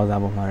တို့ browser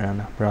ပေါ်မှာ run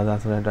တာ browser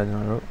ဆိုတဲ့အတွက်ကျွ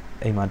န်တော်တို့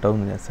အိမ်မှာတုံး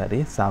နေတဲ့ set တွေ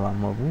server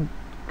မဟုတ်ဘူး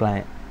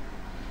client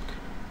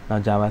နော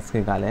က်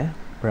JavaScript ကလည်း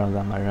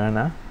browser မှာ run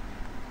တာ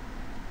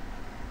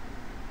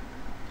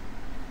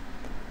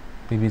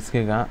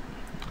VBScript က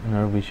ကျွန်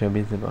တော်တို့ Visual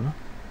Basic ပေါ့နော်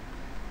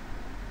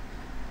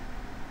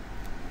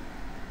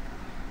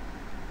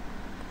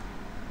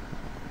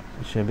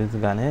Visual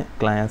Basic ကလည်း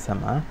client set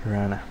မှာ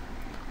run တာ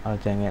အော်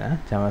ကျန်ခဲ့တာ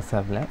Java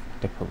servlet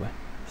တစ်ခုပဲ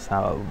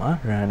server ပေါ်မှာ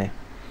run တယ်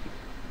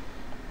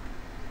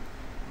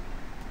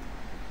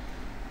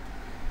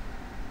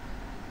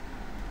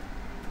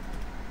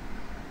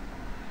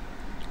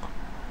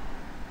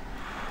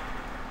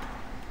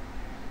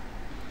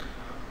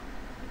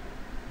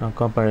နောက်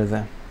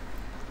comparison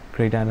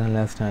greater than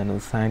less than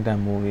လို့ sign တန်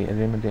မိုးတွေ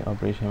arithmetic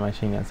operation မှာ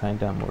ရှိနေတဲ့ sign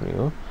တန်မိုးတွေ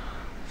ကို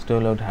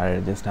store လုပ်ထားတဲ့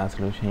register ဆို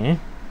လို့ရှိရင်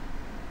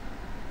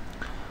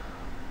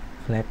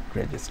flag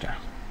register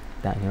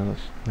ဒါမျိုးလို့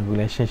အခု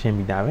လည်းရှင်း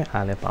ပြီးသားပဲ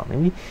အားလည်းပေါက်နေ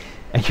ပြီ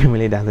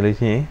accumulator ဆိုလို့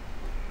ရှိရင်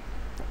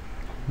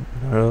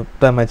တို့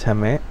ပတ်မှတ်ချက်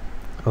မဲ့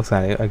ဥစ္စာ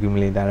တွေကို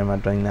accumulator ထဲမှာ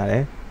တွင်းထားတ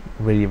ယ်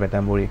variable တ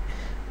န်ဖိုးတွေ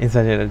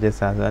inserted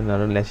register ဆိုတာကျွန်တော်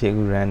တို့လက်ရှိအ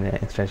ခု run တဲ့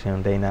instruction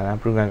ကိုတင်ထားတာ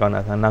program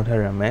counter ဆိုတာနောက်ထပ်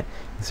run မဲ့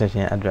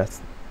instruction address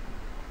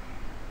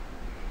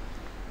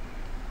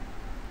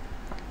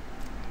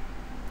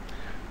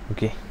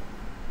Okay.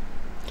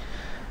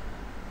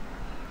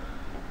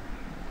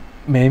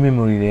 Main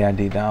memory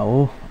data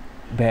oh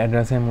be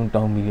address mu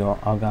town bi yo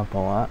ouka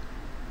pon ka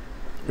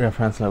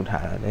reference လုပ်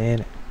ထားတာလေ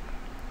တဲ့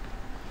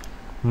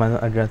မှန်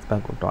တော့ address bar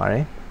ကိုတွားတ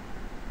ယ်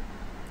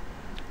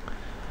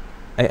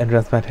အဲ့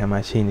address bar ထဲမှာ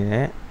ရှိနေ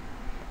တဲ့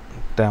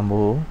တန်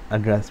ဖိုး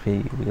address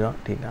ပြီးတော့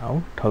data ကို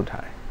ထုတ်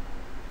ထားတယ်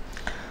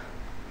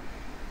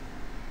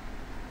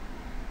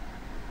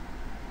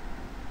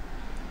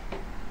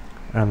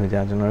အဲ့ဒါ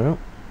ကြောင့်ကျွန်တော်တို့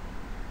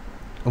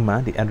ဥပမာ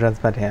ဒီ address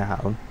bar ထဲဟာ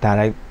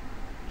direct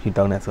ယူ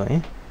တောင်းနေဆိုရ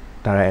င်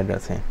direct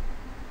addressing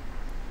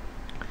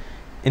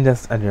index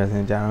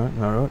addressing ကြောင့်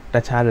ကျွန်တော်တို့တ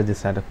ခြား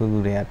register တစ်ခုခု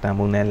တွေကတန်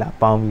ဖိုးနဲ့လာ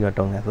ပေါင်းပြီးတော့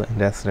တုံးနေဆို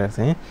index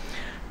addressing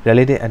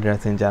relative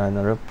addressing ကြောင့်ကျွန်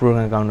တော်တို့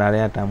program counter တွေ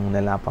ကတန်ဖိုး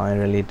နဲ့လာပေါင်းရင်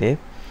relative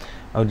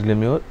အော်ဒီလို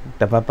မျိုး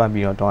တပတ်ပတ်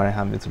ပြီးတော့တွားတဲ့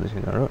ဟာမျိုးဆိုလို့ရှိရ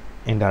င်ကျွန်တော်တို့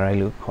indirect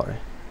လို့ခေါ်တ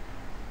ယ်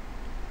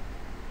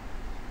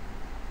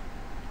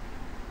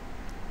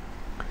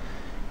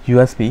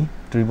USB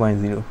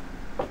 3.0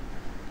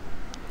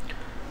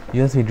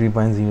 USB 3.0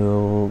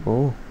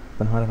 ကိုပ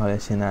ထမတစ်ခါရ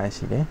ရှင်းတာ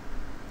ရှိတယ်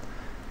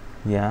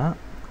Yeah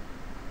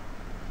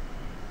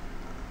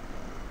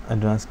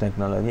Advanced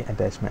Technology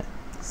Attachment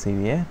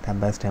Series ဒါ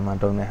bus ထဲမှာ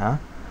တုံးတဲ့ဟာ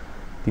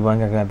ဒီ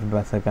1 gigabit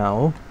per second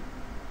ကို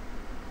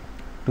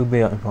 2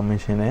 bit of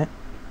information နဲ့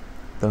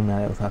တုံးတဲ့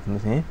ဥစ္စာဆို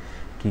လို့ရှိရင်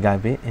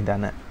gigabit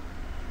internet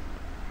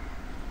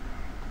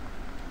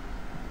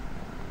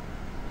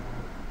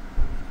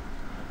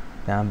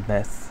ဒါ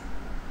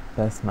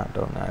bus မှာ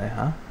တုံးတဲ့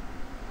ဟာ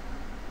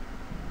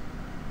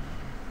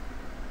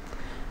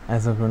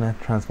asynchronous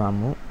transfer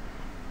မှု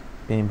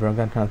ပြီး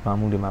broadcast transfer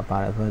မှုတွေမှာပါ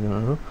တယ်ဆိုတော့ကျွန်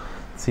တော်တို့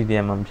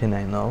CDM မှာမဖြစ်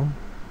နိုင်တော့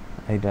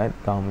အဲ့ဒါ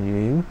ကောင်းမယူ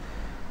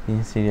ဒီ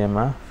CDM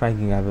မှာ 5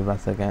 gigabit per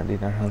second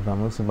data transfer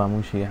မှု super မှု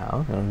ရှိရအော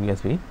င်ကျွန်တော်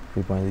USB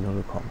 3.0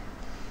 လို့ခေါ်မှာ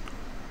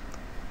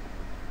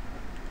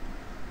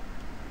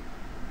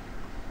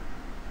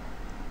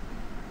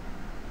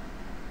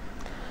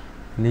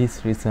least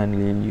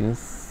recently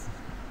used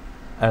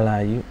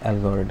LRU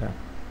algorithm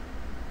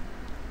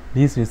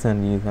least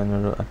recently used ကျွန်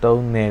တော်တို့အ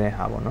တုံးနေတဲ့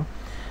ဟာပေါ့နော်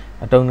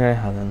အတုံးနေတဲ့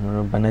ဟာဆိုကျွန်တော်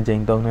တို့ဘယ်နှကြိ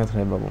မ်တုံးနေဆို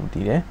တဲ့ပုံပုံတ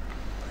ည်တယ်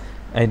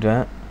အဲ့အတွ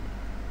က်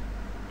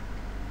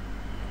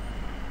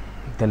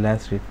the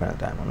last reference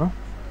time ပေါ့နော်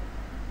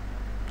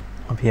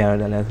အဖေရ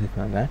the last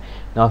reference time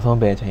နောက်ဆုံး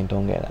ပဲအချိန်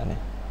တုံးခဲ့တာ ਨੇ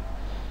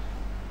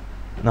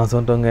နောက်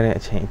ဆုံးတုံးခဲ့တဲ့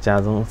အချိန်အကြာ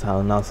ဆုံးဥစ္စာ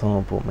ကိုနောက်ဆုံး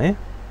ပို့မယ်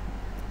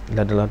လ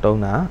က်တလုံးတုံး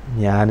တာ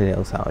များနေတဲ့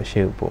ဥစ္စာကို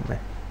ရှေ့ကိုပို့မ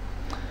ယ်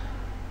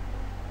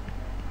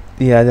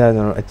ဒီအားကြောင့်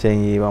ကျွန်တော်အချိန်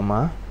ကြီးပေါ်မှာ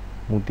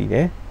မူတည်တ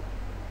ယ်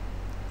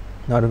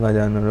နောက်တစ်ခါကျ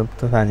တော့ကျွန်တော်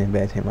သက်သာခြင်း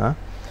ပဲအချိန်မှာ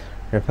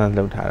reference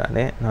လုပ်ထားတာ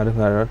ਨੇ နောက်တစ်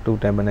ခါတော့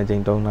 2 time ပဲအချိ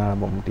န်တုံးလာတာ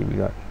ပုံမူတည်ပြီး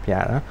တော့ပြ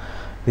တာ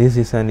this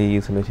recently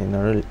use ဆိုလို့ရှိရင်ကျွ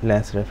န်တော်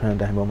last reference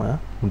time ပေါ်မှာ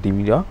မူတည်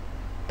ပြီးတော့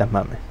တတ်မှ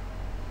တ်မယ်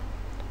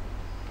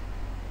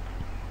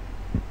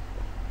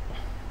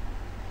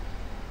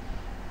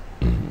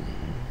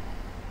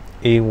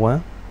A1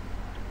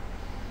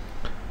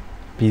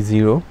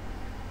 B0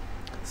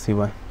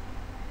 C1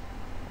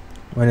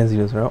 1 and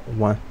 0 so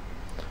 1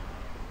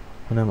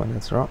 1 and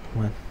 1 so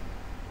 1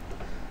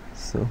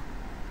 so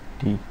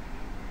D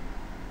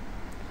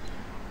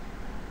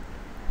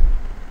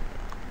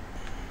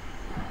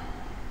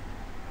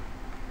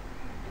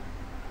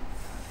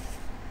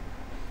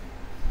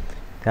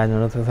ဒါကျွ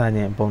န်တော်ဆက်စခြ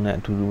င်းပုံနဲ့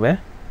အတူတူပဲ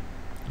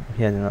အ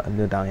ဖေကကျွန်တော်အ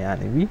လွတ်တောင်းရ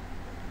နေပြီ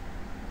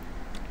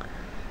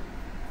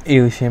A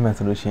ကိုရှင်းမှ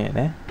ဆိုလို့ရှိရင်လ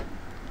ည်း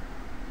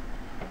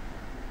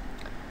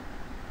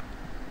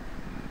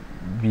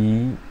B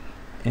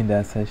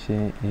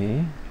intersection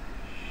A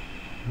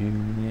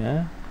union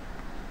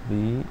B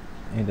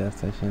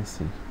intersection C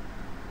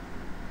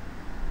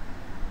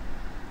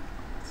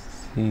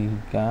C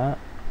က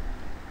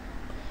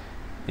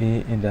A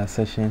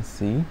intersection C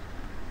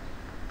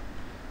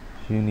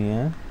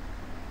union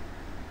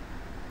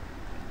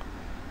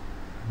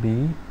B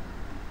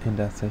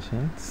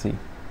intersection C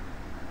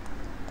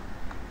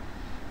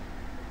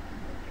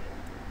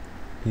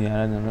ဒီဟာ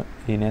ကကျွန်တော်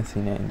A နဲ့ C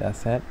နဲ့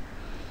intersect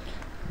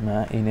မှာ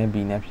A နဲ့ B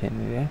နဲ့ဖြစ်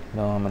နေတယ်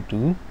လောကမ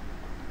တူ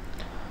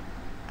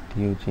ဒီ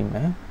ကိုကြည့်မ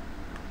ယ်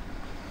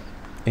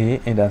A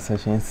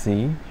intersection C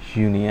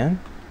union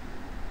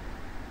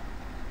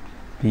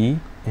B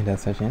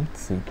intersection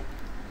C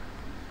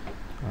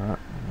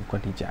ကွ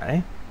က်တိကြတ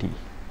ယ်D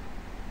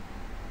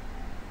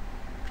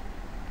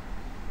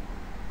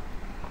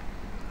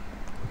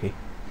okay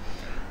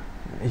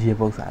အရေး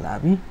ပုတ်စာလာ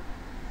ပြီ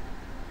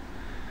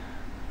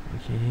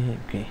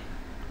okay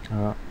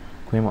တော့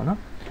ခွင်းပေါ့နော်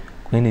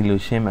ခွင်းနေ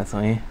လို့ရှင်းမှ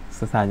ဆိုရင်ဆ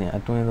က်စချင်းအ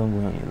တွင်းဆုံးခွ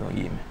င်းရင်ဆို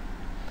ရေးမယ်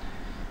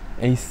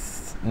x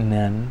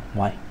nan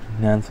y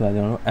nan ဆိုတာ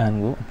ကျွန်တော်တို့ n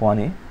ကိုအပေါ်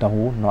နေတ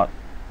ဟိုး not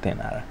တင်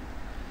လာတာ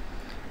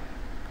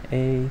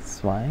x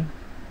y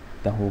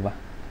တဟိုးပါ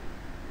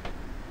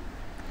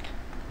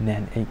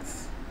nan x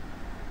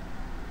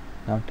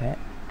နောက်ထပ်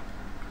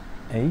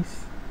x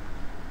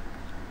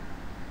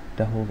တ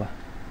ဟိုးပါ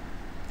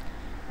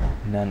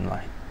nan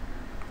y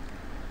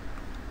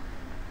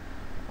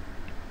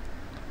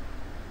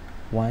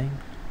y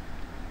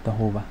တ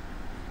ဟိုးပါ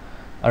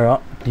အဲ့တော့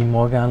ဒီ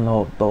Morgan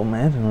law သုံးမ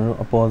ယ်ကျွန်တော်တို့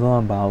အပေါ်ဆုံး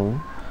ကဘာကို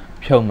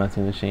ဖြုတ်မှ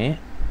ဆိုလို့ရှိရင်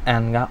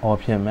n က or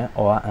ဖြစ်မယ်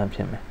or က n ဖြ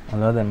စ်မယ်။လော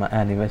လောဆယ်မှာ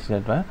n တွေပဲရှိ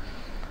တဲ့အတွက်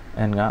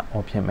n က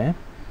or ဖြစ်မယ်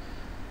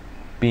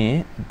။ပြီးရင်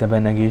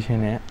double negation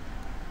နဲ့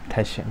ထ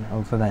ပ်ရှင်းမယ်။ဥ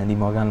ပမာဒီ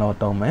Morgan law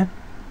သုံးမယ်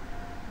။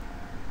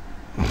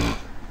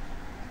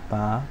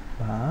ပါ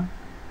ပါ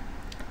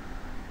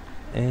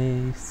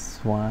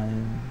xy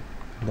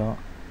dot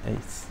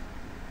x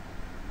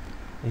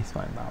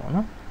xy ပါပေါ့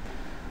နော်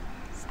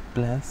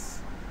plus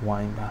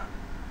y ပါ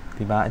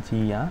ဒီပါအ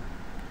ကြီးရ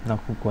နော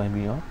က်ခုကွဲ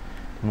ပြီးတော့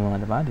ဒီမှာ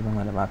တစ်ပါးဒီ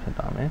မှာတစ်ပါးဖြစ်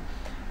သွားမယ်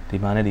ဒီ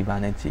ပါနဲ့ဒီပါ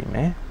နဲ့ကြည့်မ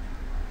ယ်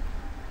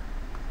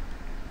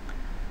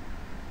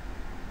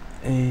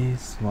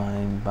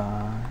xy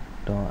bar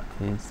dot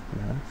x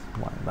plus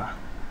y bar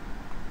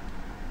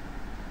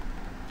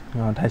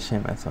နောက်ထပ်ရှ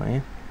င်းမယ်ဆိုရ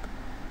င်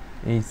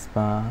x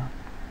bar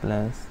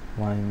plus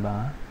y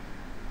bar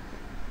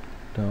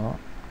dot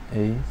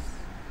x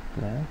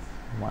plus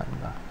y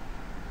bar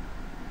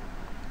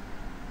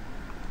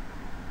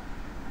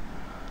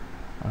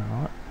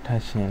ထ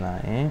ပ်ရှင်းလို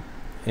က်ရင်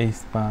x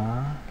bar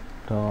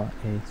dot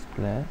x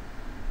plus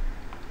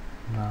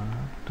bar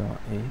dot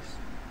x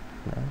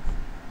plus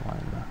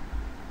y bar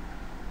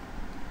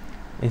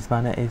x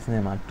bar နဲ့ x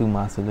နဲ့မှာ2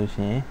မှာဆိုလို့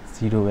ရှိရင်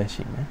0ပဲ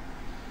ရှိမယ်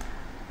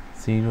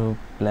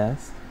0 plus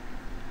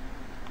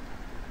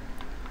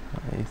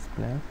x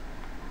plus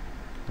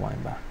y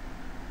bar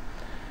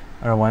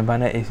အဲ့တော့ y bar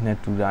နဲ့ x နဲ့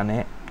တူတာ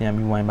နဲ့ပြန်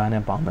ပြီး y bar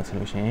နဲ့ပေါင်းမယ်ဆို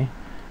လို့ရှိရင်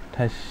ထ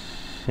ပ်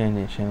ရှင်း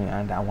နေ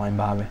အဲ့ဒါ y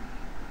bar ပဲ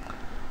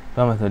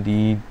ဘာမှဆိုဒီ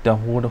တ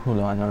ဟိုးတစ်ခု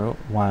လုံးကကျွန်တော်တို့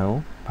y ကို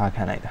ဘာ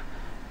ခံလိုက်တာ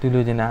တူ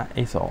လို့ချင်တာ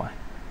x or y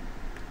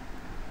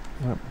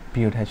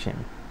ပြီးတော့ထပ်ရှင်း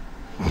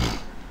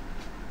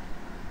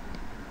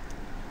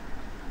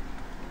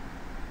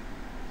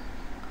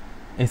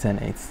x and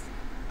x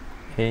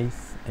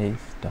x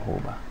တ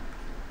ဟိုးပါ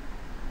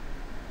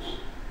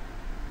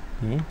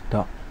ဒီ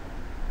dot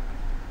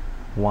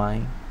y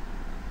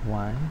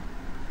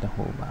တ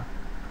ဟိုးပါ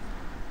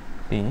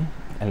ပြီး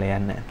အလျာ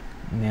နဲ့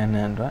န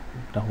န်းအတွက်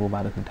တဟိုးပါ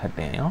တစ်ခုထပ်တ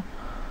င်ရော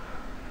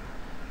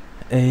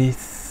x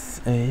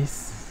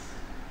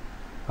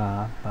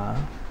bar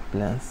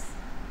plus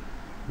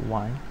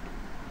y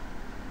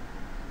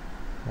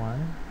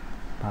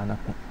bar နော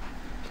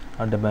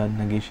က် double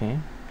negation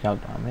ပြောက်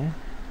သွားမယ်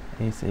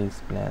x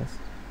plus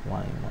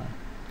y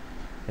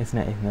x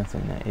နဲ့ x နဲ့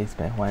ဆိုရင် x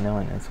ပဲ y နဲ့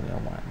y နဲ့ဆိုရင်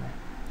y ပဲအဲ့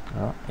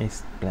တော့ x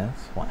plus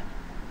y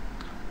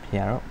ဖြေ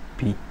ရတော့ b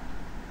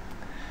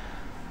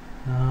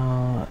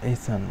x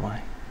and y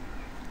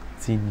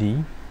cd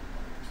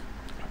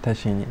ထပ်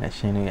ရှင်းနေ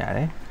ရှင်းလို့ရတ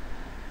ယ်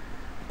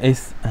x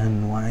and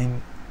y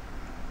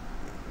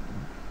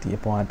ဒီအ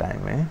ပေါ်အတို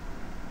င်းပဲ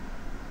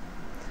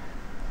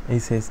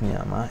x နေ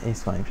ရာမှာ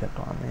xy ဖြစ်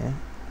သွားမယ်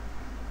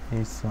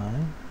xy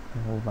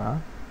ဟိုပါ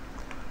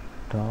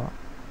တော့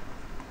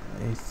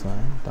xy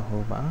တ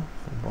ဟိုပါ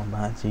ပေါ်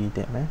မှာကြည့်တ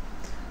ယ်မယ်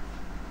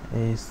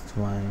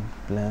xy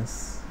plus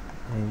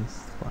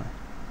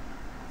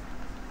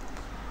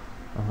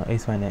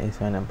xy နဲ့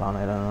xy နဲ့ပေါင်း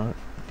လိုက်တော့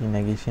ဒီ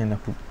negation တ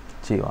စ်ခု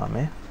ကြည့်ရမ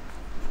ယ်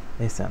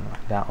x and y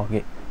ဒါ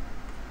okay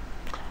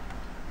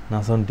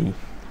နောက်ဆုံးဒီ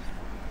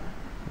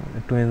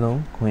အတွင်း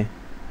ဆုံးခွင်း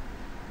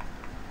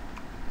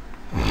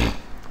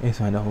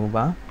xy တဟို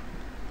ပါ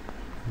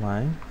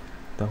y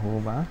တဟို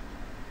ပါ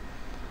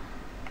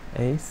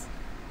x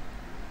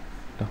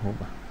တဟို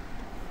ပါ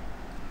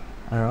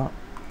အဲ့တော့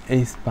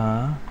x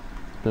bar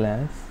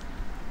plus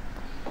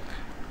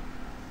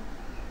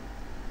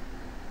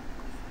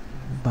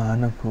bar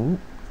နှစ်ခု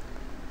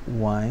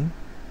y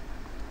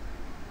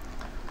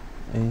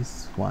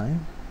xy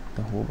တ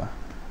ဟိုပါ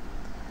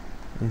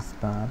x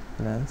bar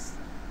plus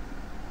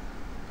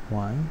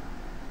y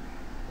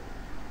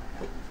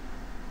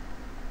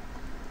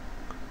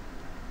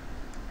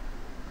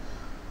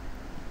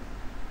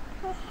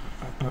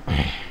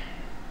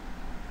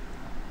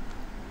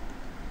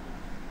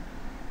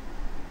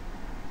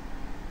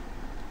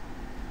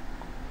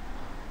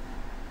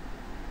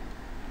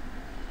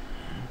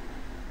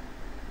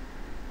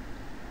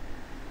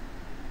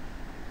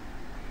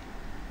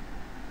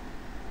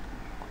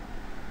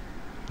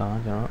đó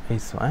cho nó y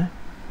xóa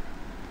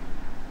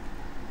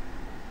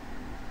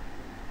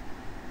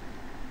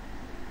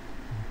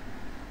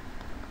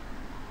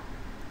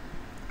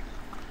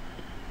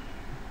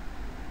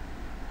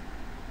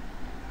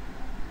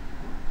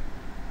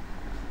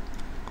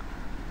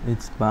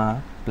x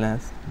bar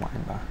plus y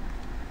bar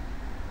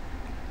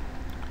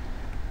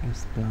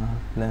x bar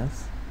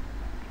plus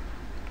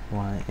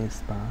y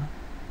x bar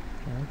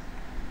plus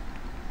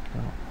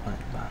y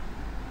bar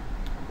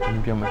ဒီ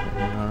ပြောမယ်ဆို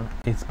ရင်တော့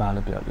x bar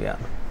လို့ပြောလို့ရ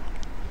တယ်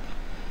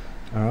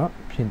အဲ့တော့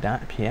ဖြစ်တာ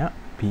အဖြစ်က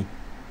b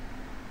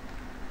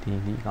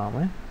ဒီကောင်းမ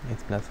ယ် x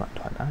plus 1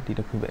ထွက်တာဒီတ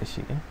စ်ခုပဲ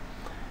ရှိတယ်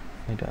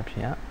အဲ့တော့အဖြ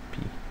စ်က b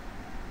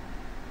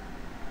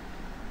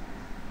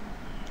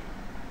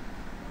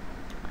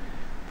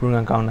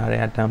program counter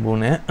ရဲ့တန်ဖိုး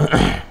နဲ့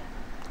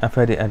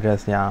affected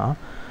address ရအောင်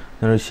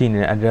ကျွန်တော်ရှိ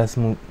နေတဲ့ address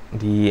မှု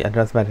ဒီ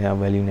address bar ထဲက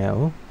value နဲ့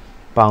ကို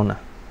ပေါင်းတာ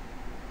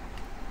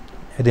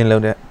heading လု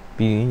ပ်တဲ့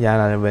ပြီးရ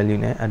လာတဲ့ value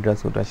နဲ့ address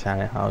ကိုတွက်ရှာ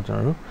တဲ့ဟာကိုကျွန်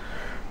တော်တို့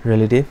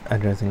relative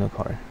addressing လို့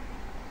ခေါ်တယ်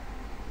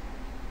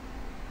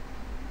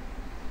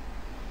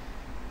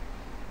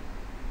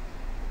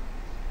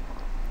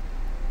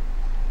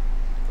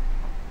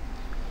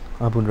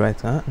output device က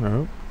ကျွန်တော်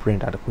တို့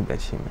printer တစ်ခုပဲ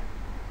ရှိမယ်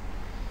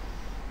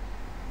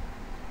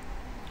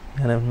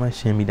အဲ့ဒါမှ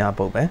ရှင်းပြီးသား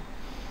ပုံပဲ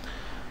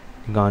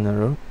ဒီကောင်ကျွန်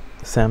တော်တို့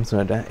sum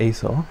ဆိုတဲ့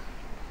XOR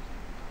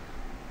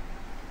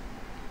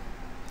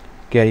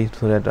carry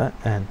ဆိုတဲ့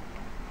and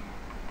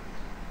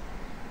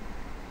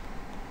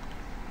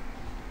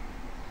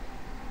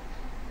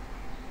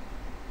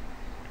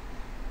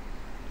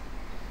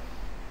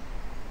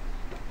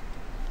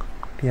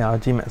ဒီအောင်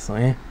ကြည့်မယ်ဆို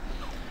ရင်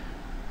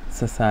ဆ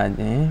က်စ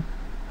ခြင်း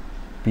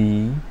B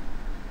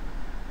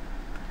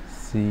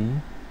C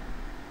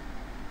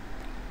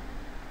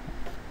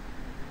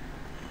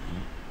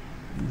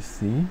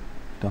C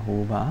the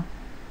whole bar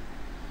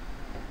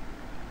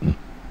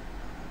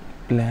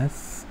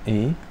plus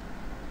A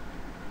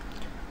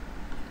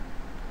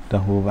the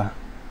whole bar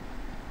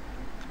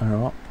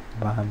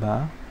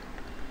bar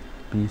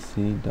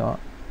BC dot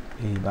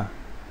A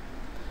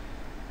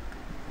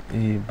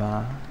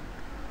bar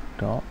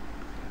dot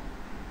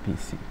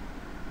BC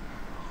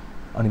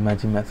on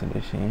imagine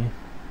solution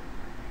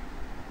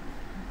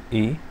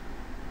A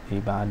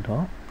bar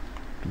dot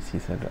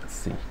BC dot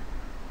C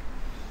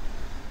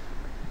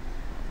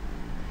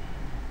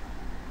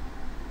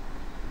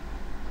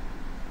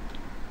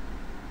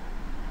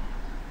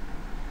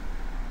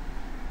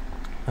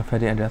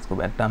affect address को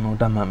बैठ टाइम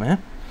उठा मैं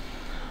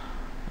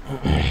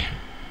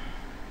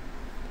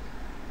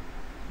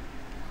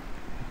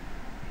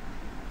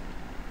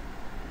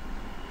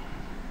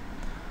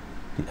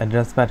the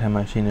address pattern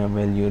machine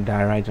value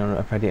direct और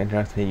affect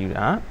address है you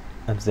are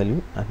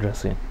absolute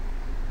addressing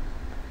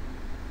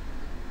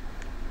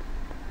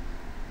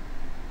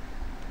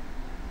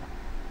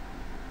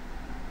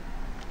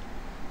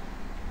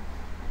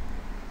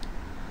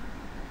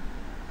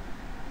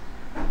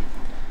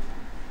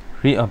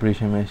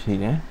re-operation ပဲရှိ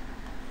တယ်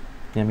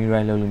ပြန်ပြီး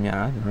write လုပ်လို့မရ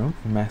တာကျွန်တော်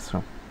တို့ max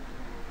from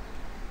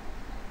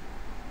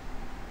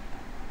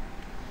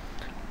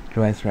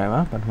device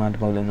driver ပထမတစ်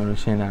ပုတ်လည်းကျွန်တော်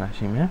တို့ရှင်းလာတာ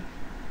ရှိမယ်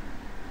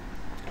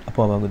အ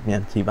ပေါ်ဘက်ကိုပြ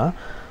န်ကြည့်ပါ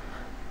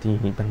ဒီ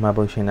ပထမ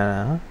ပုတ်ရှင်းလာ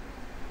တာ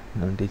ကျွန်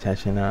တော် data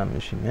ရှင်းလာတာ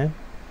မျိုးရှိမယ်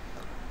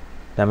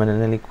ဒါမှလည်း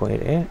လေးကိုရ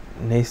တဲ့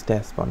next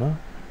test ပေါ့နော်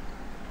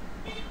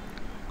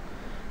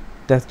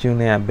test tune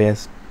နဲ့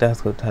base test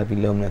ကိုထား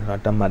ပြီးလုပ်မယ်ဆို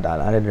တော့တတ်မှတ်တာ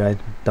လားတဲ့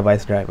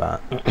device driver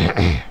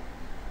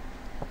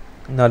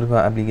နောက်တစ်ခါ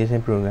application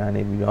program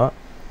နေပြီးတော့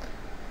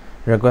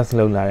request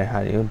လုပ်လာတဲ့ဟာ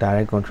တွေကို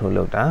direct control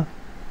လုပ်တာ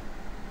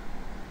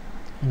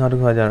နောက်တ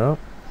စ်ခါကျတော့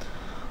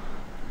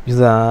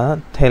user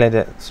ထည့်လိုက်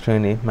တဲ့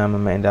string တွေမှန်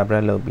မှန်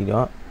interpret လုပ်ပြီး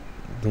တော့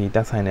ဒီတ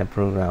က်ဆိုင်တဲ့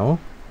program ကို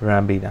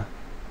run ပေးတာ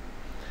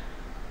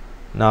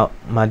နောက်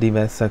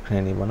multiple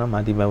screen တွေပေါ့နော်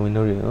multiple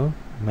window တွေကို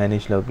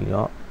manage လုပ်ပြီး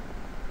တော့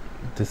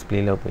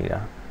display လုပ်ပေးတာ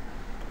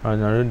အဲ့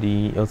တော့ကျွန်တော်တို့ဒီ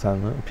ဥစ္စာ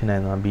ကိုဖြစ်နို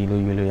င်သွားပြီ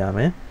လို့ရွေးလို့ရမ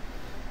ယ်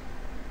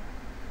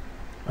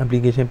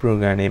application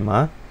program တွေမှာ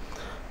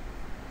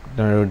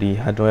ကျွန်တော်တို့ဒီ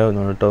hardware ကို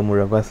ကျွန်တော်တို့တုံးမှု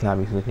request လာ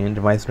ပြီဆိုရင်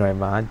device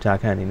driver ကြာ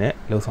ခန့်အနေနဲ့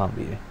လှုပ်ဆောင်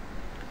ပေးတယ်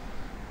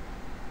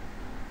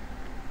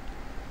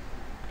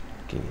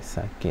okay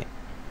second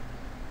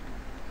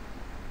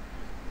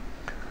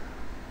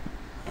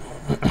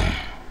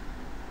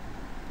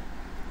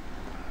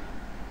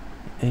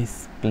x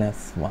plus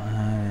y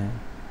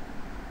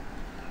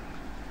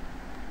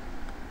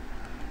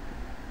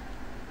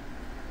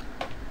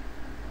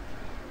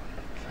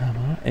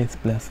x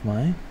plus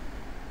y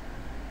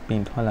ပြ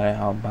င်ထွက်လာတဲ့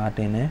အောက်ဘာတ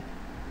င်နေ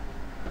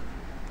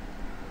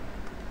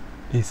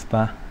is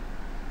bar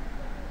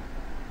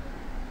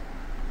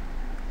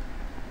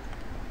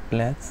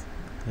plus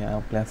ရအော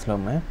င် plus လု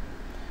ပ်မယ်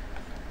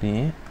ပြီးရ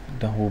င်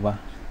the whole bar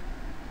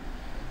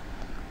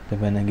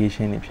double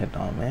negation တွေဖြစ်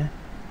သွားမယ်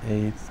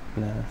x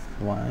plus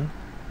y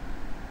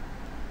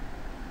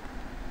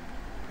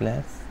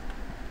plus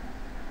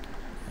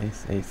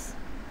x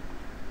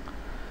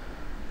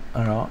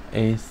alors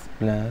x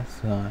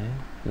plus y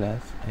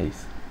plus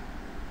x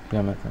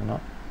bien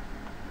maintenant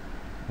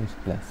x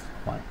plus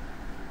y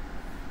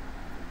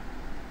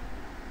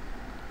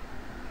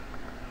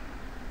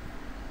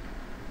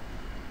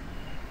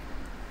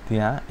ဒီ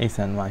က x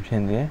and y ဖြ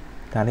စ်နေတယ်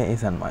ဒါလည်း x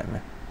and y ပဲ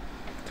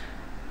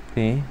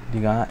ပြီးဒီ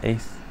က x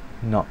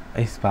not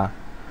x bar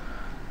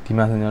ဒီ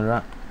မှာဆိုကျွန်တော်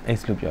တို့က x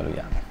လို့ပြောလို့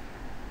ရမယ်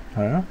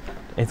ဟုတ်နော်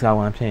x က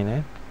 1 ဖြစ်ရင်လ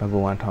ည်းဘယ်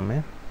ကို1ထောက်မ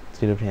ယ်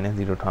0ဖြစ်ရင်လည်း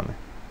0ထောက်မယ်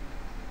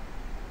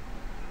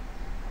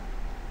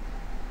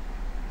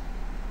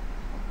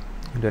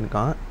then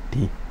got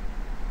D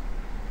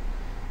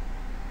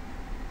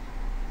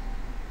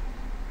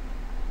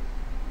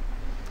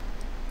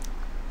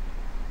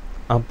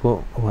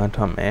output 1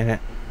ထွက်မယ်တဲ့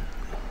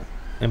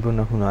input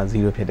နှစ်ခုက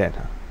0ဖြစ်တဲ့အ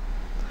ခါ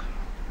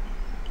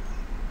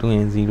2ရ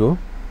င်0 2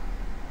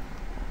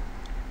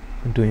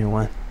ရင်1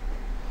အဲ့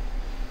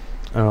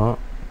တော့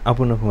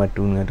output နှစ်ခုက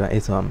2နဲ့တော့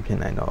x ဆိုတာမဖြစ်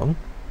နိုင်တော့ဘူး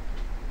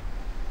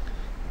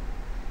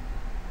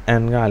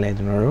n ကလည်း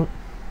ကျွန်တော်တို့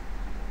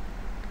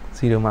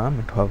0မှာမ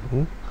ထွက်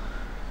ဘူး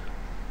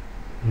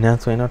none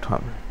ဆိုရင်တော့ထွ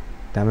က်မယ်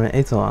ဒါပေမဲ့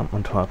x ဆိုတာမ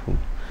ထွက်ဘူး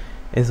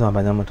x ဆိုတာ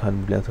ဘာကြောင့်မထွက်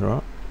ဘူးလဲဆို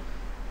တော့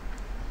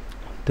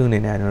သူ့အနေ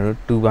နဲ့ကျွန်တော်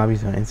တို့2ပါပြီ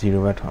ဆိုရင်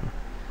0ပဲထွက်မယ်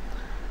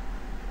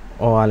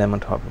or ကလည်းမ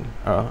ထွက်ဘူး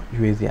အဲ့တော့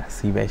ရွေးစရာ c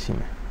ပဲရှိ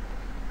မယ်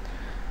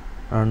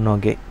no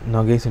gate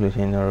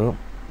solution or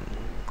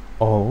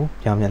O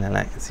Yamian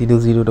line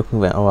 0 to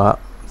Kuba or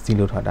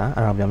 0 Tada,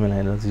 Arab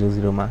Yaman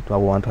 0 ma to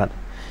 1 Tada.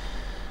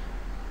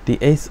 The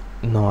ace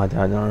no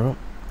other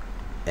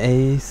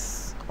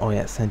ace or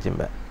yes,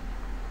 Sanjimba.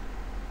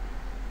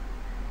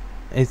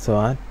 Ace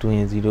or 2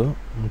 and 0,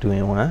 2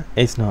 and 1,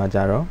 ace no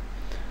ajaro,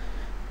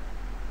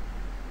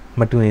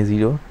 but 2 and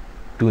 0,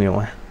 2 and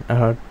 1.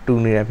 2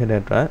 near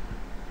that.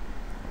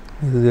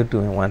 This is 2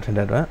 and 1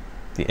 that.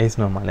 The ace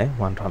normally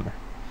 1 drama.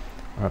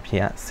 Or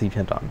here, C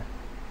drama.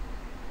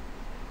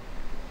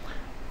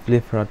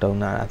 Flip for a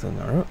donor as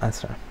an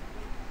astra.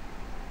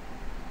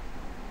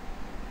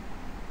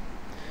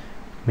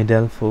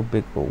 Middle 4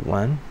 big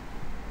 1.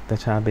 The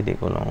charbit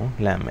equal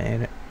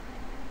lamade.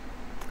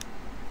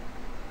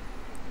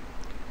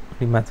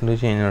 The math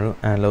solution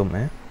and low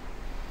man.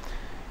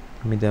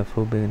 Middle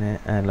 4 big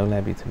and low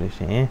lab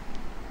solution.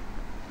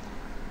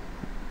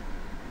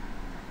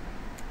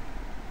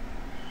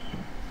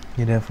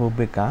 Middle 4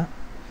 big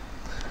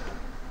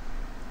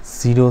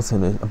 0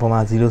 solution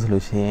upon 0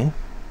 solution.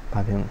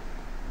 Papin.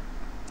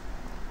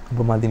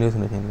 Upon 0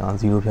 solution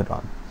 0 pet.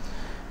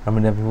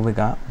 Middle 4 big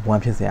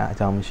 1 piece a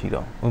jam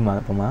shido.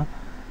 Uma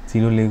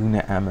 0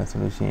 leguna am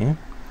solution.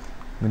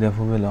 Middle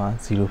 4 big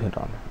 0 pet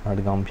on. Or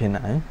the gum pin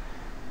 9.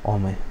 All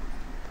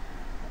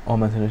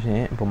my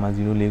solution upon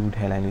 0 legu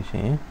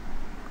solution.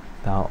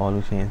 Thou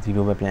all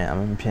 0 by plan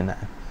am pin 9.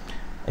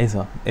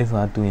 Eso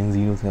 2 in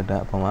 0 set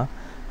up upon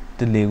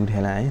the legu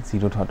headline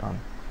 0 thought on.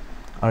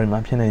 Or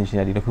my pen and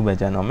share the Kuba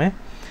me.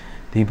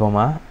 The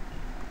bomber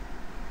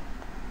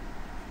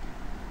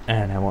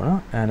and I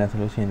want and a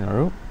solution in a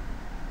row.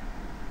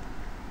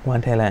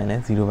 1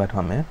 headline 0 by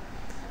Tommy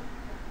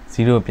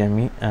 0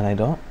 me and I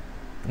don't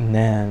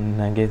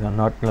nan gates are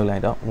not low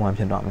light up 1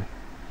 pen.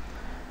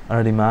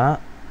 Or the ma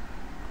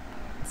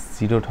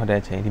 0 thought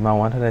that change. The ma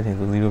 1 thought that change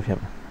to 0 pen.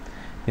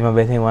 The ma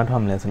betting 1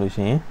 Tom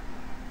solution.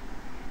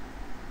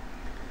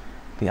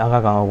 The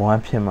aga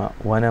 1 pen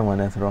 1 and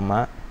 1 as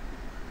Roma.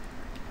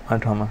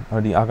 Trauma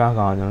or the aga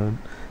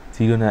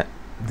 0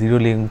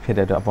 link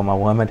pitted upon my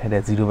 1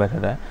 had 0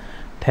 better.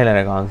 Tell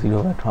her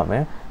 0 by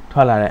trauma.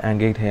 Tolerate and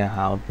gate here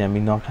how can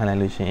be not can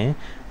illusion.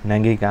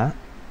 Nangiga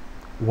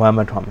 1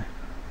 by trauma.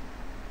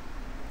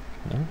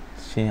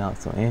 She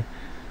also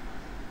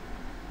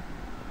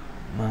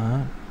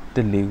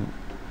the league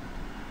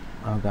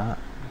aga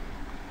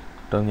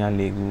Tonya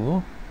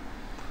Legu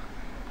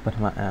but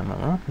my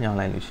armor young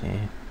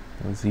illusion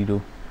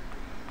 0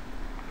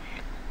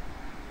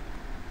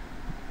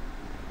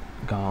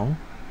 gone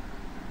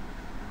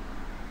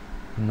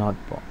not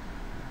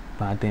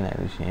parting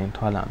illusion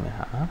thola me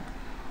ha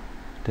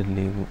the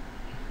league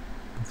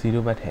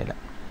 0 but hela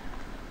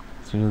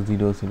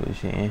 0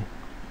 solution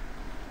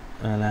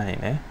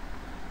line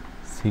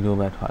 0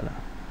 but thola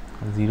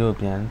 0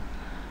 pian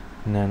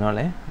no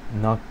le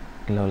not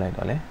low light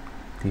ole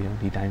 0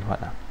 the time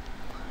thola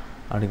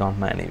or the count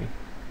man maybe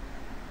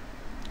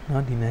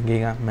not the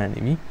nagega man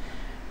maybe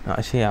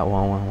now share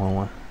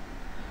 1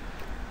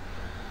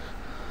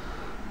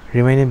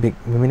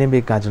 remaining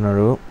big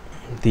cardinal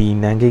the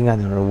Nanking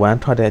cardinal 1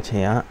 thought that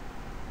chair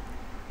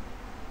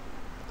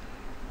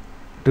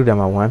to them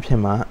 1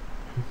 pema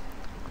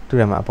to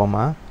them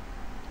upon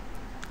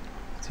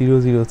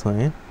 0 so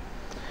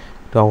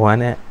to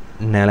 1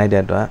 like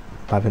that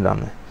perfect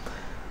on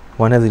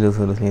 1 0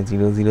 solution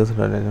 0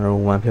 so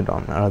 1 pet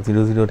on or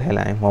 0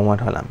 headline 1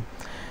 tholam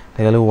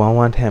they go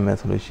 1 time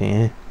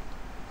solution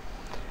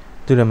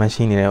to the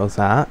machine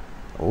also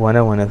 1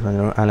 is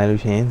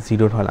solution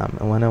 0 tholam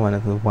 1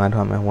 is 1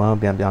 tholam 1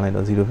 pian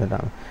 0 ဖြစ်တာ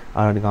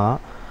အဲ့တော့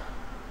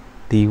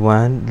ဒီ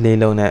1လေး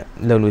လုံးနဲ့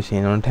လှုပ်လို့ရှိရ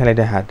င်တော့ထည့်လိုက်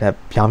တဲ့ဟာတက်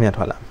ပြောင်းပြန်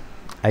ထွက်လာ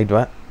အဲ့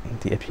တော့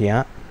ဒီအဖြေက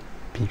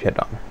B ဖြစ်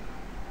တော့မယ်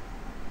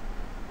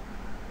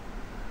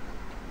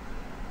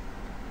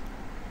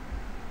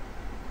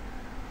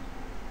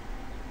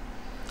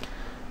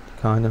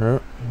ခေါင်းတော့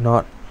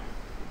not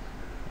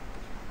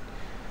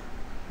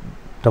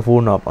တဖိုး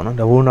not ပေါ့နော်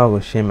တဖိုး not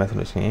ကိုရှင်းမယ်ဆို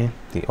လို့ရှိရင်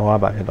ဒီ or က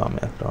ဘာဖြစ်သွားမ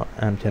လဲဆိုတော့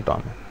m ဖြစ်သွား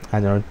မယ်အဲ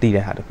ကျွန်တော်တို့တည်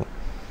တဲ့ဟာတခု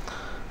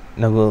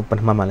နောက်ကိုပ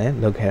ထမမှာလည်း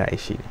လောက်ခဲ့တာ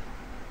ရှိတ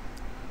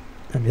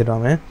ယ် ဖြစ်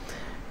တော့မယ်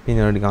ပြီး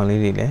တော့ဒီကောင်လေး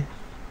တွေလည်း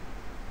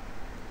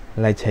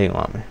လိုက်ချိန်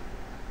အောင်မယ်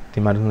ဒီ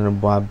မှာကျွန်တော်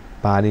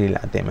ဘားလေး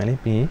လာတင်မယ်လေ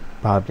ပြီး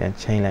ဘာပြန်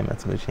ချိန်လိုက်မယ်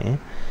ဆိုလို့ရှိရင်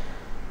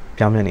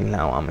ပြောင်းပြန်နေ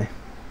လာအောင်မယ်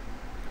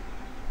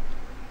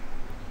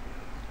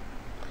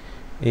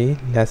A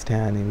less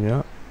than နေပြီး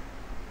တော့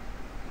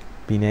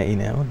B နဲ့ A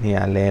နဲ့နေ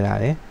ရာလဲလာ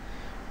တယ်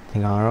ဒီ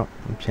ကောင်ကတော့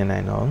ဖြစ်နို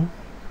င်တော့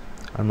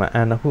အဲ့မှာ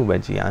n တစ်ခုပဲ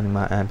ကြည့်အောင်ဒီ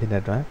မှာ n ဖြစ်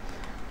တဲ့အတွက်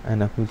n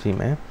တစ်ခုကြည့်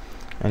မယ်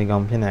အဲ့ဒီကော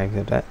င်ဖြစ်နိုင်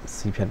တဲ့အတွက် C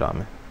ဖြစ်သွားမ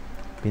ယ်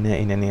B နဲ့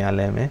A နဲ့နေရာ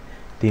လဲမယ်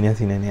D နဲ့ C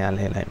နဲ့နေရာ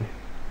လဲလိုက်မယ်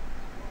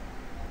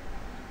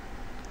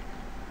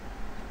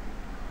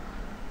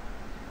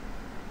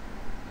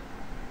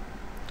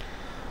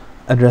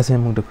addressing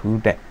မှုတစ်ခု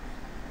တက်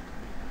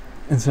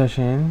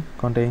insertion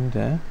contain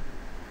the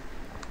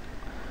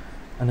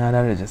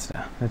another register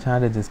တခြား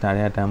register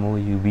တွေအတန်းမိုး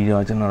ယူပြီး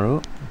တော့ကျွန်တော်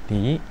တို့ဒီ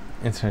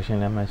insertion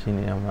လက်မှတ်ရှိ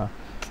နေအောင်ပါ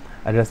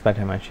address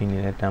pattern မှာရှိနေ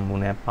တဲ့တန်း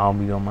မိုးနဲ့ပေါင်း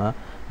ပြီးတော့မှ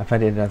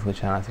affected address ကို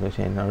ချလာဆိုလို့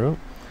ရှိရင်ကျွန်တော်တို့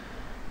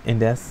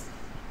index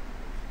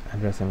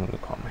addressing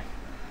လို့ခေါ်မယ်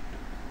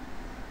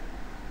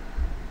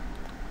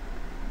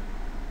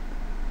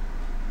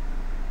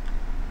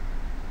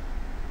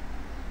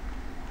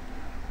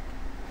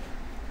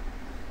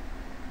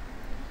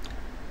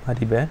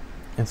multiple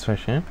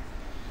instruction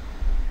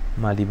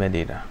multiple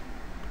data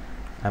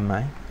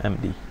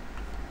MIMD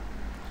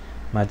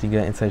multiple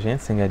instruction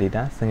single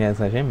data single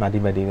instruction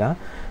multiple data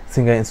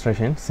single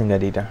instruction single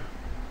data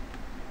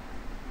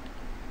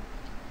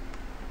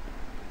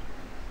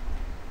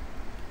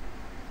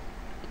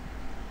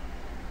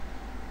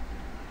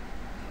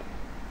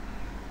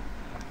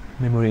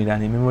memory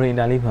data memory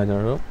data လေးမှာကျွန်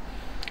တော်တို့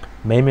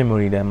main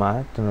memory ထဲမှာ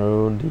ကျွန်တော်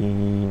တို့ဒီ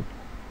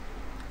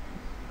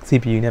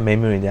CPU နဲ့ main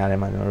memory ကြားထဲ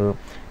မှာကျွန်တော်တို့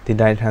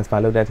data transfer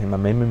လုပ်တဲ့အချိန်မှာ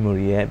main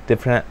memory ရဲ့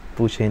different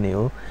portion တွေ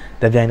ကို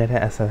တပြိုင်နက်တ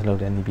ည်း access လုပ်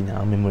တဲ့နည်းပညာ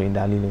ကို memory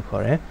data လေးလို့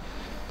ခေါ်တယ်။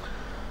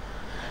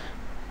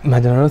မှာ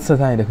ကျွန်တော်တို့စစ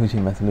ရတစ်ခုရှိ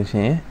မှဆိုလို့ရှိ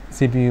ရင်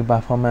CPU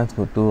performance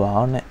ကိုတိုးအော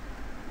င်နဲ့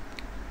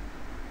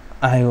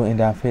IO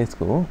interface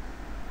ကို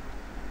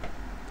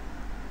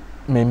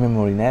main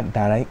memory နဲ့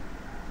direct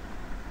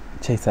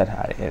ချိတ်ဆက်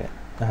ထားတယ်တဲ့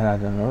။အဲဒါ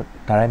ကျွန်တော်တို့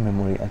direct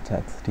memory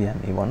access ဒီက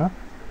နေပေါ့နော်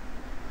။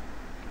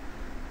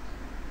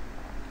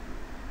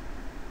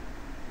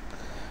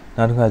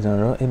နောက်တစ်ခါကျွန်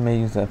တော်တို့ it may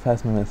use a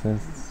fast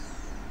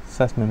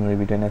memory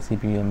between the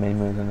CPU and main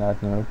memory ဆိုတာ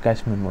ကျွန်တော်တို့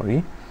cache memory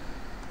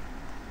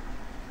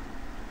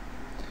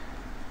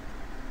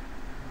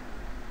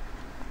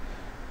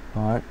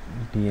or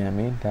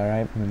DMA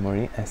direct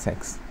memory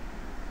access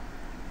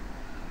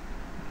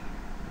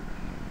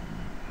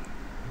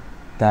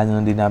ဒါကျွန်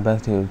တော် data bus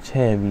တွေကို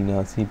ချဲ့ပြီး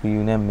တော့ CPU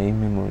နဲ့ main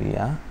memory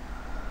က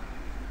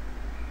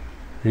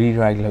read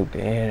write လုပ်တ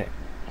ယ်တဲ့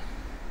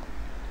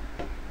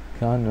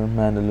ကျွန်တော်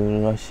မှန်တယ်လို့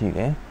တော့ရှိ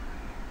တယ်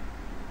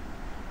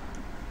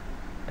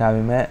ဒါ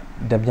ပေမဲ့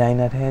တပြိုင်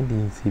နက်တည်းဒီ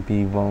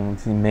CPU ပုံ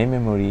main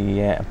memory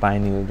ရဲ့အပို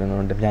င်းတွေကိုကျွန်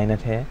တော်တပြိုင်န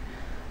က်တည်း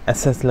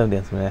access လုပ်တ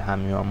ယ်ဆိုတဲ့ဟာ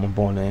မျိုးမ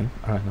ပေါ်လွင်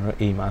အဲ့တော့ကျွန်တော်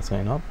A မှာဆိုရ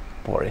င်တော့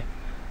ပေါ်တယ်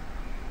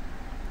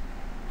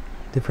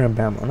different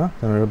band ပေါ့နော်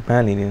ကျွန်တော်တို့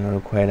band လေးတွေကျွန်တော်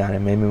တို့ခွဲထားတ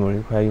ယ် main memory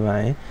ခွဲပြီးမှ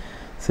ရင်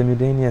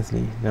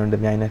simultaneously ကျွန်တော်တ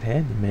ပြိုင်နက်တ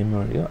ည်းဒီ main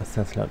memory ကို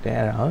access လုပ်တယ်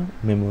အဲ့ဒါကို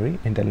memory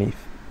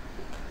interleave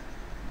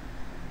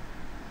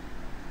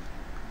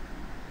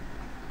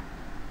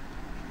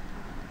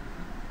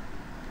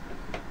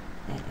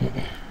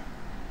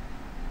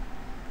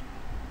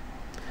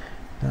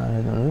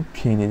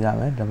ဖြည့်နေကြ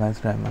မယ် device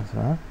drive မှာဆို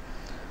တာ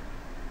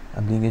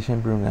application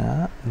program က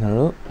ကျွန်တော်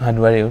တို့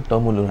hardware တွေကို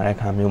တုံးဖို့လိုတဲ့အ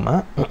ခါမျိုးမှာ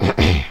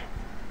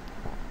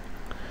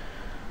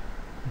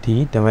ဒီ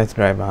device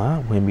driver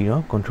ဝင်ပြီး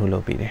တော့ control လု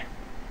ပ်ပေးတယ်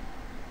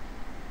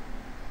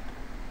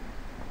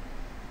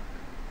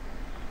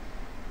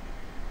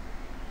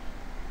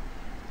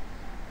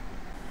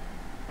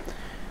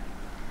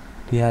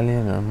ဒီဟာလေး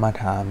ကျွန်တော်မှတ်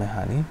ထားရမယ်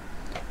ဟာလေ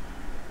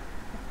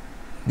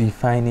ဒီ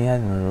file တွေကကျွ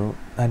န်တော်တို့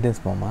artist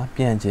ပေါ်မှာ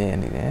ပြန့်ကျဲ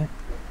နေတယ်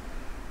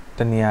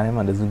တနေရာထဲ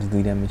မှာတစုတစည်းတ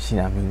ည်းမရှိ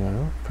တာမျိုးကျွန်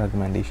တော်တို့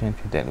fragmentation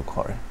ဖြစ်တယ်လို့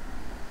ခေါ်တယ်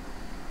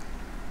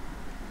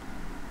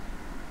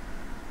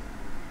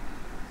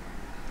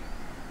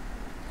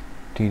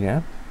ဒီက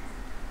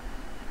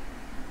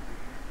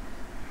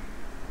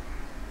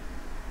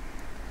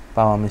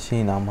power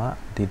machine အောင်မှာ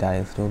data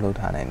တွေ store လုပ်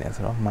ထားနိုင်တယ်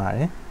ဆိုတော့မှားတ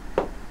ယ်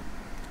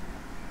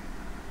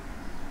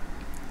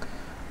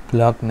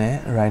block နဲ့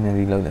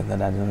binary လုပ်တယ်ဆို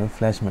တာကျွန်တော်တို့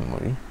flash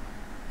memory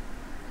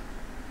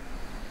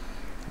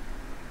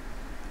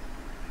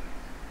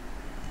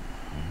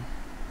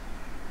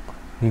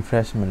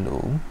refresh မ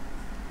လို့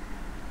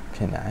ဖြ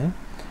စ်နိုင်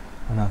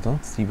နောက်ဆုံး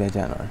C ပဲကျ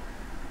န်တော့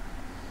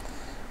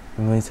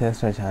memory cell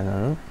structure ကျွန်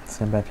တော်တို့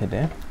simple ဖြစ်တ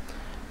ယ်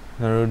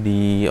ကျွန်တော်တို့ဒီ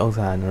ဥစ္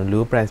စာကျွန်တော်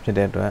low price ဖြစ်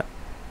တဲ့အတွက်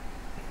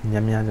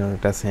များများကျွန်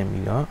တော်တက်ဆင်း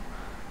ပြီးတော့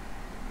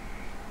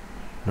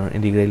ကျွန်တော်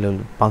integrate လုပ်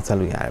ပေါင်းစပ်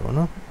လို့ရတယ်ပေါ့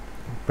နော်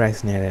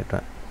price နေတဲ့အတွ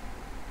က်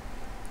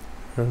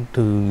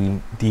သူ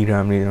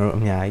DRAM တွေကျွန်တော်တို့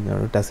အများကြီးကျွန်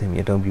တော်တို့တက်ဆင်း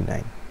ပြီးအသုံးပြု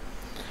နိုင်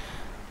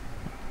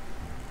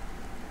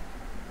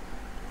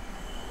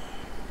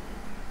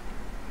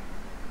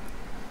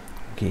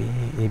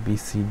A B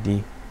C D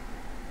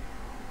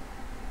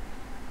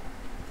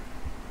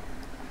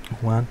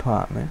 1 ထွ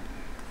က်ရမယ်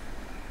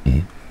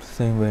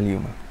same value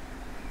မှာ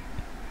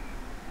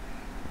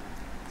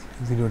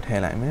 0 ထ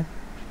ည့်လိုက်မယ်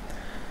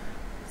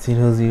0 0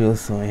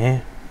ဆိုရင်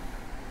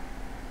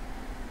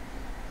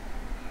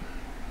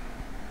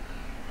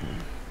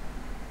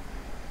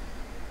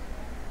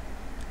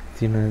0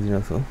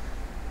 0ဆို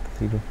0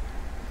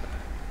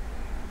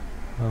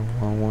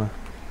 1 1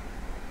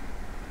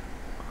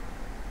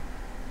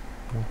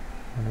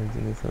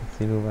 so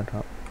 0 but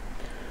up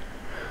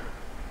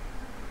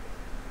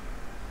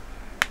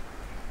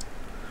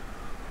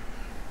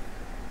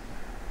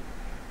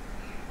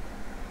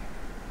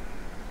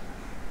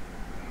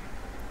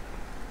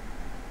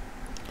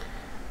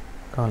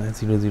call 0 0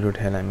 ထ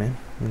ည့်လိုက်မယ်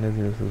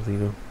0 so 0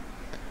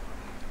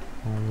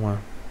 1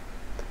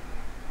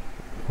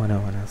 1 1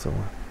 so 1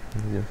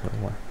 0 so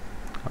 1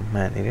အမှ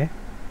န်နေတယ်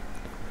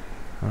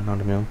နောက်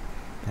တစ်မျိုး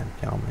ပြန်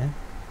ပြောင်းမယ်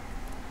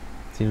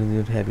0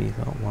 0ထည့်ပြီး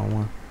ဆို1 1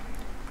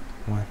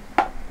 1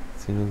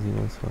 0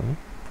 0ဆိုရင်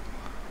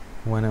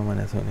1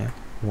 1ဆိုရင်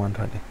1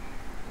ထွက်တယ်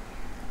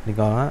ဒီ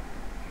ကောင်က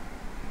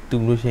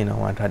 2လို့ရှိရင်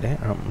တော့1ထွက်တယ်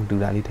အဲ့တော့မတူ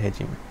တာလေးထည့်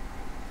ကြည့်မယ်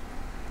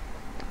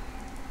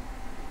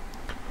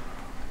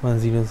1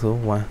 0ဆို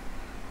1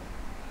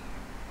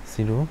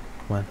 0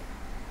 1 1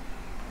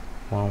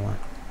 1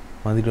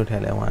 1 0ထ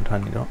ည့်လဲ1ထွ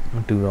က်နေတော့မ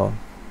တူတော့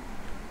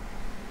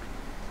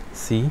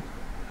C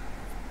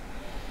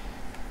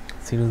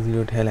 0 0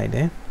ထည့်လိုက်တ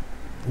ယ်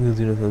0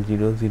 0ဆို0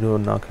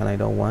 0နောက်ခံလိုက်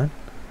တော့1 1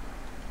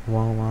 1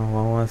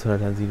 1 1ဆိုတော့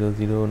0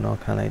 0နောက်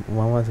ခံလိုက်1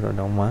 1ဆိုတော့1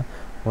 1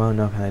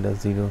နောက်ခံလိုက်တော့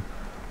0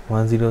 1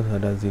 0ဆိုတော့0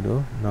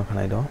နောက်ခံ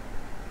လိုက်တော့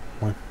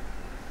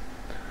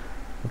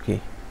1 Okay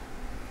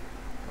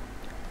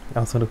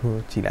နောက်ဆုံးတစ်ခု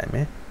ကြည့်လိုက်မ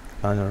ယ်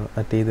။ကျွန်တော်အ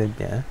သေးစိတ်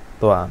ပြန်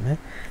သွားမယ်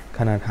။ခ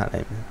ဏထား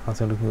လိုက်မယ်။နောက်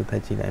ဆုံးတစ်ခုထ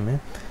ပ်ကြည့်လိုက်မယ်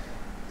။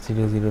0 0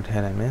ထ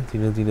ည့်လိုက်မယ်။0 0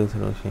ဆို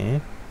လို့ရှိရင်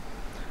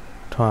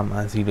ထွားမှာ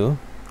0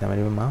ဒါမှ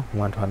ဒီဘက်မှာ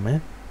1ထွားမယ်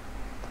။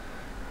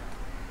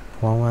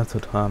1 1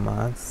ဆိုထွားမှာ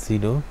0 1 1ဆို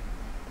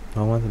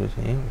လို့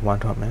ရှိရင်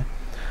1ထွားမယ်။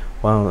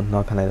1ကို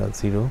နောက်ခံလိုက်တော့0 1 0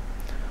ဆို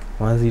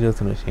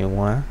လို့ရှိရင်1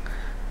 1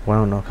ကို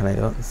နောက်ခံလိုက်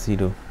တော့0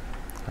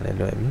အဲ့ဒါ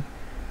လွယ်ပြီ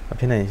။အ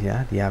ဖြစ်နိုင်ရှိတာ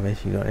ဒီဟာပဲ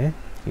ရှိတော့တယ်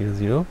0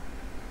 0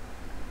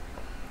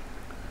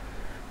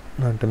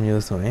နောက်တစ်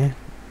မျိုးဆိုရင်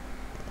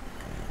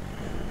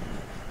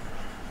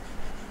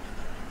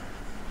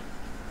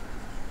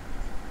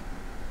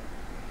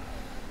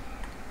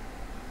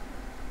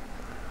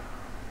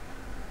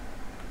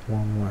1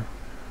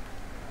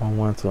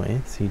 1ဆိုရင်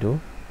0 0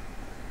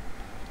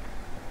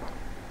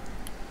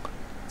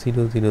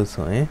 0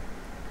ဆိုရင်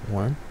1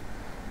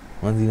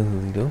 1 0ဆို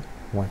0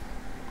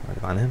 1ဒီ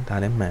ပါလဲဒါ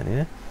လည်းမှန်နေတ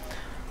ယ်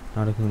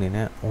နောက်တစ်ခုအနေ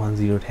နဲ့1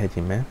 0ထည့်ခြ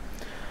င်းမယ်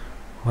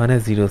1နဲ့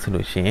0ဆို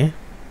လို့ရှိရင်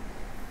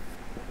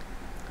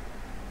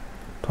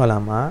ထွက်လာ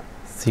မှာ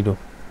0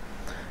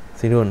 0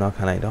ကိုနောက်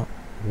ခံလိုက်တော့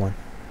1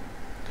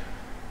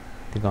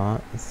ဒီက0 1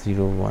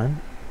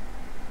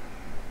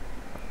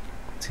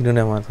 0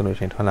နဲ့1ဆိုလို့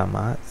ရှိရင်ထွက်လာ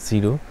မှာ0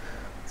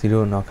 0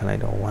ကိုနောက်ခံလို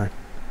က်တော့1 1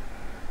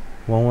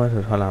 1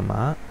ဆိုထွက်လာမှာ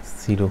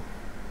0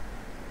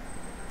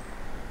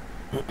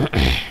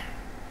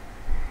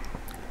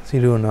 0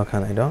ကိုနောက်ခံ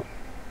လိုက်တော့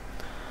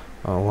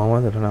1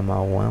 1ဆိုထွက်လာမှာ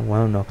1 1ကို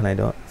နောက်ခံလိုက်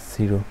တော့0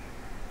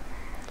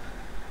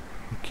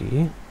 Okay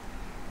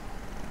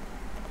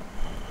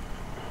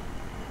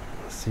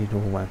 0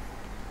 1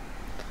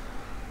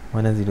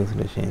 1နဲ့0ဆို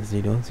လို့ရှိရင်0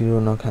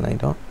 0နောက်ခံလိုက်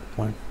တော့1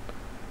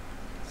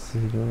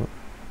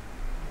 0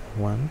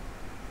 1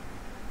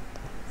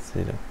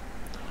 0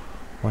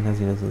 1နဲ့0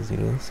ဆို0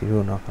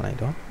 0နောက်ခံလိုက်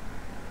တော့1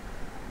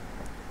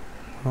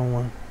 1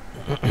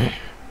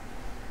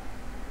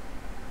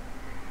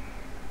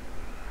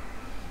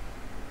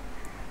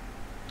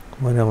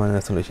 1နဲ့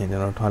1ဆိုလို့ရှိရင်ကျွ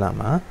န်တော်ထွားလာ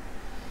မှာ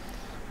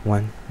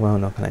1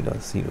 1နောက်ခံလိုက်တော့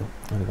0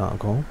ဒီကောင်အ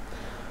ကုန်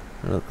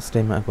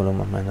statement အကုန်လုံး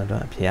မှာမှန်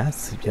တော့အဖြေက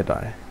C ဖြစ်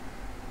သွားတယ်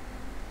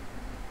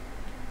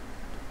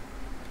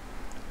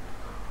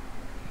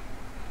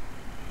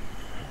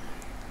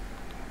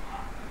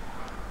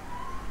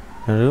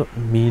တို့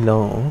မီ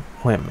လုံးကို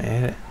ဖွင့်မယ်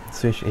တဲ့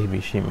switch AB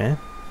ရှိမယ်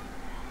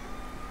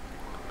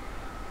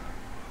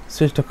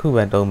switch တစ်ခု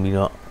ပဲတုံးပြီး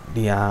တော့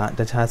ဒီဟာတ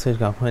ခြား switch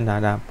ကဖွင့်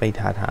ထားတာပိတ်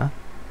ထားတာ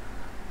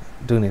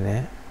သူအနေ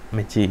နဲ့မ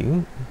ကြည့်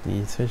ဘူးဒီ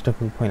switch တစ်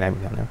ခုဖွင့်လိုက်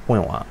ပြီးတော့လည်းပွင့်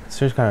သွား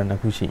switch ကတော့နှ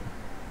စ်ခုရှိ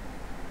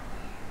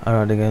အဲ့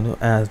တော့တကယ်လို့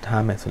as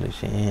ထားမယ်ဆိုလို့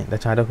ရှိရင်တ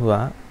ခြားတစ်ခုက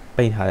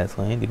ပိတ်ထားတယ်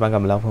ဆိုရင်ဒီဘက်က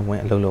ဘယ်လောက်ဖွင့်ဖွ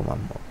င့်အလုပ်လုပ်မှာ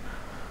မဟုတ်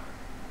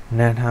န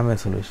န်းထားမယ်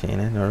ဆိုလို့ရှိရင်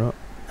လည်းကျွန်တော်တို့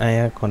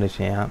air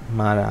condition က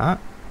မှားတာ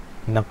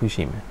နှစ်ခု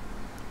ရှိမယ်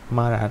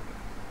မှားတာ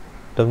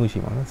တစ်ခုရှိ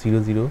မှာနော်00 01 10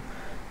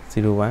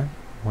အဲ့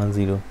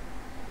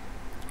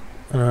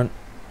တော့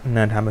န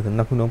န်းထားမယ်ဆို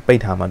နှစ်ခုလုံးပိ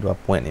တ်ထားမှသူက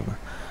ပွင့်နေမှာ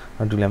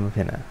တော့သူလည်းမဖြ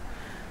စ်နိုင်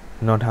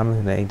နော်ထားမယ်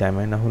ဆိုလည်းအဲ့တိုင်း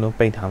ပဲနှစ်ခုလုံး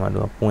ပိတ်ထားမှသူ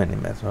ကပွင့်နေ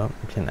မယ်ဆိုတော့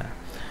မဖြစ်နိုင်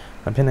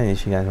မဖြစ်နိုင်ရင်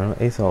ရှိတာကျွန်တော်တို့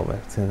XOR ပဲ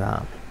စဉ်းစား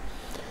အောင်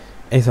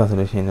XOR ဆို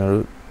လို့ရှိရင်ကျွန်တော်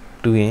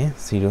တို့2ရင်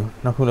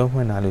0နှစ်ခုလုံးဖွ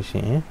င့်ထားလို့ရှိ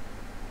ရင်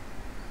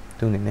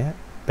သူအနေနဲ့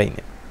ပိတ်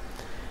နေ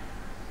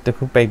တစ်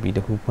ခုပိတ်ပြီးတ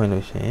စ်ခုဖွင့်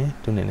လို့ရှိရင်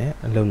သူအနေနဲ့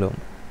အလုပ်လုပ်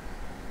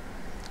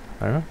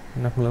အဲ့တော့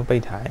နှစ်ခုလုံးပိ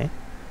တ်ထားရင်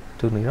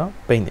သူနေတော့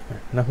ပိတ်နေမယ်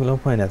နှစ်ခုလုံး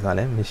ဖွင့်တယ်ဆိုတာ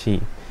လည်းမရှိ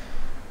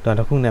တော့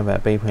တစ်ခုနဲ့ပဲ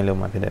ပိတ်ဖွင့်လုပ်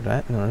မှာဖြစ်တဲ့အတွ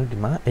က်ကျွန်တော်တို့ဒီ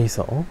မှာ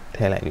XOR ကိုထ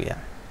ည့်လိုက်လို့ရတ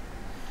ယ်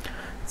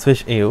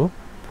switch A ကို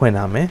ဖွင့်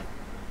ထားမယ်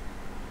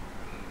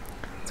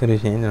ဆိုလို့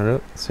ရှိရင်ကျွန်တော်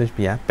တို့ switch B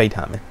ကပိတ်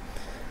ထားမယ်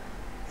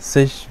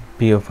switch B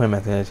ကိုဖွင့်မ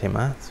ယ်ဆိုတဲ့အချိန်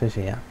မှာ switch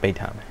A ကပိတ်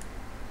ထားမယ်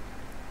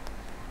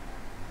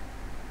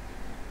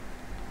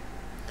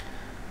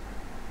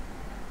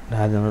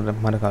ဒါကျွန်တော်တို့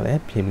မှတ်တစ်ခါလည်း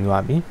ဖြည့်ပြီး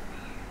သွားပြီ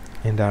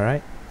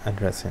indirect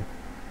addressing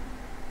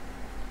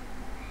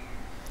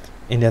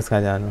index က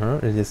ကျွန်တော်တို့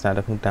register တ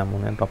စ်ခုတန်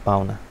ဖိုးနဲ့ပေါ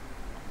င်းတာ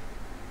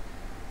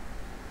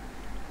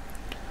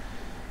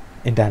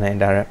internal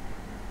indirect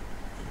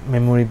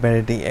memory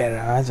parity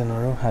error ကျွန်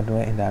တော်တို့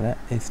hardware internet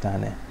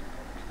external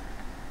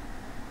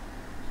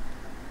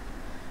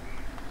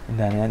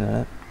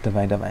internet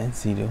divided by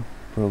 0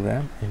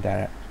 program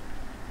indirect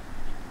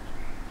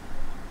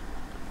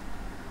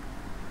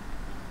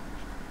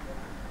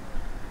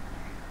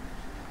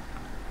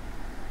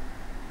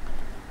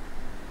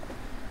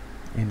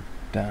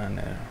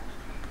internal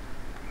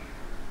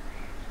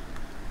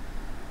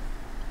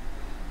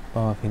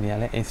power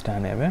filiale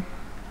external ပဲ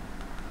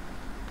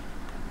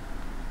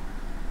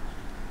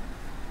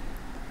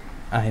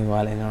I က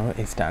လည်းကျွန်တော်တို့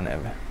external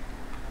ပဲ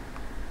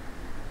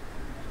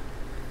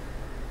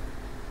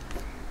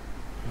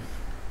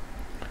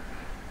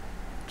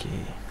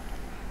okay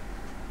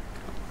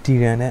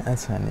DRAM နဲ့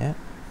S1 နဲ့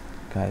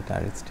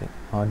characteristic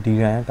ဟော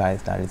DRAM ရဲ့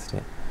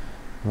characteristic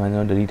ဒီမှာကျွ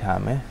န်တော် delete ထား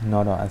မယ်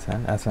not of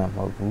S1 မ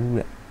ဟုတ်ဘူး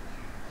တဲ့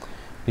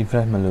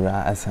refresh မလို့တာ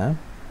S1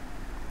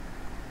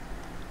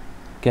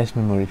 cache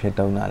memory ဖြစ်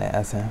တုံးတာလဲ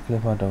S1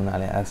 flipboard တုံးတာ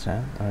လဲ S1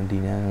 ဒီ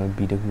နဲ့ B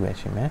တခုပဲ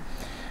ရှိမယ်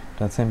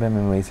ဒါ simple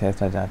memory cell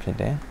structure ဖြစ်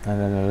တယ်အဲ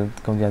ဒါလည်း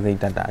ကုန်ကြစိတ်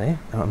တက်တာတယ်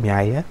အ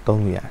များကြီး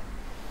သုံးလို့ရတယ်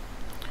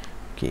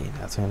okay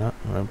ဒါဆိုရင်တော့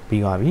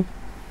ပြီးသွားပြီ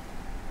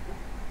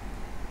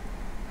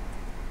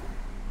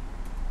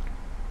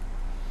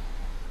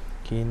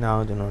okay now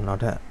ကျွန်တော်နော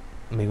က်ထပ်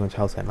မိခွန်း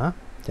60မှာ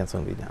ပြန်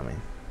ဆုံးပြကြမယ်